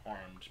look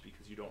harmed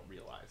because you don't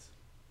realize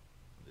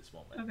in this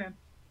moment. Okay.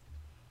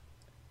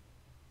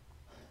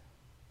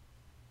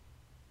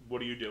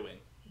 What are you doing?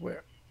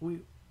 Where we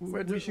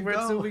should where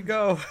go. do we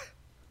go?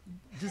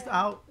 Just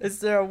out. Is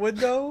there a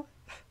window?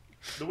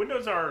 The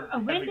windows are A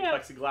heavy window?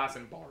 plexiglass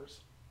and bars.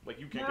 Like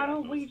you can't Why get out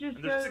don't of we those. just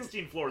And there's go-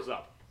 16 floors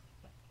up.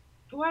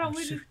 Why don't Oh,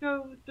 we shoot. just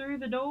go through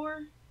the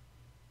door?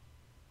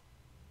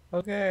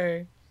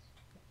 Okay.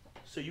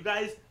 So you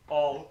guys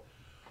all,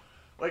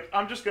 like,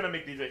 I'm just gonna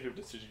make the executive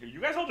decision here. You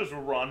guys all just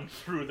run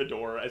through the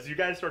door as you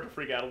guys start to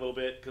freak out a little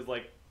bit because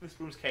like this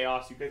room's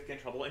chaos. You guys get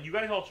in trouble, and you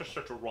guys all just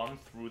start to run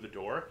through the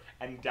door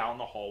and down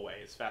the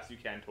hallway as fast as you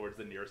can towards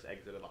the nearest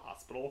exit of the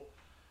hospital.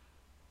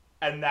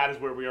 And that is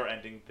where we are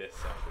ending this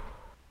session.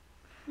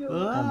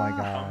 Oh my Come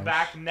god.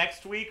 back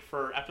next week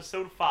for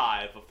episode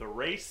 5 of the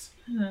race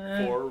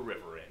for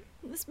Riverin.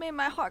 This made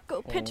my heart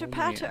go pitter Oh,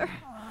 patter.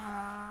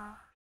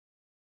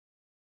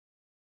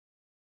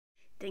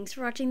 Thanks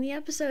for watching the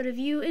episode. If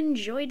you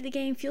enjoyed the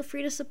game, feel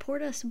free to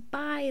support us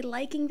by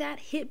liking that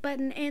hit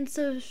button and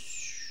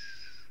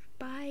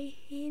by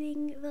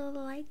hitting the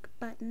like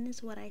button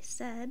is what I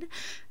said.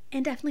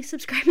 And definitely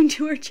subscribing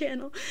to our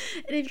channel.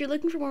 And if you're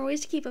looking for more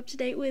ways to keep up to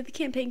date with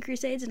Campaign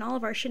Crusades and all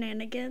of our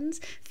shenanigans,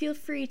 feel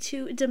free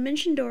to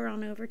Dimension Door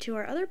on over to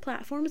our other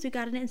platforms. We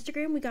got an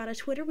Instagram, we got a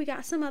Twitter, we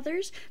got some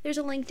others. There's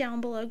a link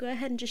down below. Go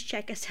ahead and just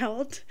check us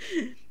out.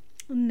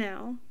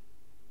 Now,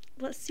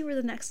 let's see where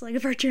the next leg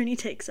of our journey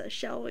takes us,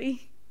 shall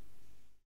we?